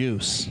its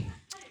juice.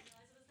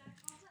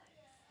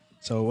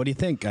 So, what do you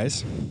think,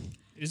 guys?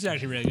 This is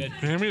actually really good.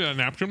 Can you hand me that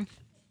napkin?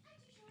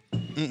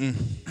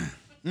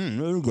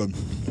 Really good.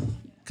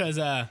 Because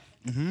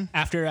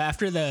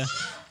after the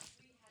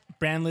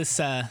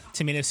brandless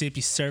tomato soup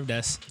you served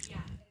us,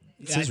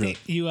 This I is think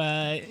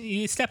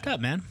you stepped up,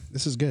 man.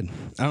 This is good.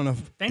 I don't know.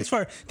 Thanks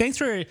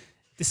for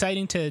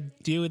deciding to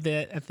do with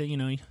it at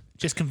the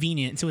just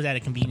convenience. It was out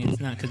of convenience,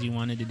 not because you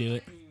wanted to do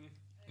it.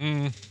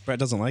 Brett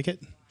doesn't like it.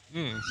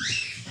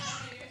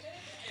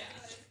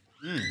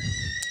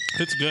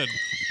 It's good.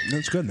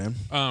 That's good, man.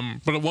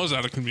 But it was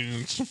out of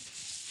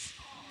convenience.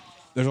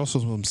 There's also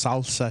some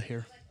salsa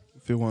here,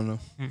 if you want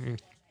to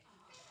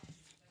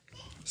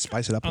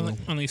spice it up a little.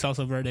 Only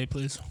salsa verde,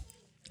 please.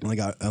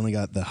 I only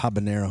got the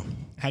habanero.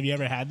 Have you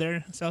ever had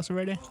their salsa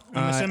verde?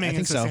 I'm assuming I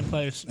think it's so. the same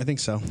place. I think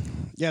so.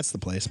 Yeah, it's the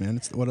place,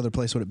 man. What other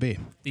place would it be?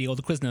 The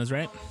old Quiznos,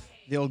 right?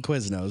 The old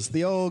Quiznos.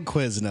 The old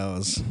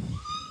Quiznos.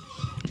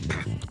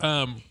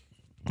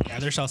 Yeah,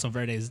 their salsa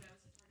verde is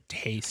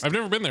taste. I've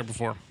never been there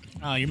before.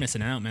 Oh, you're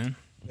missing out, man.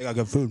 They got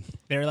good food.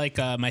 They're like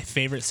my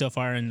favorite so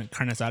far in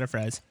carne asada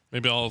fries.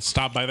 Maybe I'll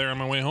stop by there on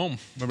my way home.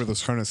 Remember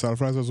those carne asada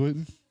fries I was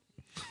eating?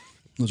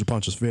 Those are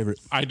Poncho's favorite.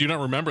 I do not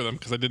remember them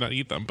because I did not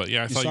eat them. But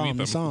yeah, I saw you eat them.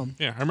 You saw 'em.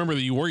 Yeah, I remember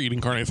that you were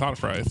eating carne asada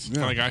fries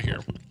when I got here.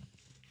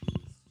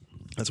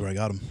 That's where I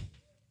got them.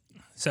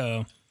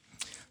 So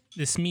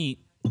this meat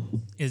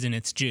is in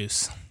its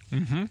juice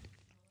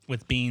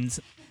with beans,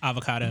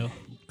 avocado,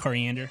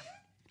 coriander,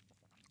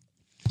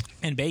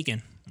 and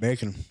bacon.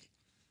 Bacon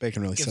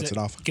really sets it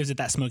off. Gives it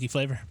that smoky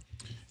flavor.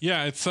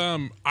 Yeah, it's I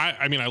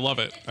mean I love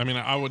it. I mean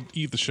I would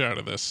eat the shit out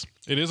of this.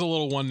 It is a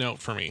little one note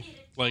for me.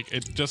 Like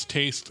it just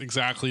tastes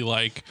exactly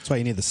like That's why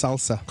you need the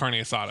salsa. carne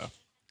asada.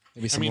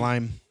 Maybe some mean-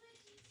 lime.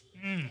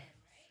 I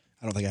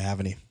don't think I have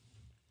any.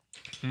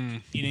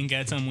 You didn't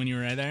get some when you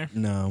were right there?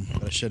 No,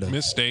 but I should have.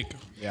 Mistake.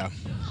 Yeah.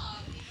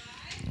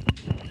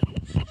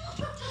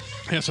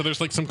 Yeah, so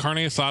there's like some carne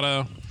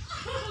asada.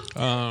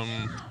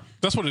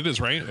 That's what it is,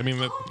 right? I mean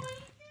that.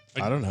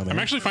 I don't know, man. I'm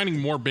actually finding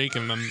more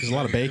bacon than There's a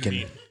lot of bacon.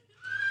 meat.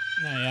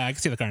 No, yeah, I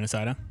can see the carne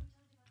asada.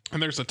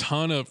 And there's a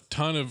ton of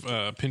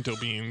pinto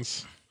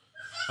beans,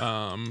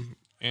 and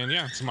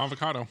yeah, some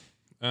avocado,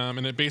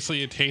 and it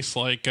tastes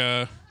like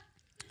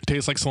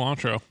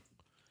cilantro.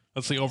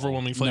 That's the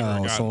overwhelming flavor I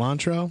No, got.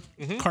 cilantro.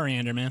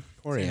 Coriander, man.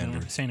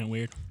 Coriander. Saying it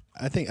weird.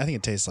 I think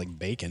it tastes like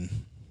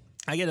bacon.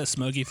 I get a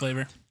smoky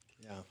flavor.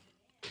 Yeah.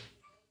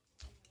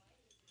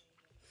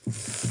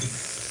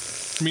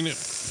 I mean,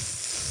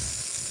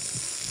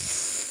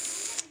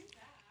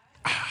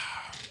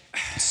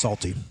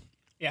 Salty.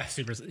 Yeah,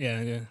 super.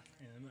 Yeah.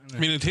 I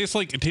mean, it tastes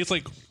like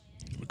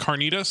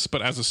carnitas,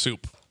 but as a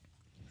soup.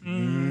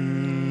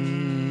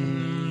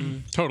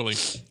 Totally.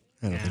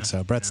 I don't think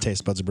so. Brett's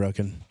taste buds are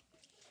broken.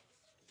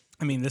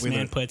 I mean, this man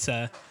learned- puts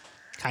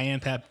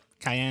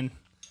cayenne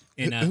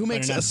in Who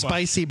makes a butternut squash.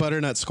 spicy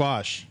butternut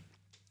squash?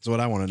 Is what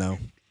I want to know.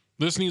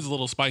 This needs a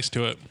little spice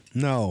to it.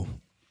 No.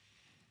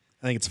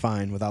 I think it's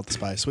fine without the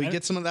spice. We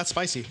get some of that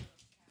spicy. Get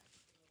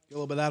a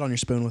little bit of that on your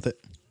spoon with it.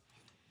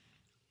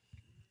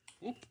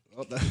 Oop.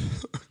 Oh, I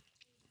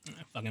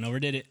fucking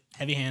overdid it.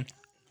 Heavy hand.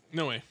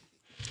 No way.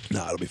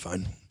 no, it'll be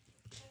fine.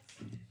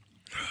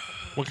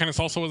 What kind of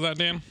salsa was that,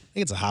 Dan? I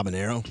think it's a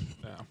habanero.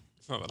 Yeah,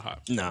 it's not that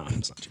hot. No,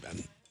 it's not too bad.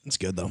 It's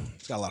good though.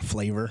 It's got a lot of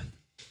flavor.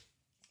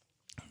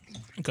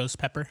 Ghost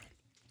pepper.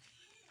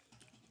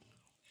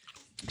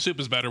 Soup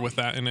is better with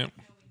that in it.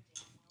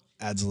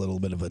 Adds a little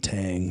bit of a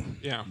tang.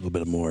 Yeah. A little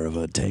bit more of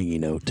a tangy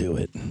note to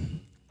it.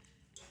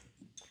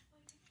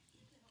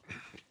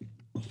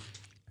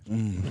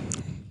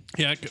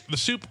 Yeah, the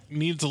soup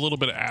needs a little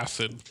bit of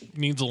acid.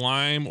 Needs a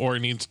lime or it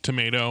needs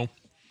tomato.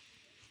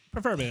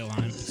 Preferably a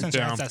lime. Since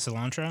Yeah. that's that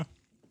cilantro.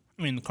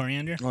 I mean, the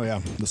coriander. Oh yeah,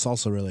 the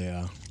salsa really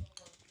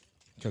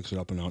Cooks it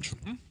up a notch.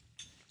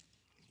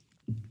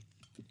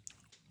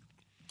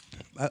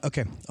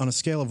 Okay, on a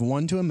scale of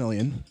 1 to a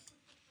million,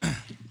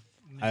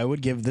 I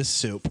would give this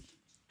soup.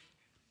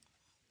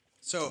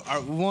 So,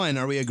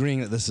 are we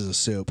agreeing that this is a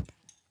soup?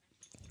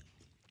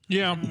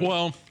 Yeah.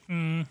 Well.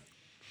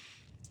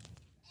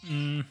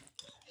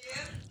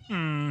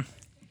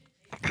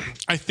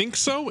 I think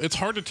so. It's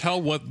hard to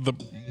tell what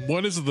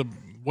is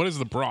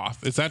the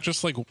broth. Is that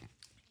just like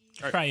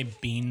Probably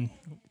bean.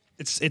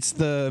 It's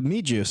the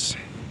meat juice.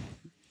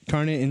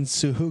 Carne in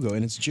su jugo,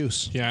 and it's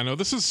juice. Yeah, I know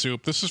this is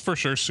soup. This is for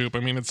sure soup. I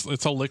mean,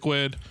 it's a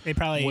liquid. They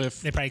probably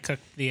with cook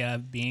the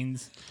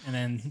beans and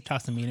then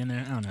toss the meat in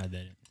there. I don't know.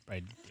 They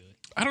probably do it.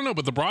 I don't know,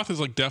 but the broth is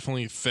like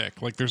definitely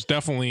thick. Like there's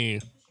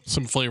definitely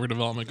some flavor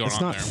development going It's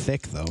on not there.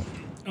 thick though.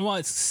 Well,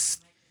 it's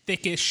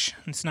thickish.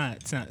 It's not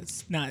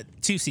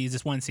 2 C's.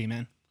 It's 1 C,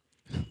 man.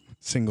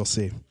 Single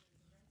C.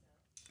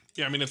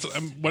 Yeah, I mean, it's what I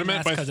meant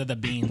That's by because of the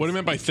beans. what I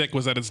meant by thick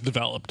was that it's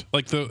developed.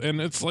 Like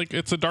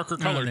it's a darker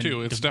color than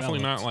too. It's definitely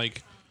not developed.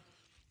 like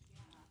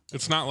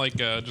it's not like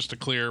just a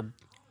clear Chicken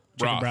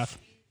broth. broth.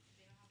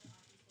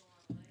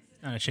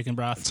 Not a chicken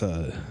broth.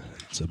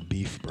 It's a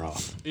beef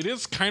broth. It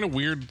is kind of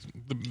weird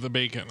the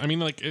bacon. I mean,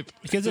 like it.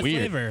 Because of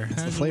Weird. flavor. It's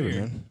the That's flavor, weird.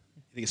 man.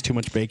 You think it's too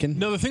much bacon?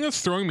 No, the thing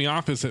that's throwing me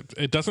off is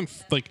it doesn't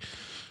like.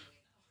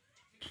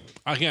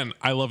 Again,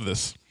 I love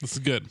this. This is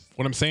good.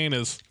 What I'm saying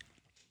is,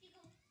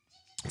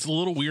 it's a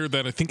little weird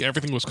that I think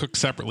everything was cooked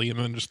separately and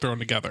then just thrown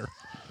together.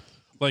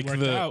 Like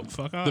Worked out.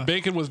 Fuck off. the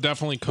bacon was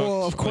definitely cooked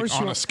Well, of course like, you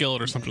on a want-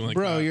 skillet or something like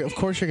Bro, that. of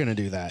course you're gonna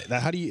do that.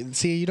 How do you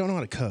see? You don't know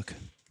how to cook.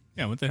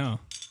 Yeah, what the hell?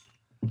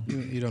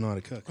 You don't know how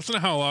to cook. That's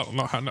not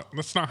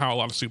how a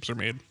lot of soups are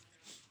made.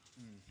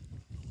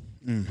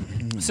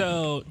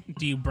 So,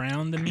 do you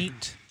brown the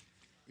meat?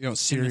 You don't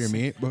sear your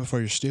meat before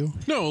your stew.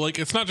 No, like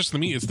it's not just the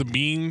meat; it's the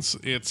beans,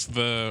 it's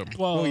the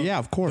Well, Oh yeah,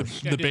 of course.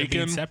 you gotta the do beans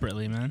bacon.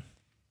 separately, man.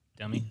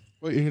 Dummy.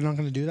 Wait, you're not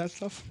gonna do that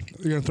stuff?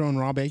 You're gonna throw in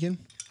raw bacon?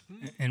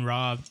 And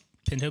raw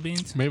pinto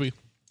beans. maybe.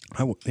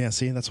 Yeah.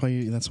 See, that's why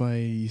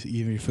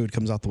your food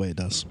comes out the way it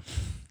does.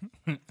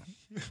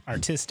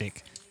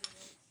 Artistic.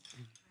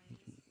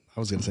 I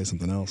was gonna say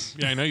something else.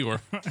 Yeah, I know you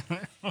were.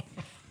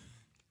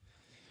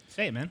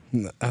 Say it, man.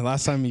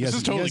 Last time you guys,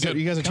 is totally good.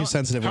 you guys are too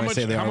sensitive How when much?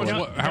 I say they How are. much?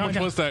 worth. How much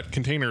No. was that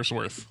container's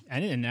worth? I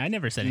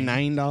never said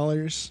anything.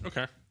 $9.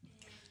 Okay.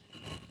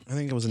 I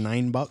think it was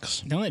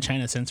 $9. Don't let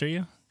China censor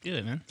you. Do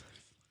it, man.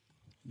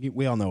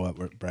 We all know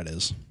what bread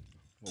is,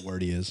 what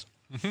word he is.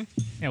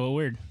 Yeah, what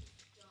weird.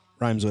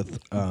 Rhymes with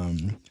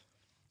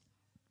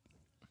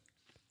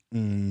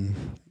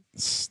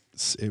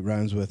it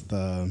rhymes with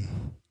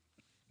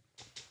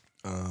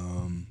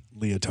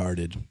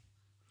leotarded.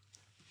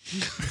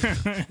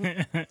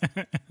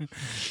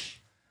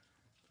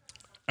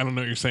 I don't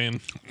know what you're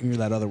saying. Hear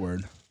that other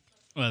word,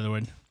 What other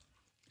word?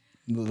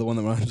 the one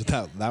that rhymes with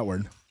that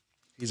word.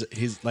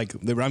 He's like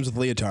it rhymes with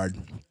leotard.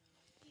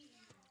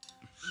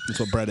 That's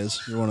what bread is.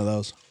 You're one of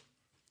those.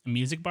 A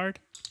music bard?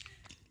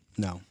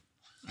 No,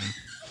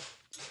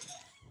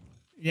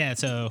 Yeah,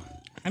 so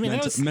I mean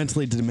that was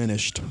mentally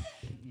diminished.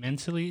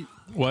 mentally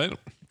What?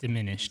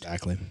 diminished.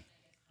 Exactly.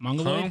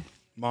 Mongoloid? Huh?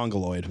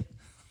 Mongoloid.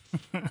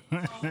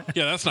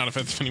 Yeah, that's not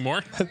offensive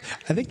anymore.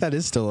 I think that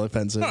is still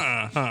offensive.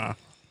 Uh-huh.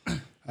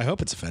 I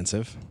hope it's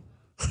offensive.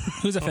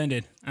 Who's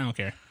offended? I don't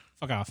care.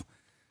 Fuck off.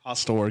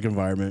 Hostile work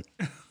environment.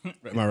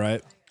 Am I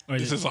right? Or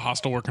is This it, is a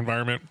hostile work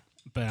environment.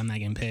 but I'm not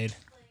getting paid.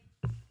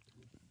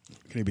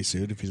 Can he be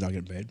sued if he's not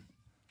getting paid?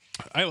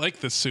 I like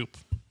this soup.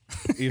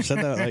 You've said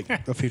that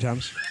like a few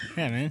times.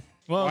 Yeah, man.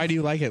 Well, Why do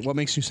you like it? What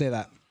makes you say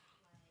that?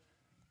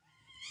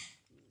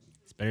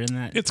 it's better than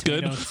that. It's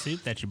good. tomato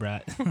soup that you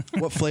brought.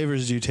 What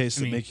flavors do you taste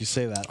that mean- make you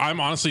say that? I'm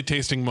honestly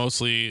tasting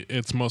mostly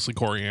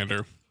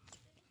coriander.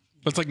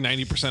 That's like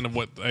 90% of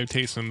what I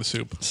taste in the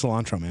soup.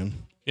 Cilantro, man.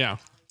 Yeah.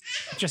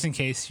 Just in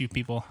case you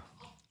people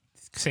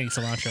saying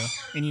cilantro,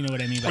 and you know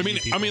what I mean by you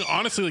people. I mean,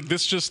 honestly, like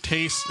this just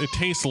tastes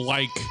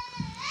like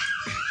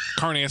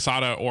carne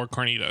asada or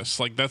carnitas.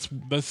 Like that's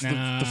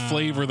the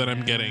flavor that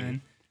I'm getting.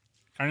 Man.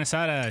 Carne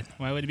asada.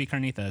 Why would it be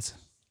carnitas?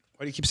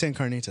 Why do you keep saying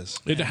carnitas?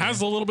 It has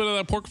a little bit of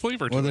that pork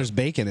flavor to Well, it. there's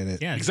bacon in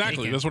it. Yeah, it's Exactly.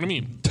 bacon, That's what I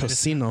mean.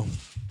 Tocino.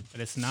 but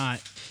it's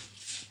not.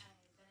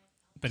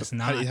 But it's How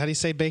not do you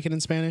say bacon in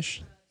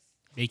Spanish?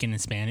 bacon in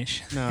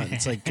Spanish. No,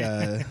 it's like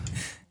Tocino.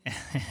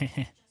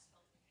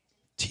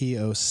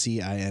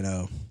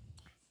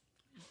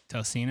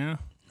 Tocino.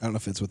 I don't know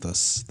if it's with a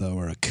s though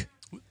or a k.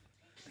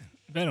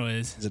 I bet it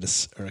is. Is it a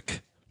s or a k?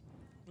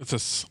 It's a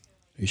s-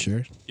 You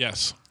sure?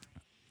 yes.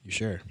 You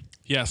sure?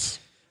 Yes.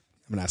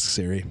 I'm gonna ask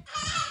Siri.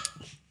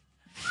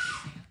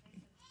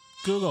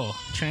 Google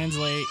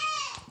translate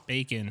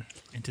bacon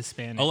into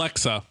Spanish.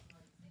 Alexa.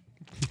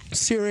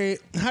 Siri,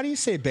 how do you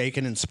say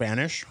bacon in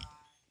Spanish?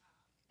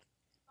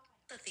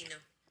 Latino.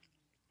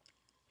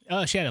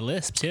 Oh, she had a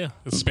lisp too.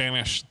 It's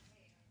Spanish.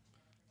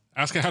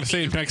 Ask her how to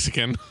say it in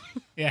Mexican.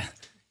 Yeah.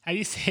 How do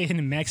you say it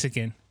in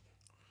Mexican?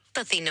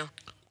 Tocino.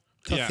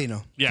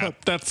 Tocino. Yeah,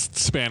 that's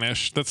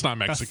Spanish. That's not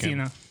Mexican.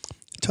 Tocino.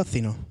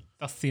 Tocino.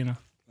 Tocino. Am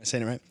I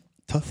saying it right?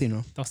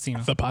 Tocino.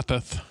 Tocino. The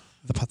patas.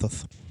 The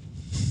patos.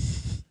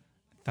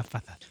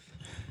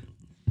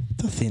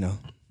 Tocino.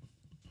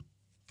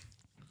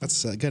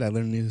 That's good. I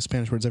learn new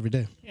Spanish words every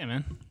day. Yeah,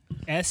 man.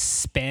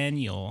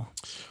 Espanol.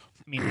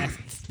 I mean,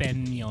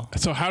 Espanol.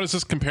 So how does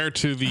this compare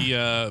to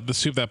the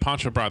soup that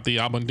Pancho brought, the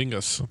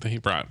albondingas that he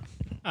brought?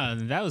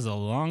 That was a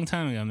long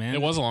time ago, man.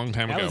 It was a long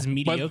time ago. That was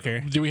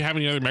mediocre. But do we have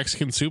any other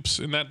Mexican soups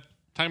in that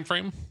time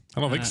frame? I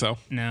don't think so.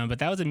 No, but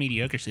that was a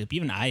mediocre soup.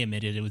 Even I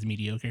admitted it was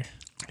mediocre.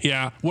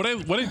 Yeah. What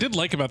I did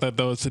like about that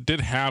though is it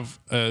did have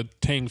a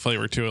tang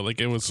flavor to it. Like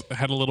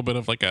had a little bit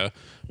of like a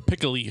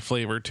pickly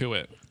flavor to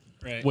it.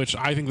 Right. Which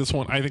I think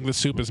the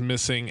soup is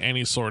missing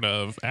any sort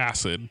of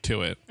acid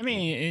to it. I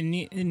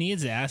mean, it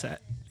needs acid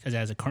because it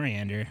has a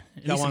coriander.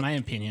 At least in my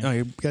opinion. Oh,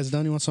 you guys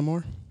done? You want some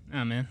more?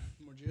 Oh man,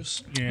 More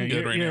juice?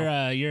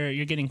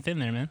 you're getting thin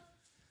there, man.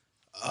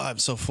 Oh, I'm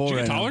so full Did you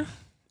right get now. taller?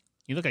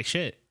 You look like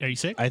shit. Are you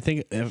sick? I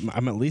think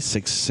I'm at least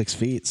 6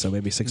 feet, so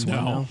maybe 6'1"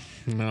 now.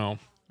 No.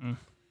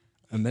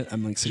 I'm like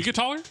Did you 6, get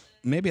taller?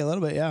 maybe a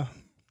little bit, yeah.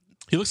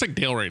 He looks like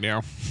Dale right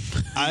now.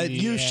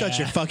 You shut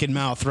your fucking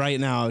mouth right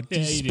now. Yeah,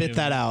 you Spit do,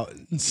 that out.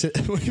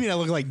 What do you mean I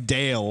look like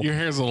Dale? Your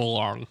hair's a little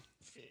long.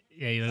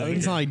 Yeah, you look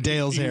It's not like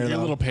Dale's hair, You're a though.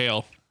 little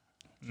pale.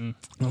 I'm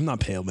not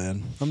pale,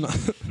 man. I'm not.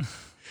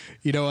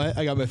 You know what?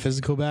 I got my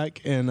physical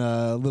back and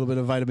a little bit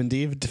of vitamin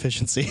D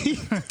deficiency.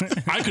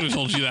 I could have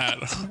told you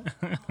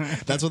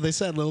that. That's what they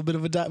said. A little bit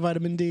of a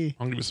vitamin D.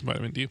 I'll give you some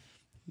vitamin D.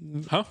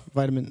 Huh?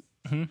 Vitamin.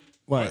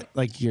 What?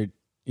 Like your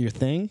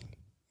thing?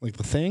 Like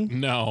the thing?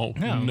 No.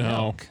 No,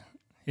 milk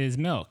is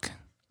milk.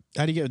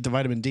 How do you get the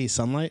vitamin D?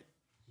 Sunlight?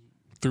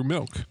 Through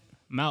milk.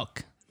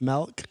 Milk.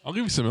 Milk? I'll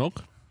give you some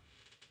milk.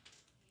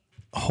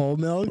 Whole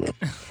milk?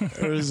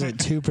 Or is it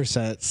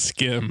 2%?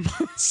 Skim.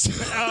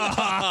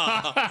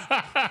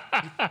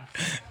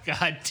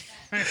 God.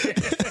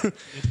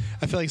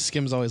 I feel like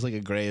skim's always like a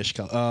grayish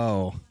color.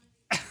 Oh.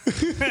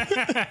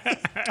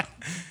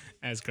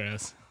 That's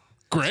gross.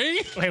 Gray?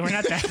 Wait, we're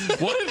not that.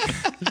 What?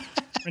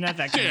 We're not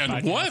that kind of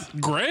Dan, podcast.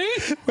 what? Gray?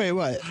 Wait,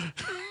 what?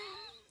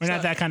 We're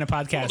not that kind of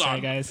podcast, Hold on.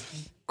 right,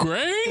 guys?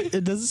 Gray?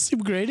 It doesn't seem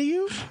gray to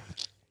you?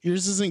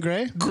 Yours isn't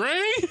gray?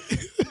 Gray?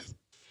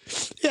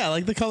 Yeah,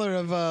 like the color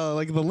of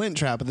like the lint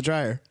trap at the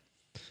dryer.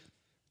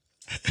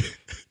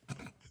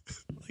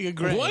 Like a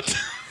gray. What?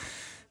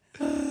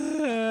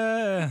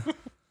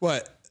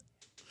 What?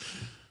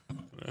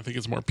 I think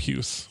it's more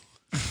puce.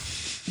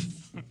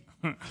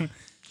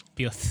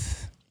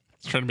 Bios.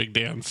 He's trying to make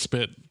Dan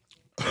spit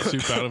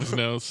soup out of his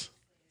nose.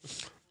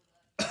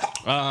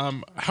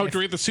 How'd you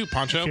rate the soup, If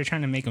Pancho? you're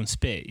trying to make them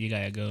spit, you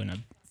gotta go in a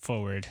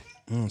forward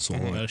Oh, so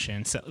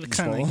motion. So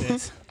kind of like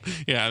this.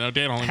 Yeah, no,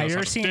 Dan only Have knows you how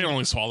ever to- seen- Dan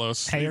only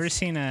swallows. Have you ever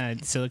seen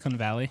Silicon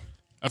Valley?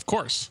 Of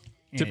course.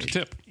 Tip to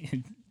tip.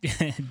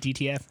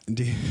 DTF.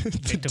 Dick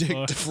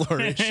to to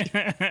flourish.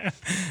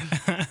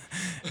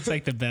 It's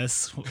like the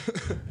best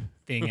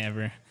thing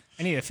ever.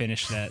 I need to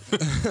finish that.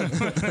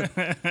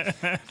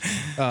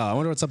 I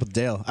wonder what's up with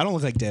Dale. I don't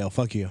look like Dale.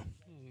 Fuck you.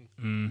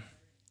 You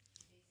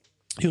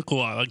look a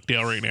lot like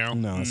Dale right now.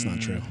 No, that's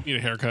not true. Need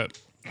a haircut.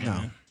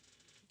 No.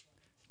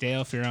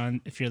 Dale,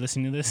 if you're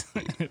listening to this,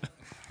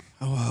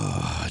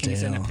 Oh, can you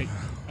send a Dale. pic?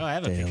 Oh, I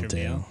have a picture of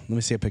Dale. Let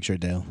me see a picture of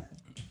Dale.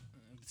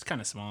 It's kind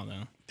of small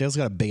though. Dale's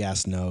got a big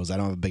ass nose. I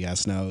don't have a big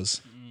ass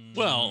nose.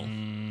 Well,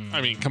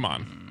 I mean, come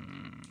on.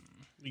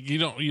 You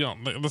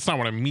don't. That's not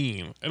what I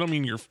mean. I don't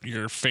mean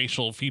your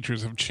facial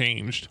features have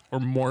changed or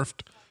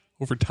morphed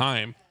over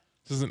time.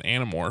 This isn't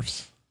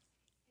Animorphs.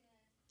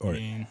 Or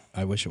mean-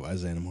 I wish it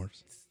was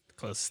Animorphs. The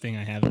closest thing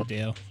I have of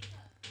Dale.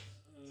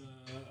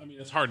 I mean,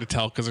 it's hard to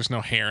tell because there's no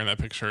hair in that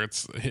picture.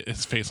 It's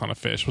his face on a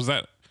fish. Was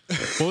that?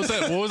 What was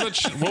that?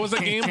 What was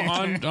that game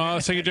on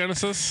Sega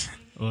Genesis?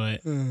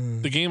 What?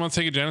 The game on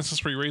Sega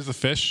Genesis where you raise the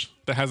fish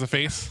that has a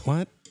face.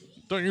 What?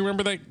 Don't you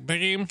remember that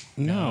game?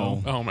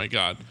 No. Oh my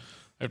god,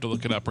 I have to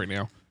look it up right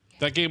now.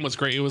 That game was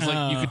great. It was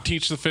like you could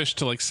teach the fish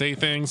to like say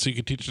things. So you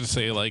could teach it to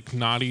say like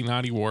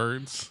naughty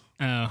words.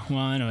 Oh,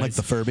 well, anyways. Like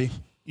the Furby?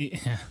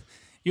 Yeah.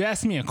 You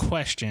asked me a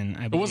question.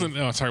 I It wasn't.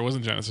 Oh, sorry, it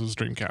wasn't Genesis. It was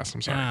Dreamcast.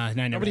 I'm sorry. No, I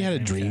never Nobody had a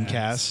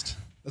Dreamcast.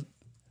 Dreamcast.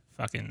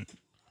 Fucking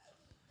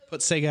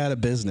Put Sega out of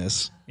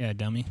business. yeah,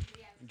 dummy.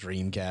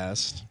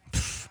 Dreamcast.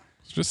 It's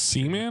just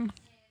Seaman.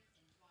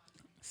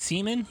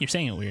 Seaman? You're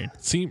saying it weird.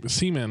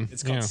 Seaman.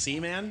 It's called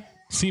Seaman?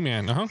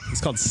 Seaman. Uh huh.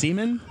 It's called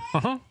Seaman?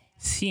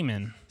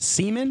 Seaman.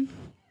 Seaman?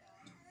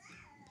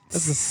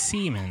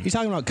 Seaman. You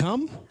talking about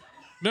cum?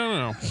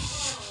 No.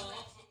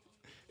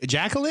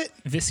 Ejaculate?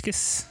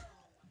 Viscous.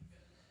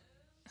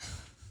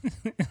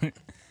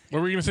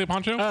 What were you gonna say,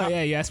 Pancho? Oh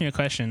yeah, you asked me a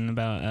question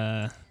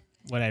about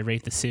what I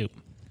rate the soup.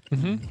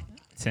 Mm-hmm.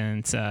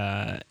 Since we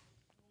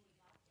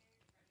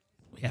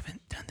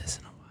haven't done this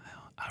in a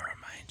while, I'll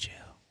remind you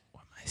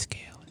what my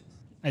scale is.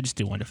 I just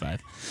do 1 to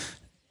 5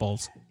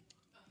 bowls.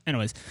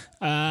 Anyways,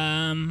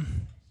 I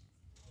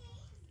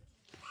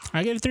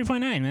give it 3.9,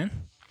 man.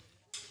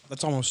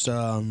 That's almost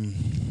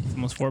It's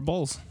almost 4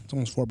 bowls. it's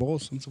almost 4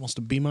 bowls. It's almost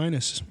a B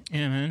minus.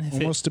 Yeah, man.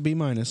 Almost a B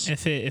minus.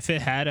 If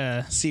it had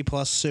a C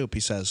plus soup, he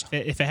says.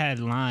 if it had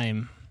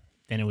lime,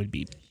 then it would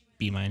be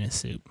B minus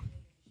soup.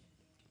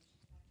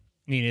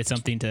 Needed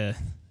something to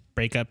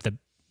break up the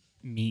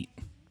meat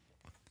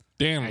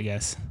Dan, I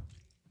guess.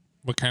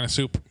 what kind of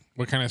soup?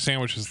 What kind of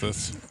sandwich is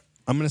this?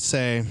 I'm gonna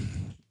say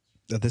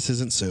that this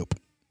isn't soup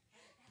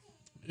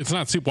It's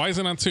not soup. Why is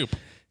it not soup?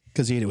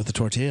 because you eat it with the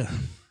tortilla.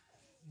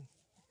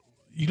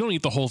 You don't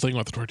eat the whole thing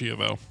with the tortilla,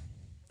 though.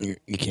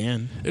 You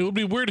can. It would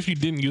be weird if you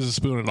didn't use a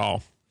spoon at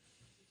all.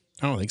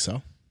 I don't think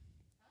so.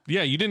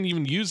 Yeah, you didn't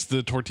even use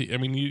the tortilla. I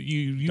mean, you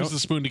use the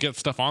spoon to get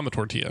stuff on the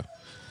tortilla.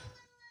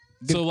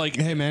 So, like,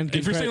 Hey man,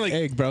 if you're saying like,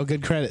 hey bro,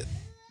 good credit.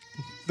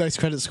 Nice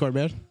credit score,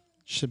 man.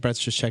 Brett's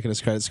just checking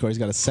his credit score. He's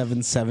got a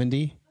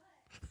 770.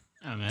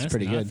 Oh man, that's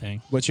Pretty good.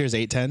 nothing. What's yours?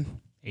 810.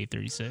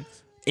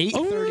 836.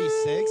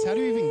 836. How do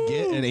you even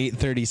get an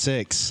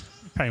 836?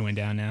 Probably went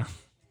down now.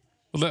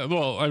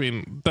 well, I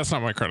mean, that's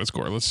not my credit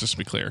score. Let's just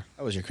be clear.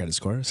 What was your credit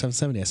score?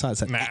 770. I saw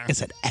it. Nah. It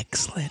said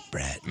excellent,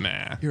 Brett.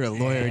 Nah. You're a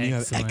lawyer and you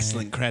have Excellent.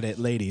 excellent credit,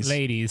 ladies.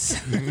 Ladies.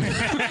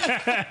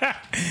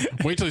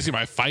 Wait till you see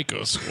my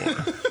FICO score.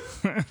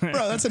 Bro,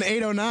 that's an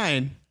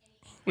 809.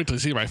 Wait till you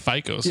see my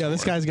FICO score. Yeah,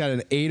 this guy's got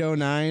an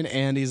 809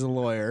 and he's a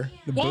lawyer.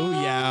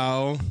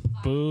 Booyah.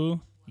 Boo.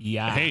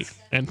 Yeah. Hey,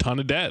 and ton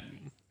of debt.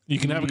 You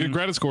can have a good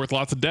credit score with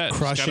lots of debt. You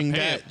just gotta Crushing pay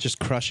debt. it. Just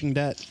crushing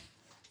debt.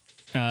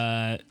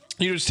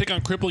 You just take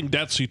on crippling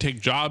debt, so you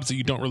take jobs that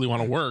you don't really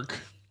want to work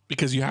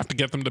because you have to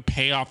get them to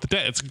pay off the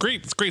debt. It's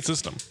great. It's a great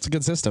system. It's a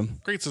good system.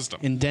 Great system.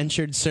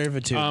 Indentured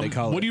servitude, they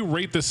call What it. do you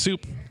rate this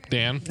soup,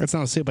 Dan? That's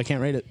not a soup. I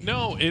can't rate it.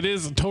 No, it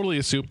is totally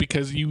a soup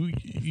because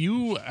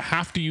you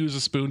have to use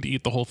a spoon to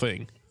eat the whole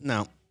thing.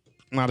 No,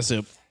 not a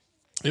soup.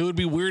 It would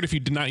be weird if you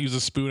did not use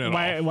a spoon at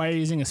all. Why are you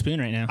using a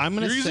spoon right now? I'm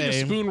going You're to using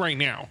say... a spoon right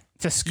now.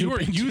 to scoop You are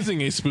it.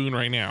 using a spoon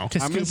right now.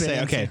 To I'm going scoop to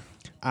it say, into-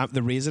 okay,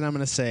 the reason I'm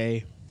going to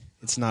say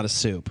it's not a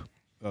soup.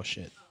 Oh,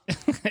 shit.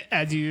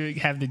 As you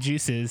have the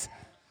juices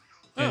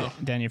Oh.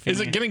 down your Is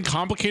finger. it getting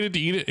complicated to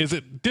eat it? Is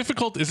it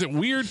difficult? Is it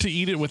weird to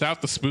eat it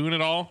without the spoon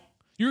at all?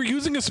 You're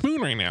using a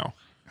spoon right now.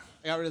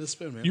 I got rid of the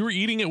spoon, man. You were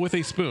eating it with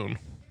a spoon.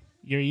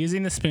 You're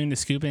using the spoon to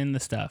scoop in the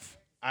stuff.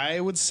 I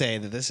would say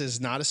that this is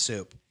not a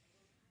soup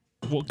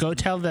Well, go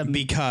tell them.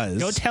 because...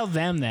 Go tell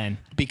them then.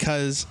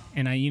 because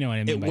And you know what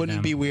I mean it by wouldn't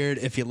them. be weird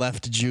if you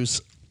left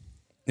juice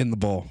in the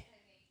bowl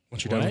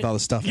once you're done What? with all the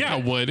stuff. Yeah,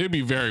 it would. It'd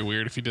be very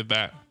weird if you did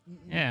that.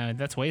 Yeah,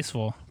 that's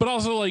wasteful. But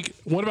also, like,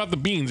 what about the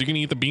beans? You're going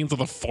to eat the beans with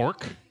a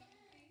fork?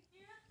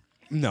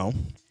 No.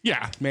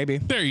 Yeah. Maybe.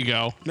 There you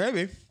go.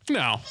 Maybe.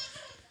 No.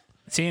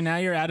 See, now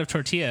you're out of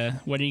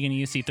tortilla. What are you going to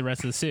use to eat the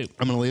rest of the soup?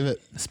 I'm going to leave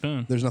it. A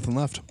spoon. There's nothing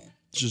left.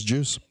 It's just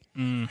juice.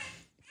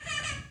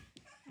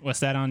 What's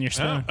that on your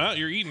spoon?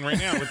 You're eating right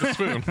now with the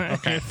spoon. You're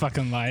Okay. a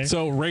fucking liar.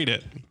 So rate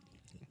it.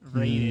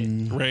 Rate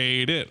it.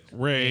 Rate it.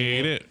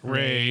 Rate it.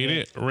 Rate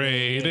it.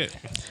 Rate it.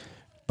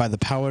 By the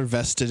power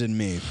vested in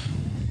me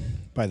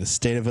by the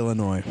state of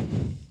Illinois,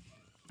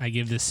 I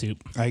give this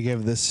soup. I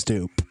give this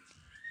stoop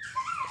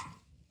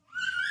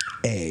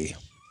a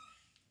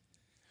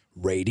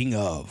rating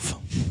of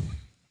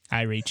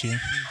I rate you.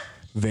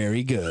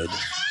 very good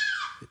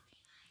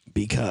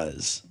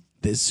because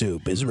this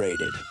soup is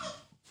rated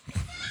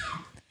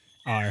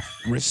R.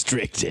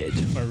 restricted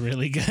Or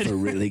really good. for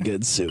really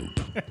good soup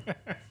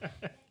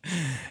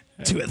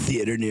to a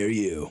theater near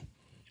you.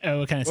 Oh,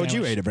 what kind of What'd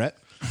you sandwich? rate it, Brett?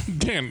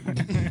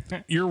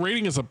 Dan, your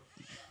rating is a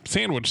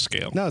sandwich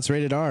scale. No, it's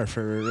rated R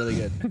for really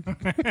good.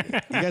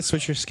 You guys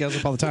switch your scales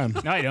up all the time.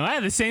 No, I don't. I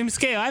have the same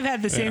scale. I've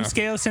had the same Yeah.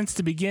 scale since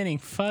the beginning.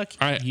 Fuck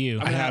you.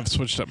 I have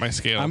switched up my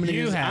scale. I'm gonna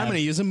You use. have. I'm gonna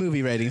use a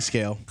movie rating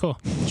scale. Cool.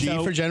 G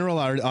So- for general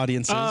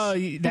audiences. Oh,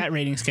 that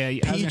rating scale. I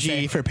was gonna PG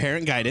say- for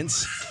parent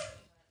guidance.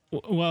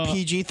 well,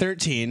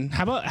 PG-13.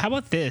 how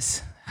about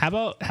this? How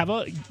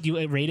about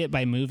you rate it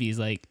by movies,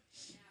 like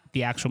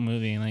the actual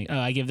movie? Like, oh,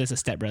 I give this a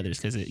Step Brothers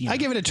because it. I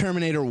give it a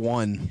Terminator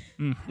 1.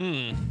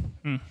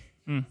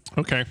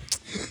 Okay.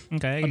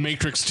 Okay. A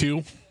Matrix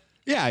 2.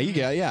 Yeah, you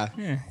get. Yeah.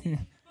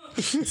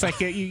 It's like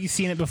you've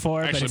seen it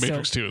before, but Actually, it's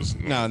Matrix still, 2 is.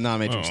 No, not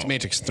Matrix. Oh.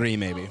 Matrix 3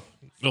 maybe.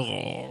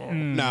 Oh.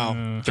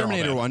 No.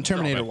 Terminator bad. 1. They're all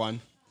Terminator bad.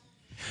 1.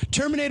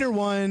 Terminator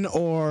 1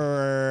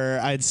 or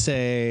I'd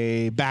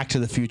say Back to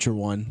the Future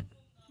 1.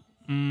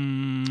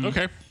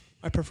 Okay.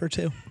 I prefer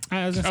 2.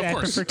 I was gonna Of say I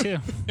course. prefer 2.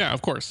 Yeah,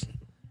 of course.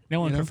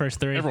 No one prefers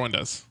 3. Everyone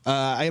does.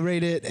 I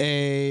rate it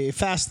a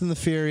Fast and the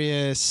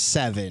Furious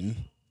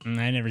 7.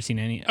 I never seen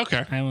any. Okay.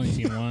 I've only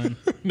seen one.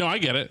 No, I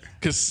get it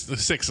because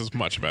 6 is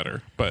much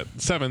better, but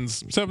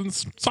 7's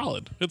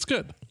solid. It's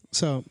good.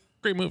 So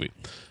Great movie.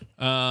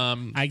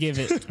 I give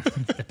it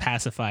the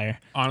pacifier.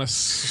 are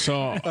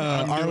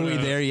we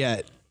there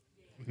yet?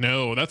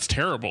 No, that's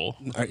terrible.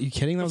 Are you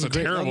kidding? That was a That's a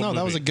great. terrible No,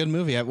 that was a movie. good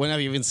movie. When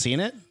have you even seen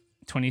it?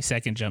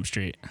 22nd Jump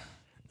Street.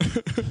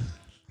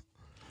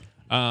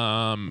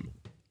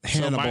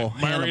 Hannibal.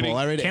 my Hannibal. rating-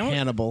 I rated Can we-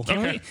 Hannibal.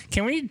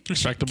 Can we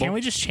Respectable. Can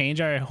we just change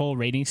our whole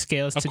rating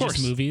scales to course.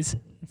 just movies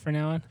for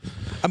now on?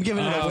 I'm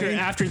giving it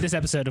After this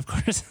episode, of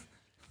course.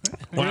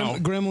 Wow.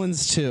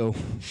 Gremlins 2.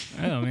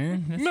 Oh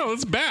man, No,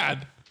 it's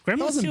bad. Gremlins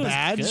wasn't 2 is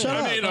bad. good. Shut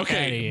up. I mean, Outta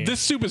okay, here. this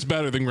soup is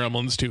better than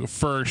Gremlins 2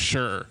 for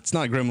sure. It's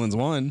not Gremlins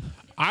 1.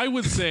 I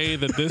would say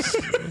that this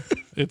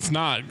it's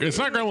not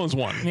Gremlins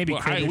 1. Maybe we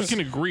Critters. can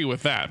agree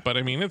with that, but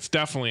I mean it's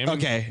definitely I mean,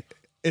 Okay.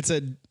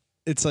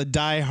 It's a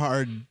Die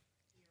Hard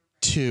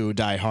 2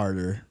 Die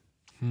Harder.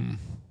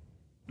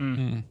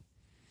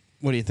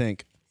 What do you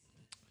think?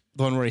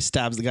 The one where he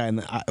stabs the guy in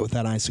the eye with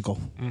that icicle.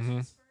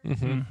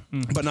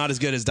 But not as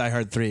good as Die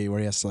Hard 3, where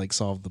he has to like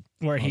solve the.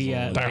 Where he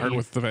Die Hard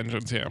with the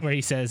Vengeance, yeah. where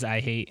he says I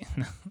hate.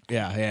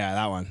 Yeah,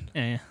 that one.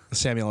 yeah,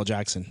 Samuel L.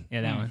 Jackson.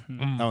 that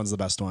one. That one's the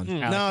best one. No,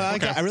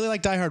 like I really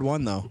like Die Hard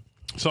 1 though.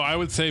 So I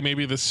would say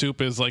maybe the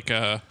soup is like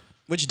a.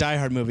 Which Die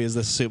Hard movie is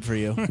this soup for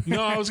you?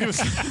 No, I was gonna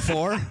say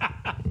 4?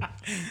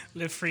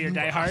 Live free or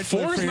die hard.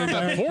 Four's not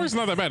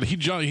that bad.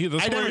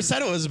 I never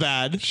said it was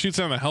bad. Shoots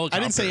on the helicopter. I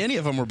didn't say any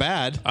of them were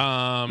bad.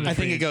 I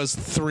think it goes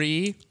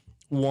 3,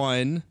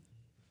 1,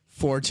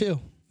 4, 2,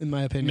 in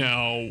my opinion.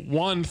 No,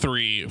 1,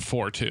 3,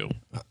 4, 2.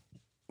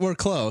 We're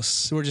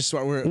close.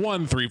 We're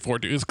 1, 3, 4,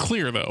 2 is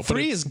clear though.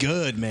 3 is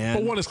good, man.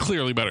 But 1 is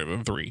clearly better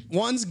than 3.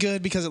 1's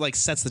good because it like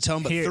sets the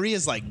tone, but Here- 3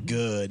 is like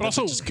good. That's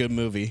also- just a good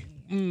movie.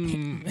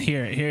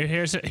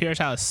 Here's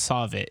how to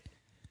solve it.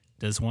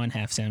 Does 1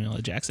 have Samuel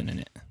L. Jackson in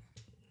it?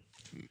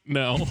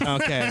 No.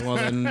 Okay, well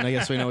then I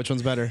guess we know which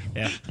one's better.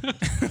 Yeah.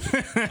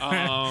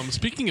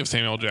 Speaking of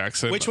Samuel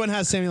Jackson, Which one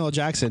has Samuel L.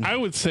 Jackson? I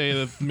would say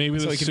that maybe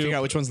so the we can soup. figure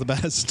out which one's the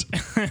best.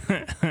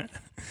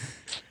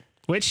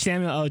 Which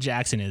Samuel L.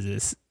 Jackson is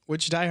this?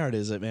 Which Die Hard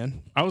is it,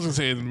 man? I was gonna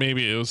say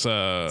maybe it was.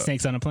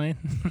 Snakes on a Plane?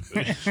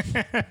 I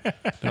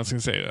was gonna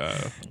say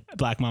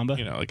Black Mamba?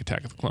 like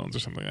Attack of the Clones or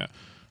something like that.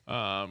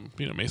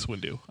 Mace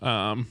Windu.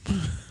 I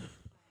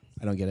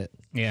don't get it.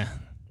 Yeah.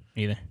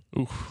 Either.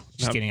 Oof.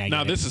 Just kidding, I now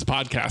get it. this is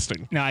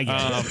podcasting. No, I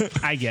get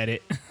it. I get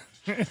it.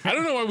 I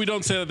don't know why we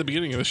don't say that at the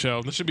beginning of the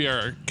show. This should be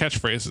our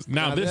catchphrases.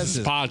 Now this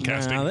is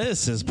podcasting. Now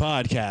this is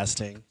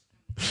podcasting.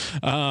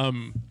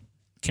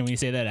 Can we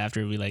say that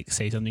after we like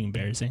say something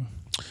embarrassing?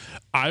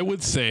 I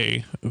would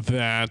say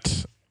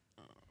that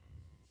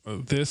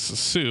this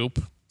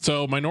soup.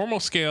 So my normal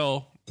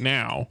scale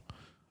now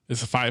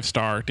is a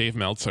 5-star Dave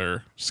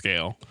Meltzer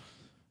scale.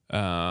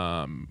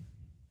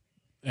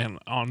 And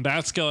on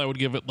that scale, I would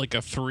give it like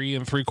a 3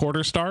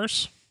 3/4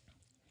 stars.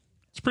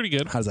 It's pretty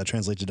good. How does that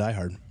translate to Die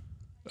Hard?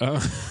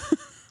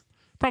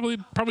 Probably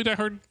Die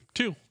Hard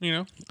 2, you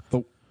know.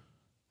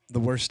 The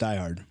worst Die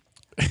Hard.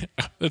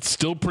 It's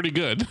still pretty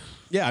good.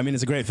 Yeah, I mean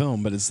it's a great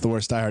film, but it's the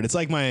worst Die Hard. It's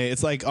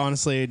like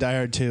honestly, Die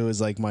Hard 2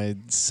 is like my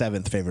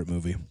 7th favorite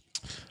movie.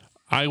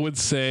 I would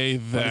say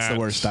But that it's the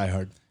worst Die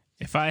Hard.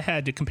 If I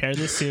had to compare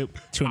this soup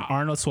to an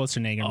Arnold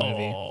Schwarzenegger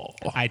movie,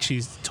 I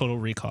choose Total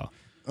Recall.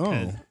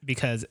 Oh,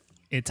 Because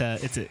it's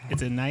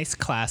a nice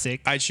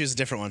classic. I choose a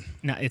different one.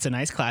 No, it's a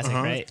nice classic,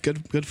 right?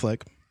 Good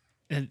flick.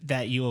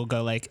 That you will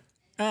go like,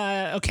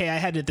 okay, I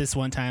had it this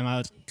one time.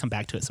 I'll come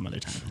back to it some other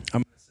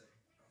time.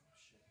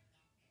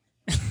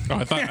 Oh,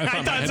 I thought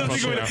my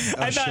headphones went out.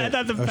 I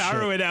thought the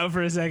power went out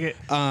for a second.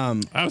 I'm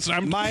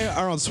My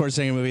Arnold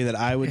Schwarzenegger movie that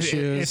I would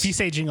choose. If you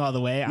say Jingle All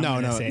the Way, I'm no,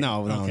 gonna no, say,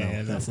 no, no, okay, no, I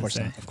was no, about of to course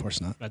say. not. Of course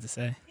not. About to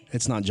say.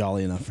 It's not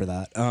jolly enough for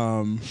that.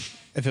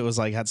 If it was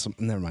like had some,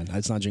 never mind.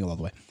 It's not Jingle All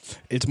the Way.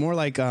 It's more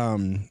like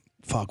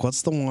fuck.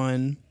 What's the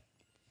one?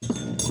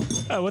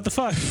 Oh, what the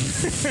fuck?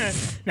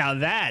 Now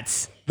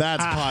that's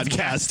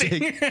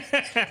podcasting.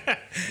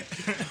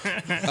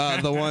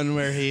 The one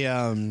where he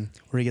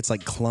gets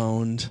like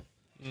cloned.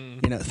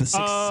 You know, the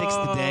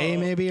sixth day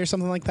maybe or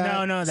something like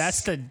that. no,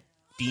 that's the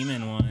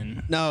demon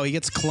one. No, he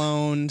gets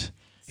cloned.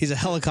 He's a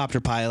helicopter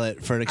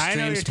pilot for an I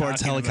know extreme what you're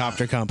sports talking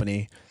helicopter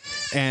company,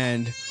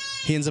 and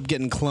he ends up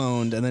getting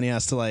cloned, and then he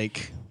has to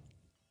like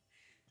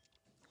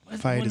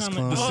fight his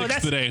clone. The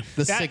sixth day.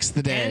 The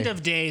sixth day. End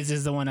of Days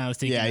is the one I was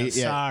thinking Yeah, of.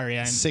 yeah. Sorry,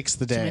 I'm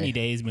Sixth day. Too many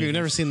days. You've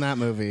never seen that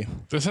movie?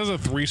 This has a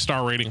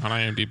 3-star rating on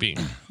IMDb.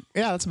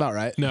 Yeah, that's about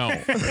right. No.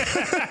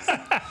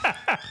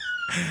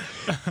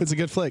 It's a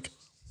good flick.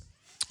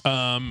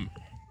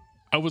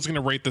 I was going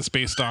to rate this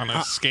based on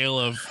a scale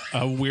of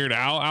Weird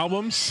Al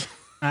albums.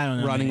 I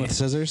don't know. Running man. with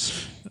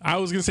Scissors. I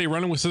was going to say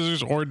Running with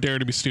Scissors or Dare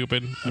to be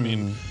Stupid. I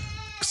mean,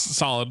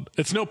 solid.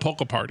 It's no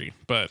Polka Party,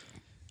 but,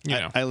 you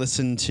know. I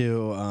listened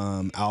to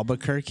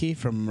Albuquerque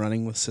from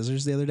Running with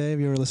Scissors the other day. Have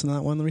you ever listened to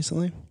that one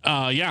recently?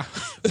 Yeah.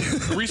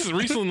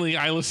 Recently,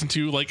 I listened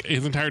to like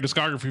his entire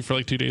discography for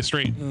like 2 days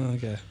straight. Oh,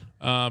 okay.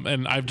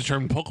 And I've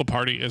determined Polka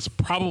Party is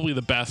probably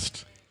the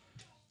best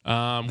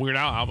Weird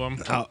Al album.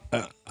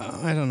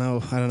 I don't know,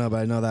 but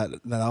I know that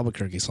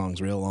Albuquerque song's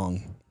real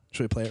long.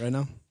 Should we play it right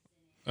now?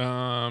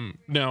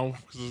 No,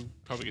 because it'll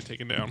probably get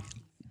taken down.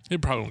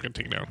 It probably won't get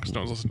taken down because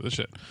no one's listening to this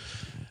shit.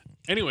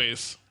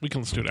 Anyways, we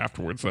can listen to it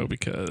afterwards though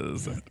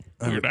because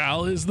Weird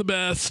Al is the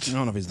best. I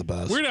don't know if he's the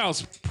best. Weird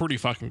Al's pretty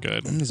fucking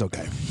good. He's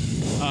okay.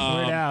 Weird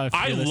Al, if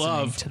I you're listening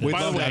love. to We'd this.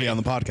 By love the to have way, you on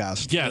the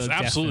podcast. yes, Oh,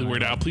 absolutely, definitely.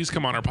 Weird Al. Please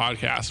come on our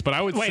podcast. But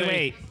I would say,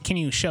 Wait. Can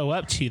you show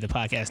up to the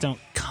podcast? Don't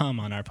come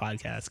on our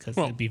podcast because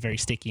Well- it'd be very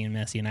sticky and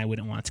messy, and I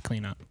wouldn't want to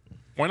clean up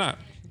why not?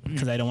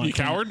 because I don't want. You to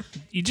clean coward? Up.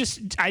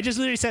 I just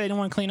literally said I don't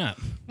want to clean up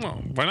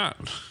Well, why not?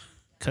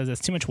 because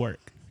it's too much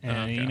work, and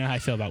Okay. you know how I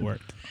feel about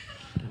work.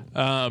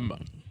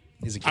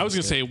 He's a I was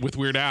gonna kid. say with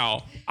Weird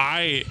Al,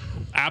 I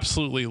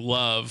absolutely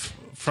love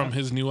from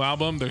his new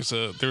album. There's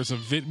a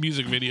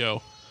music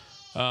video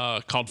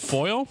called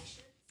Foil.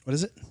 What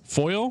is it?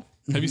 Foil.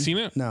 Have you seen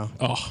it? No.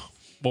 Oh,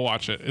 we'll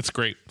watch it. It's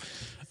great.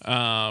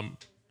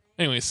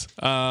 Anyways,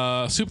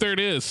 soup. There it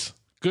is.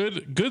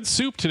 Good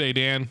soup today,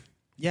 Dan.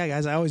 Yeah,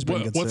 guys, I always bring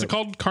good What's soup. it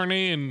called? Carne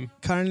and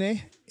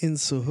Carne in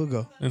su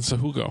jugo.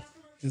 sahugo.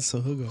 In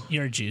su jugo.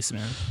 You're a juice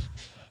man.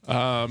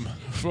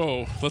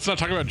 Let's not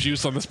talk about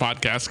juice on this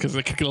podcast because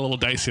it could get a little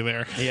dicey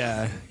there.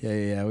 Yeah.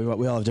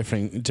 We all have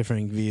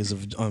different views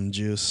of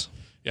juice.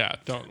 Yeah,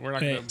 we're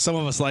not Hey. gonna Some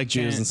of us like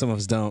Jews and some of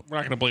us don't. we're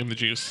not gonna blame the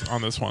juice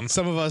on this one.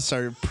 Some of us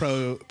are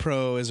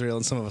pro Israel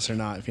and some of us are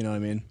not, if you know what I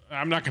mean.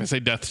 I'm not gonna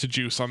say death to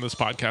juice on this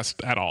podcast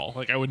at all.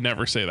 Like I would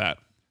never say that.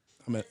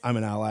 I'm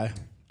an ally.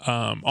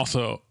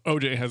 Also,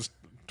 OJ has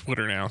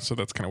Twitter now, so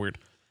that's kind of weird,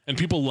 and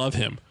people love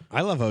him.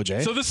 I love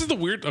OJ. So this is the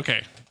weird.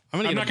 Okay,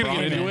 I'm not gonna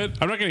get into it.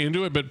 I'm not gonna get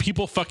into it, but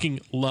people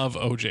fucking love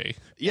OJ.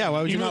 Yeah,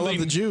 why would you not love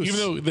the Jews? Even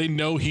though they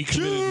know he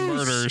committed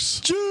murders.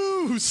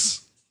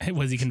 Juice! Hey,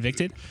 was he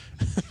convicted?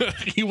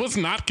 He was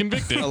not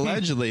convicted,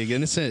 Allegedly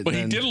innocent. but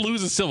he then did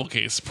lose a civil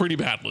case pretty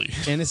badly.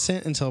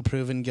 innocent until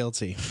proven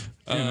guilty.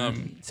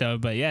 So,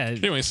 but yeah,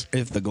 Anyways,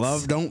 If the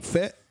glove don't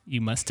fit, you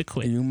must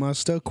acquit. you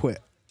must acquit.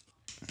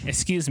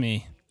 Excuse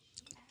me.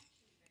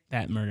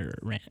 That murder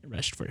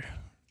rushed for.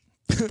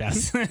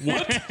 That's what?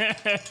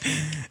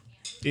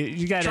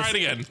 you got Try it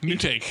again. New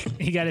take.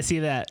 You got to see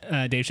that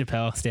Dave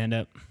Chappelle stand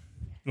up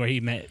where he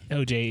met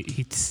OJ.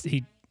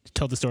 He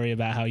told the story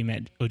about how he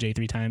met OJ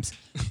 3 times.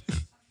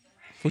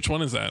 Which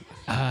one is that?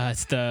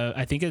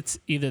 I think it's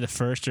either the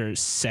first or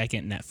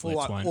second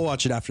Netflix one. We'll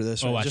watch it after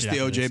this. We'll Right? watch Just it the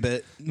after OJ this.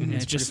 bit. Yeah,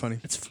 It's pretty funny.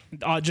 It's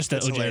just the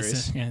That's OJ.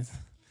 hilarious. Yeah.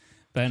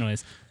 But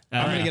anyways,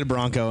 I'm gonna get a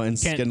Bronco and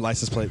Can't- get a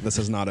license plate that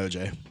says not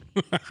OJ.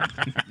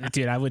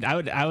 dude, I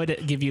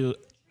would give you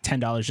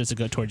 $10 just to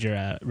go towards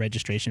your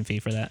registration fee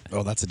for that.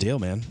 Oh, that's a deal,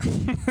 man.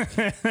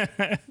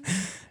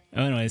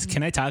 Anyways,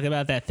 can I talk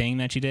about that thing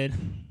that you did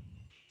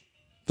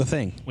The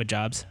thing. with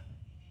Jobs?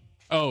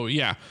 Oh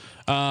yeah.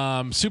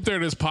 Soup There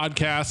It Is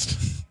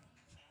podcast.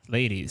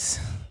 Ladies,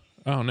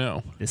 Oh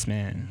no. this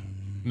man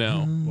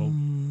No. will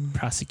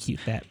prosecute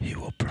that. He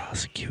will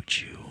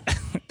prosecute you.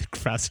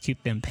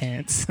 Prosecute them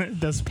pants,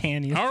 those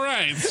panties, All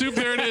right. Soup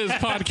There It Is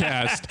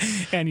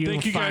podcast. and he Thank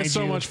will you find guys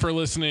so much for and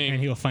listening.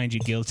 he will find you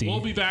guilty.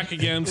 We'll be back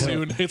again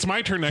soon. It's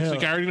my turn next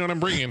week. I already know what I'm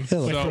bringing.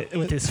 So,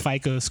 with his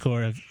FICO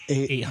score of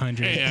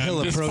 800. and He'll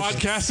this approach-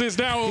 podcast is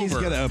now He's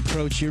over. gonna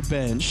approach your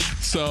bench.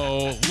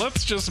 So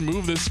let's just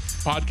move this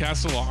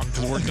podcast along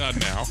because we're done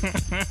now.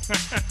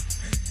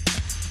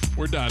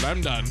 We're done.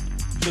 I'm done.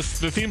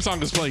 The theme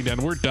song is playing, Dan.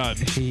 We're done.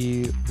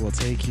 He will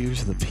take you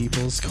to the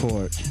people's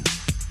court.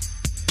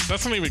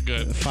 That's not even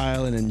good.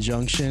 File an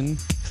injunction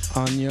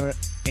on your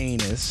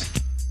anus.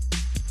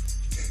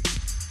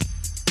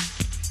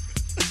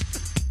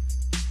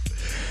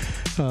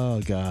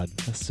 Oh God,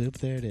 the soup.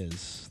 There it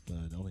is. The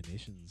Only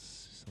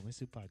Nation's Only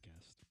Soup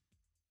podcast.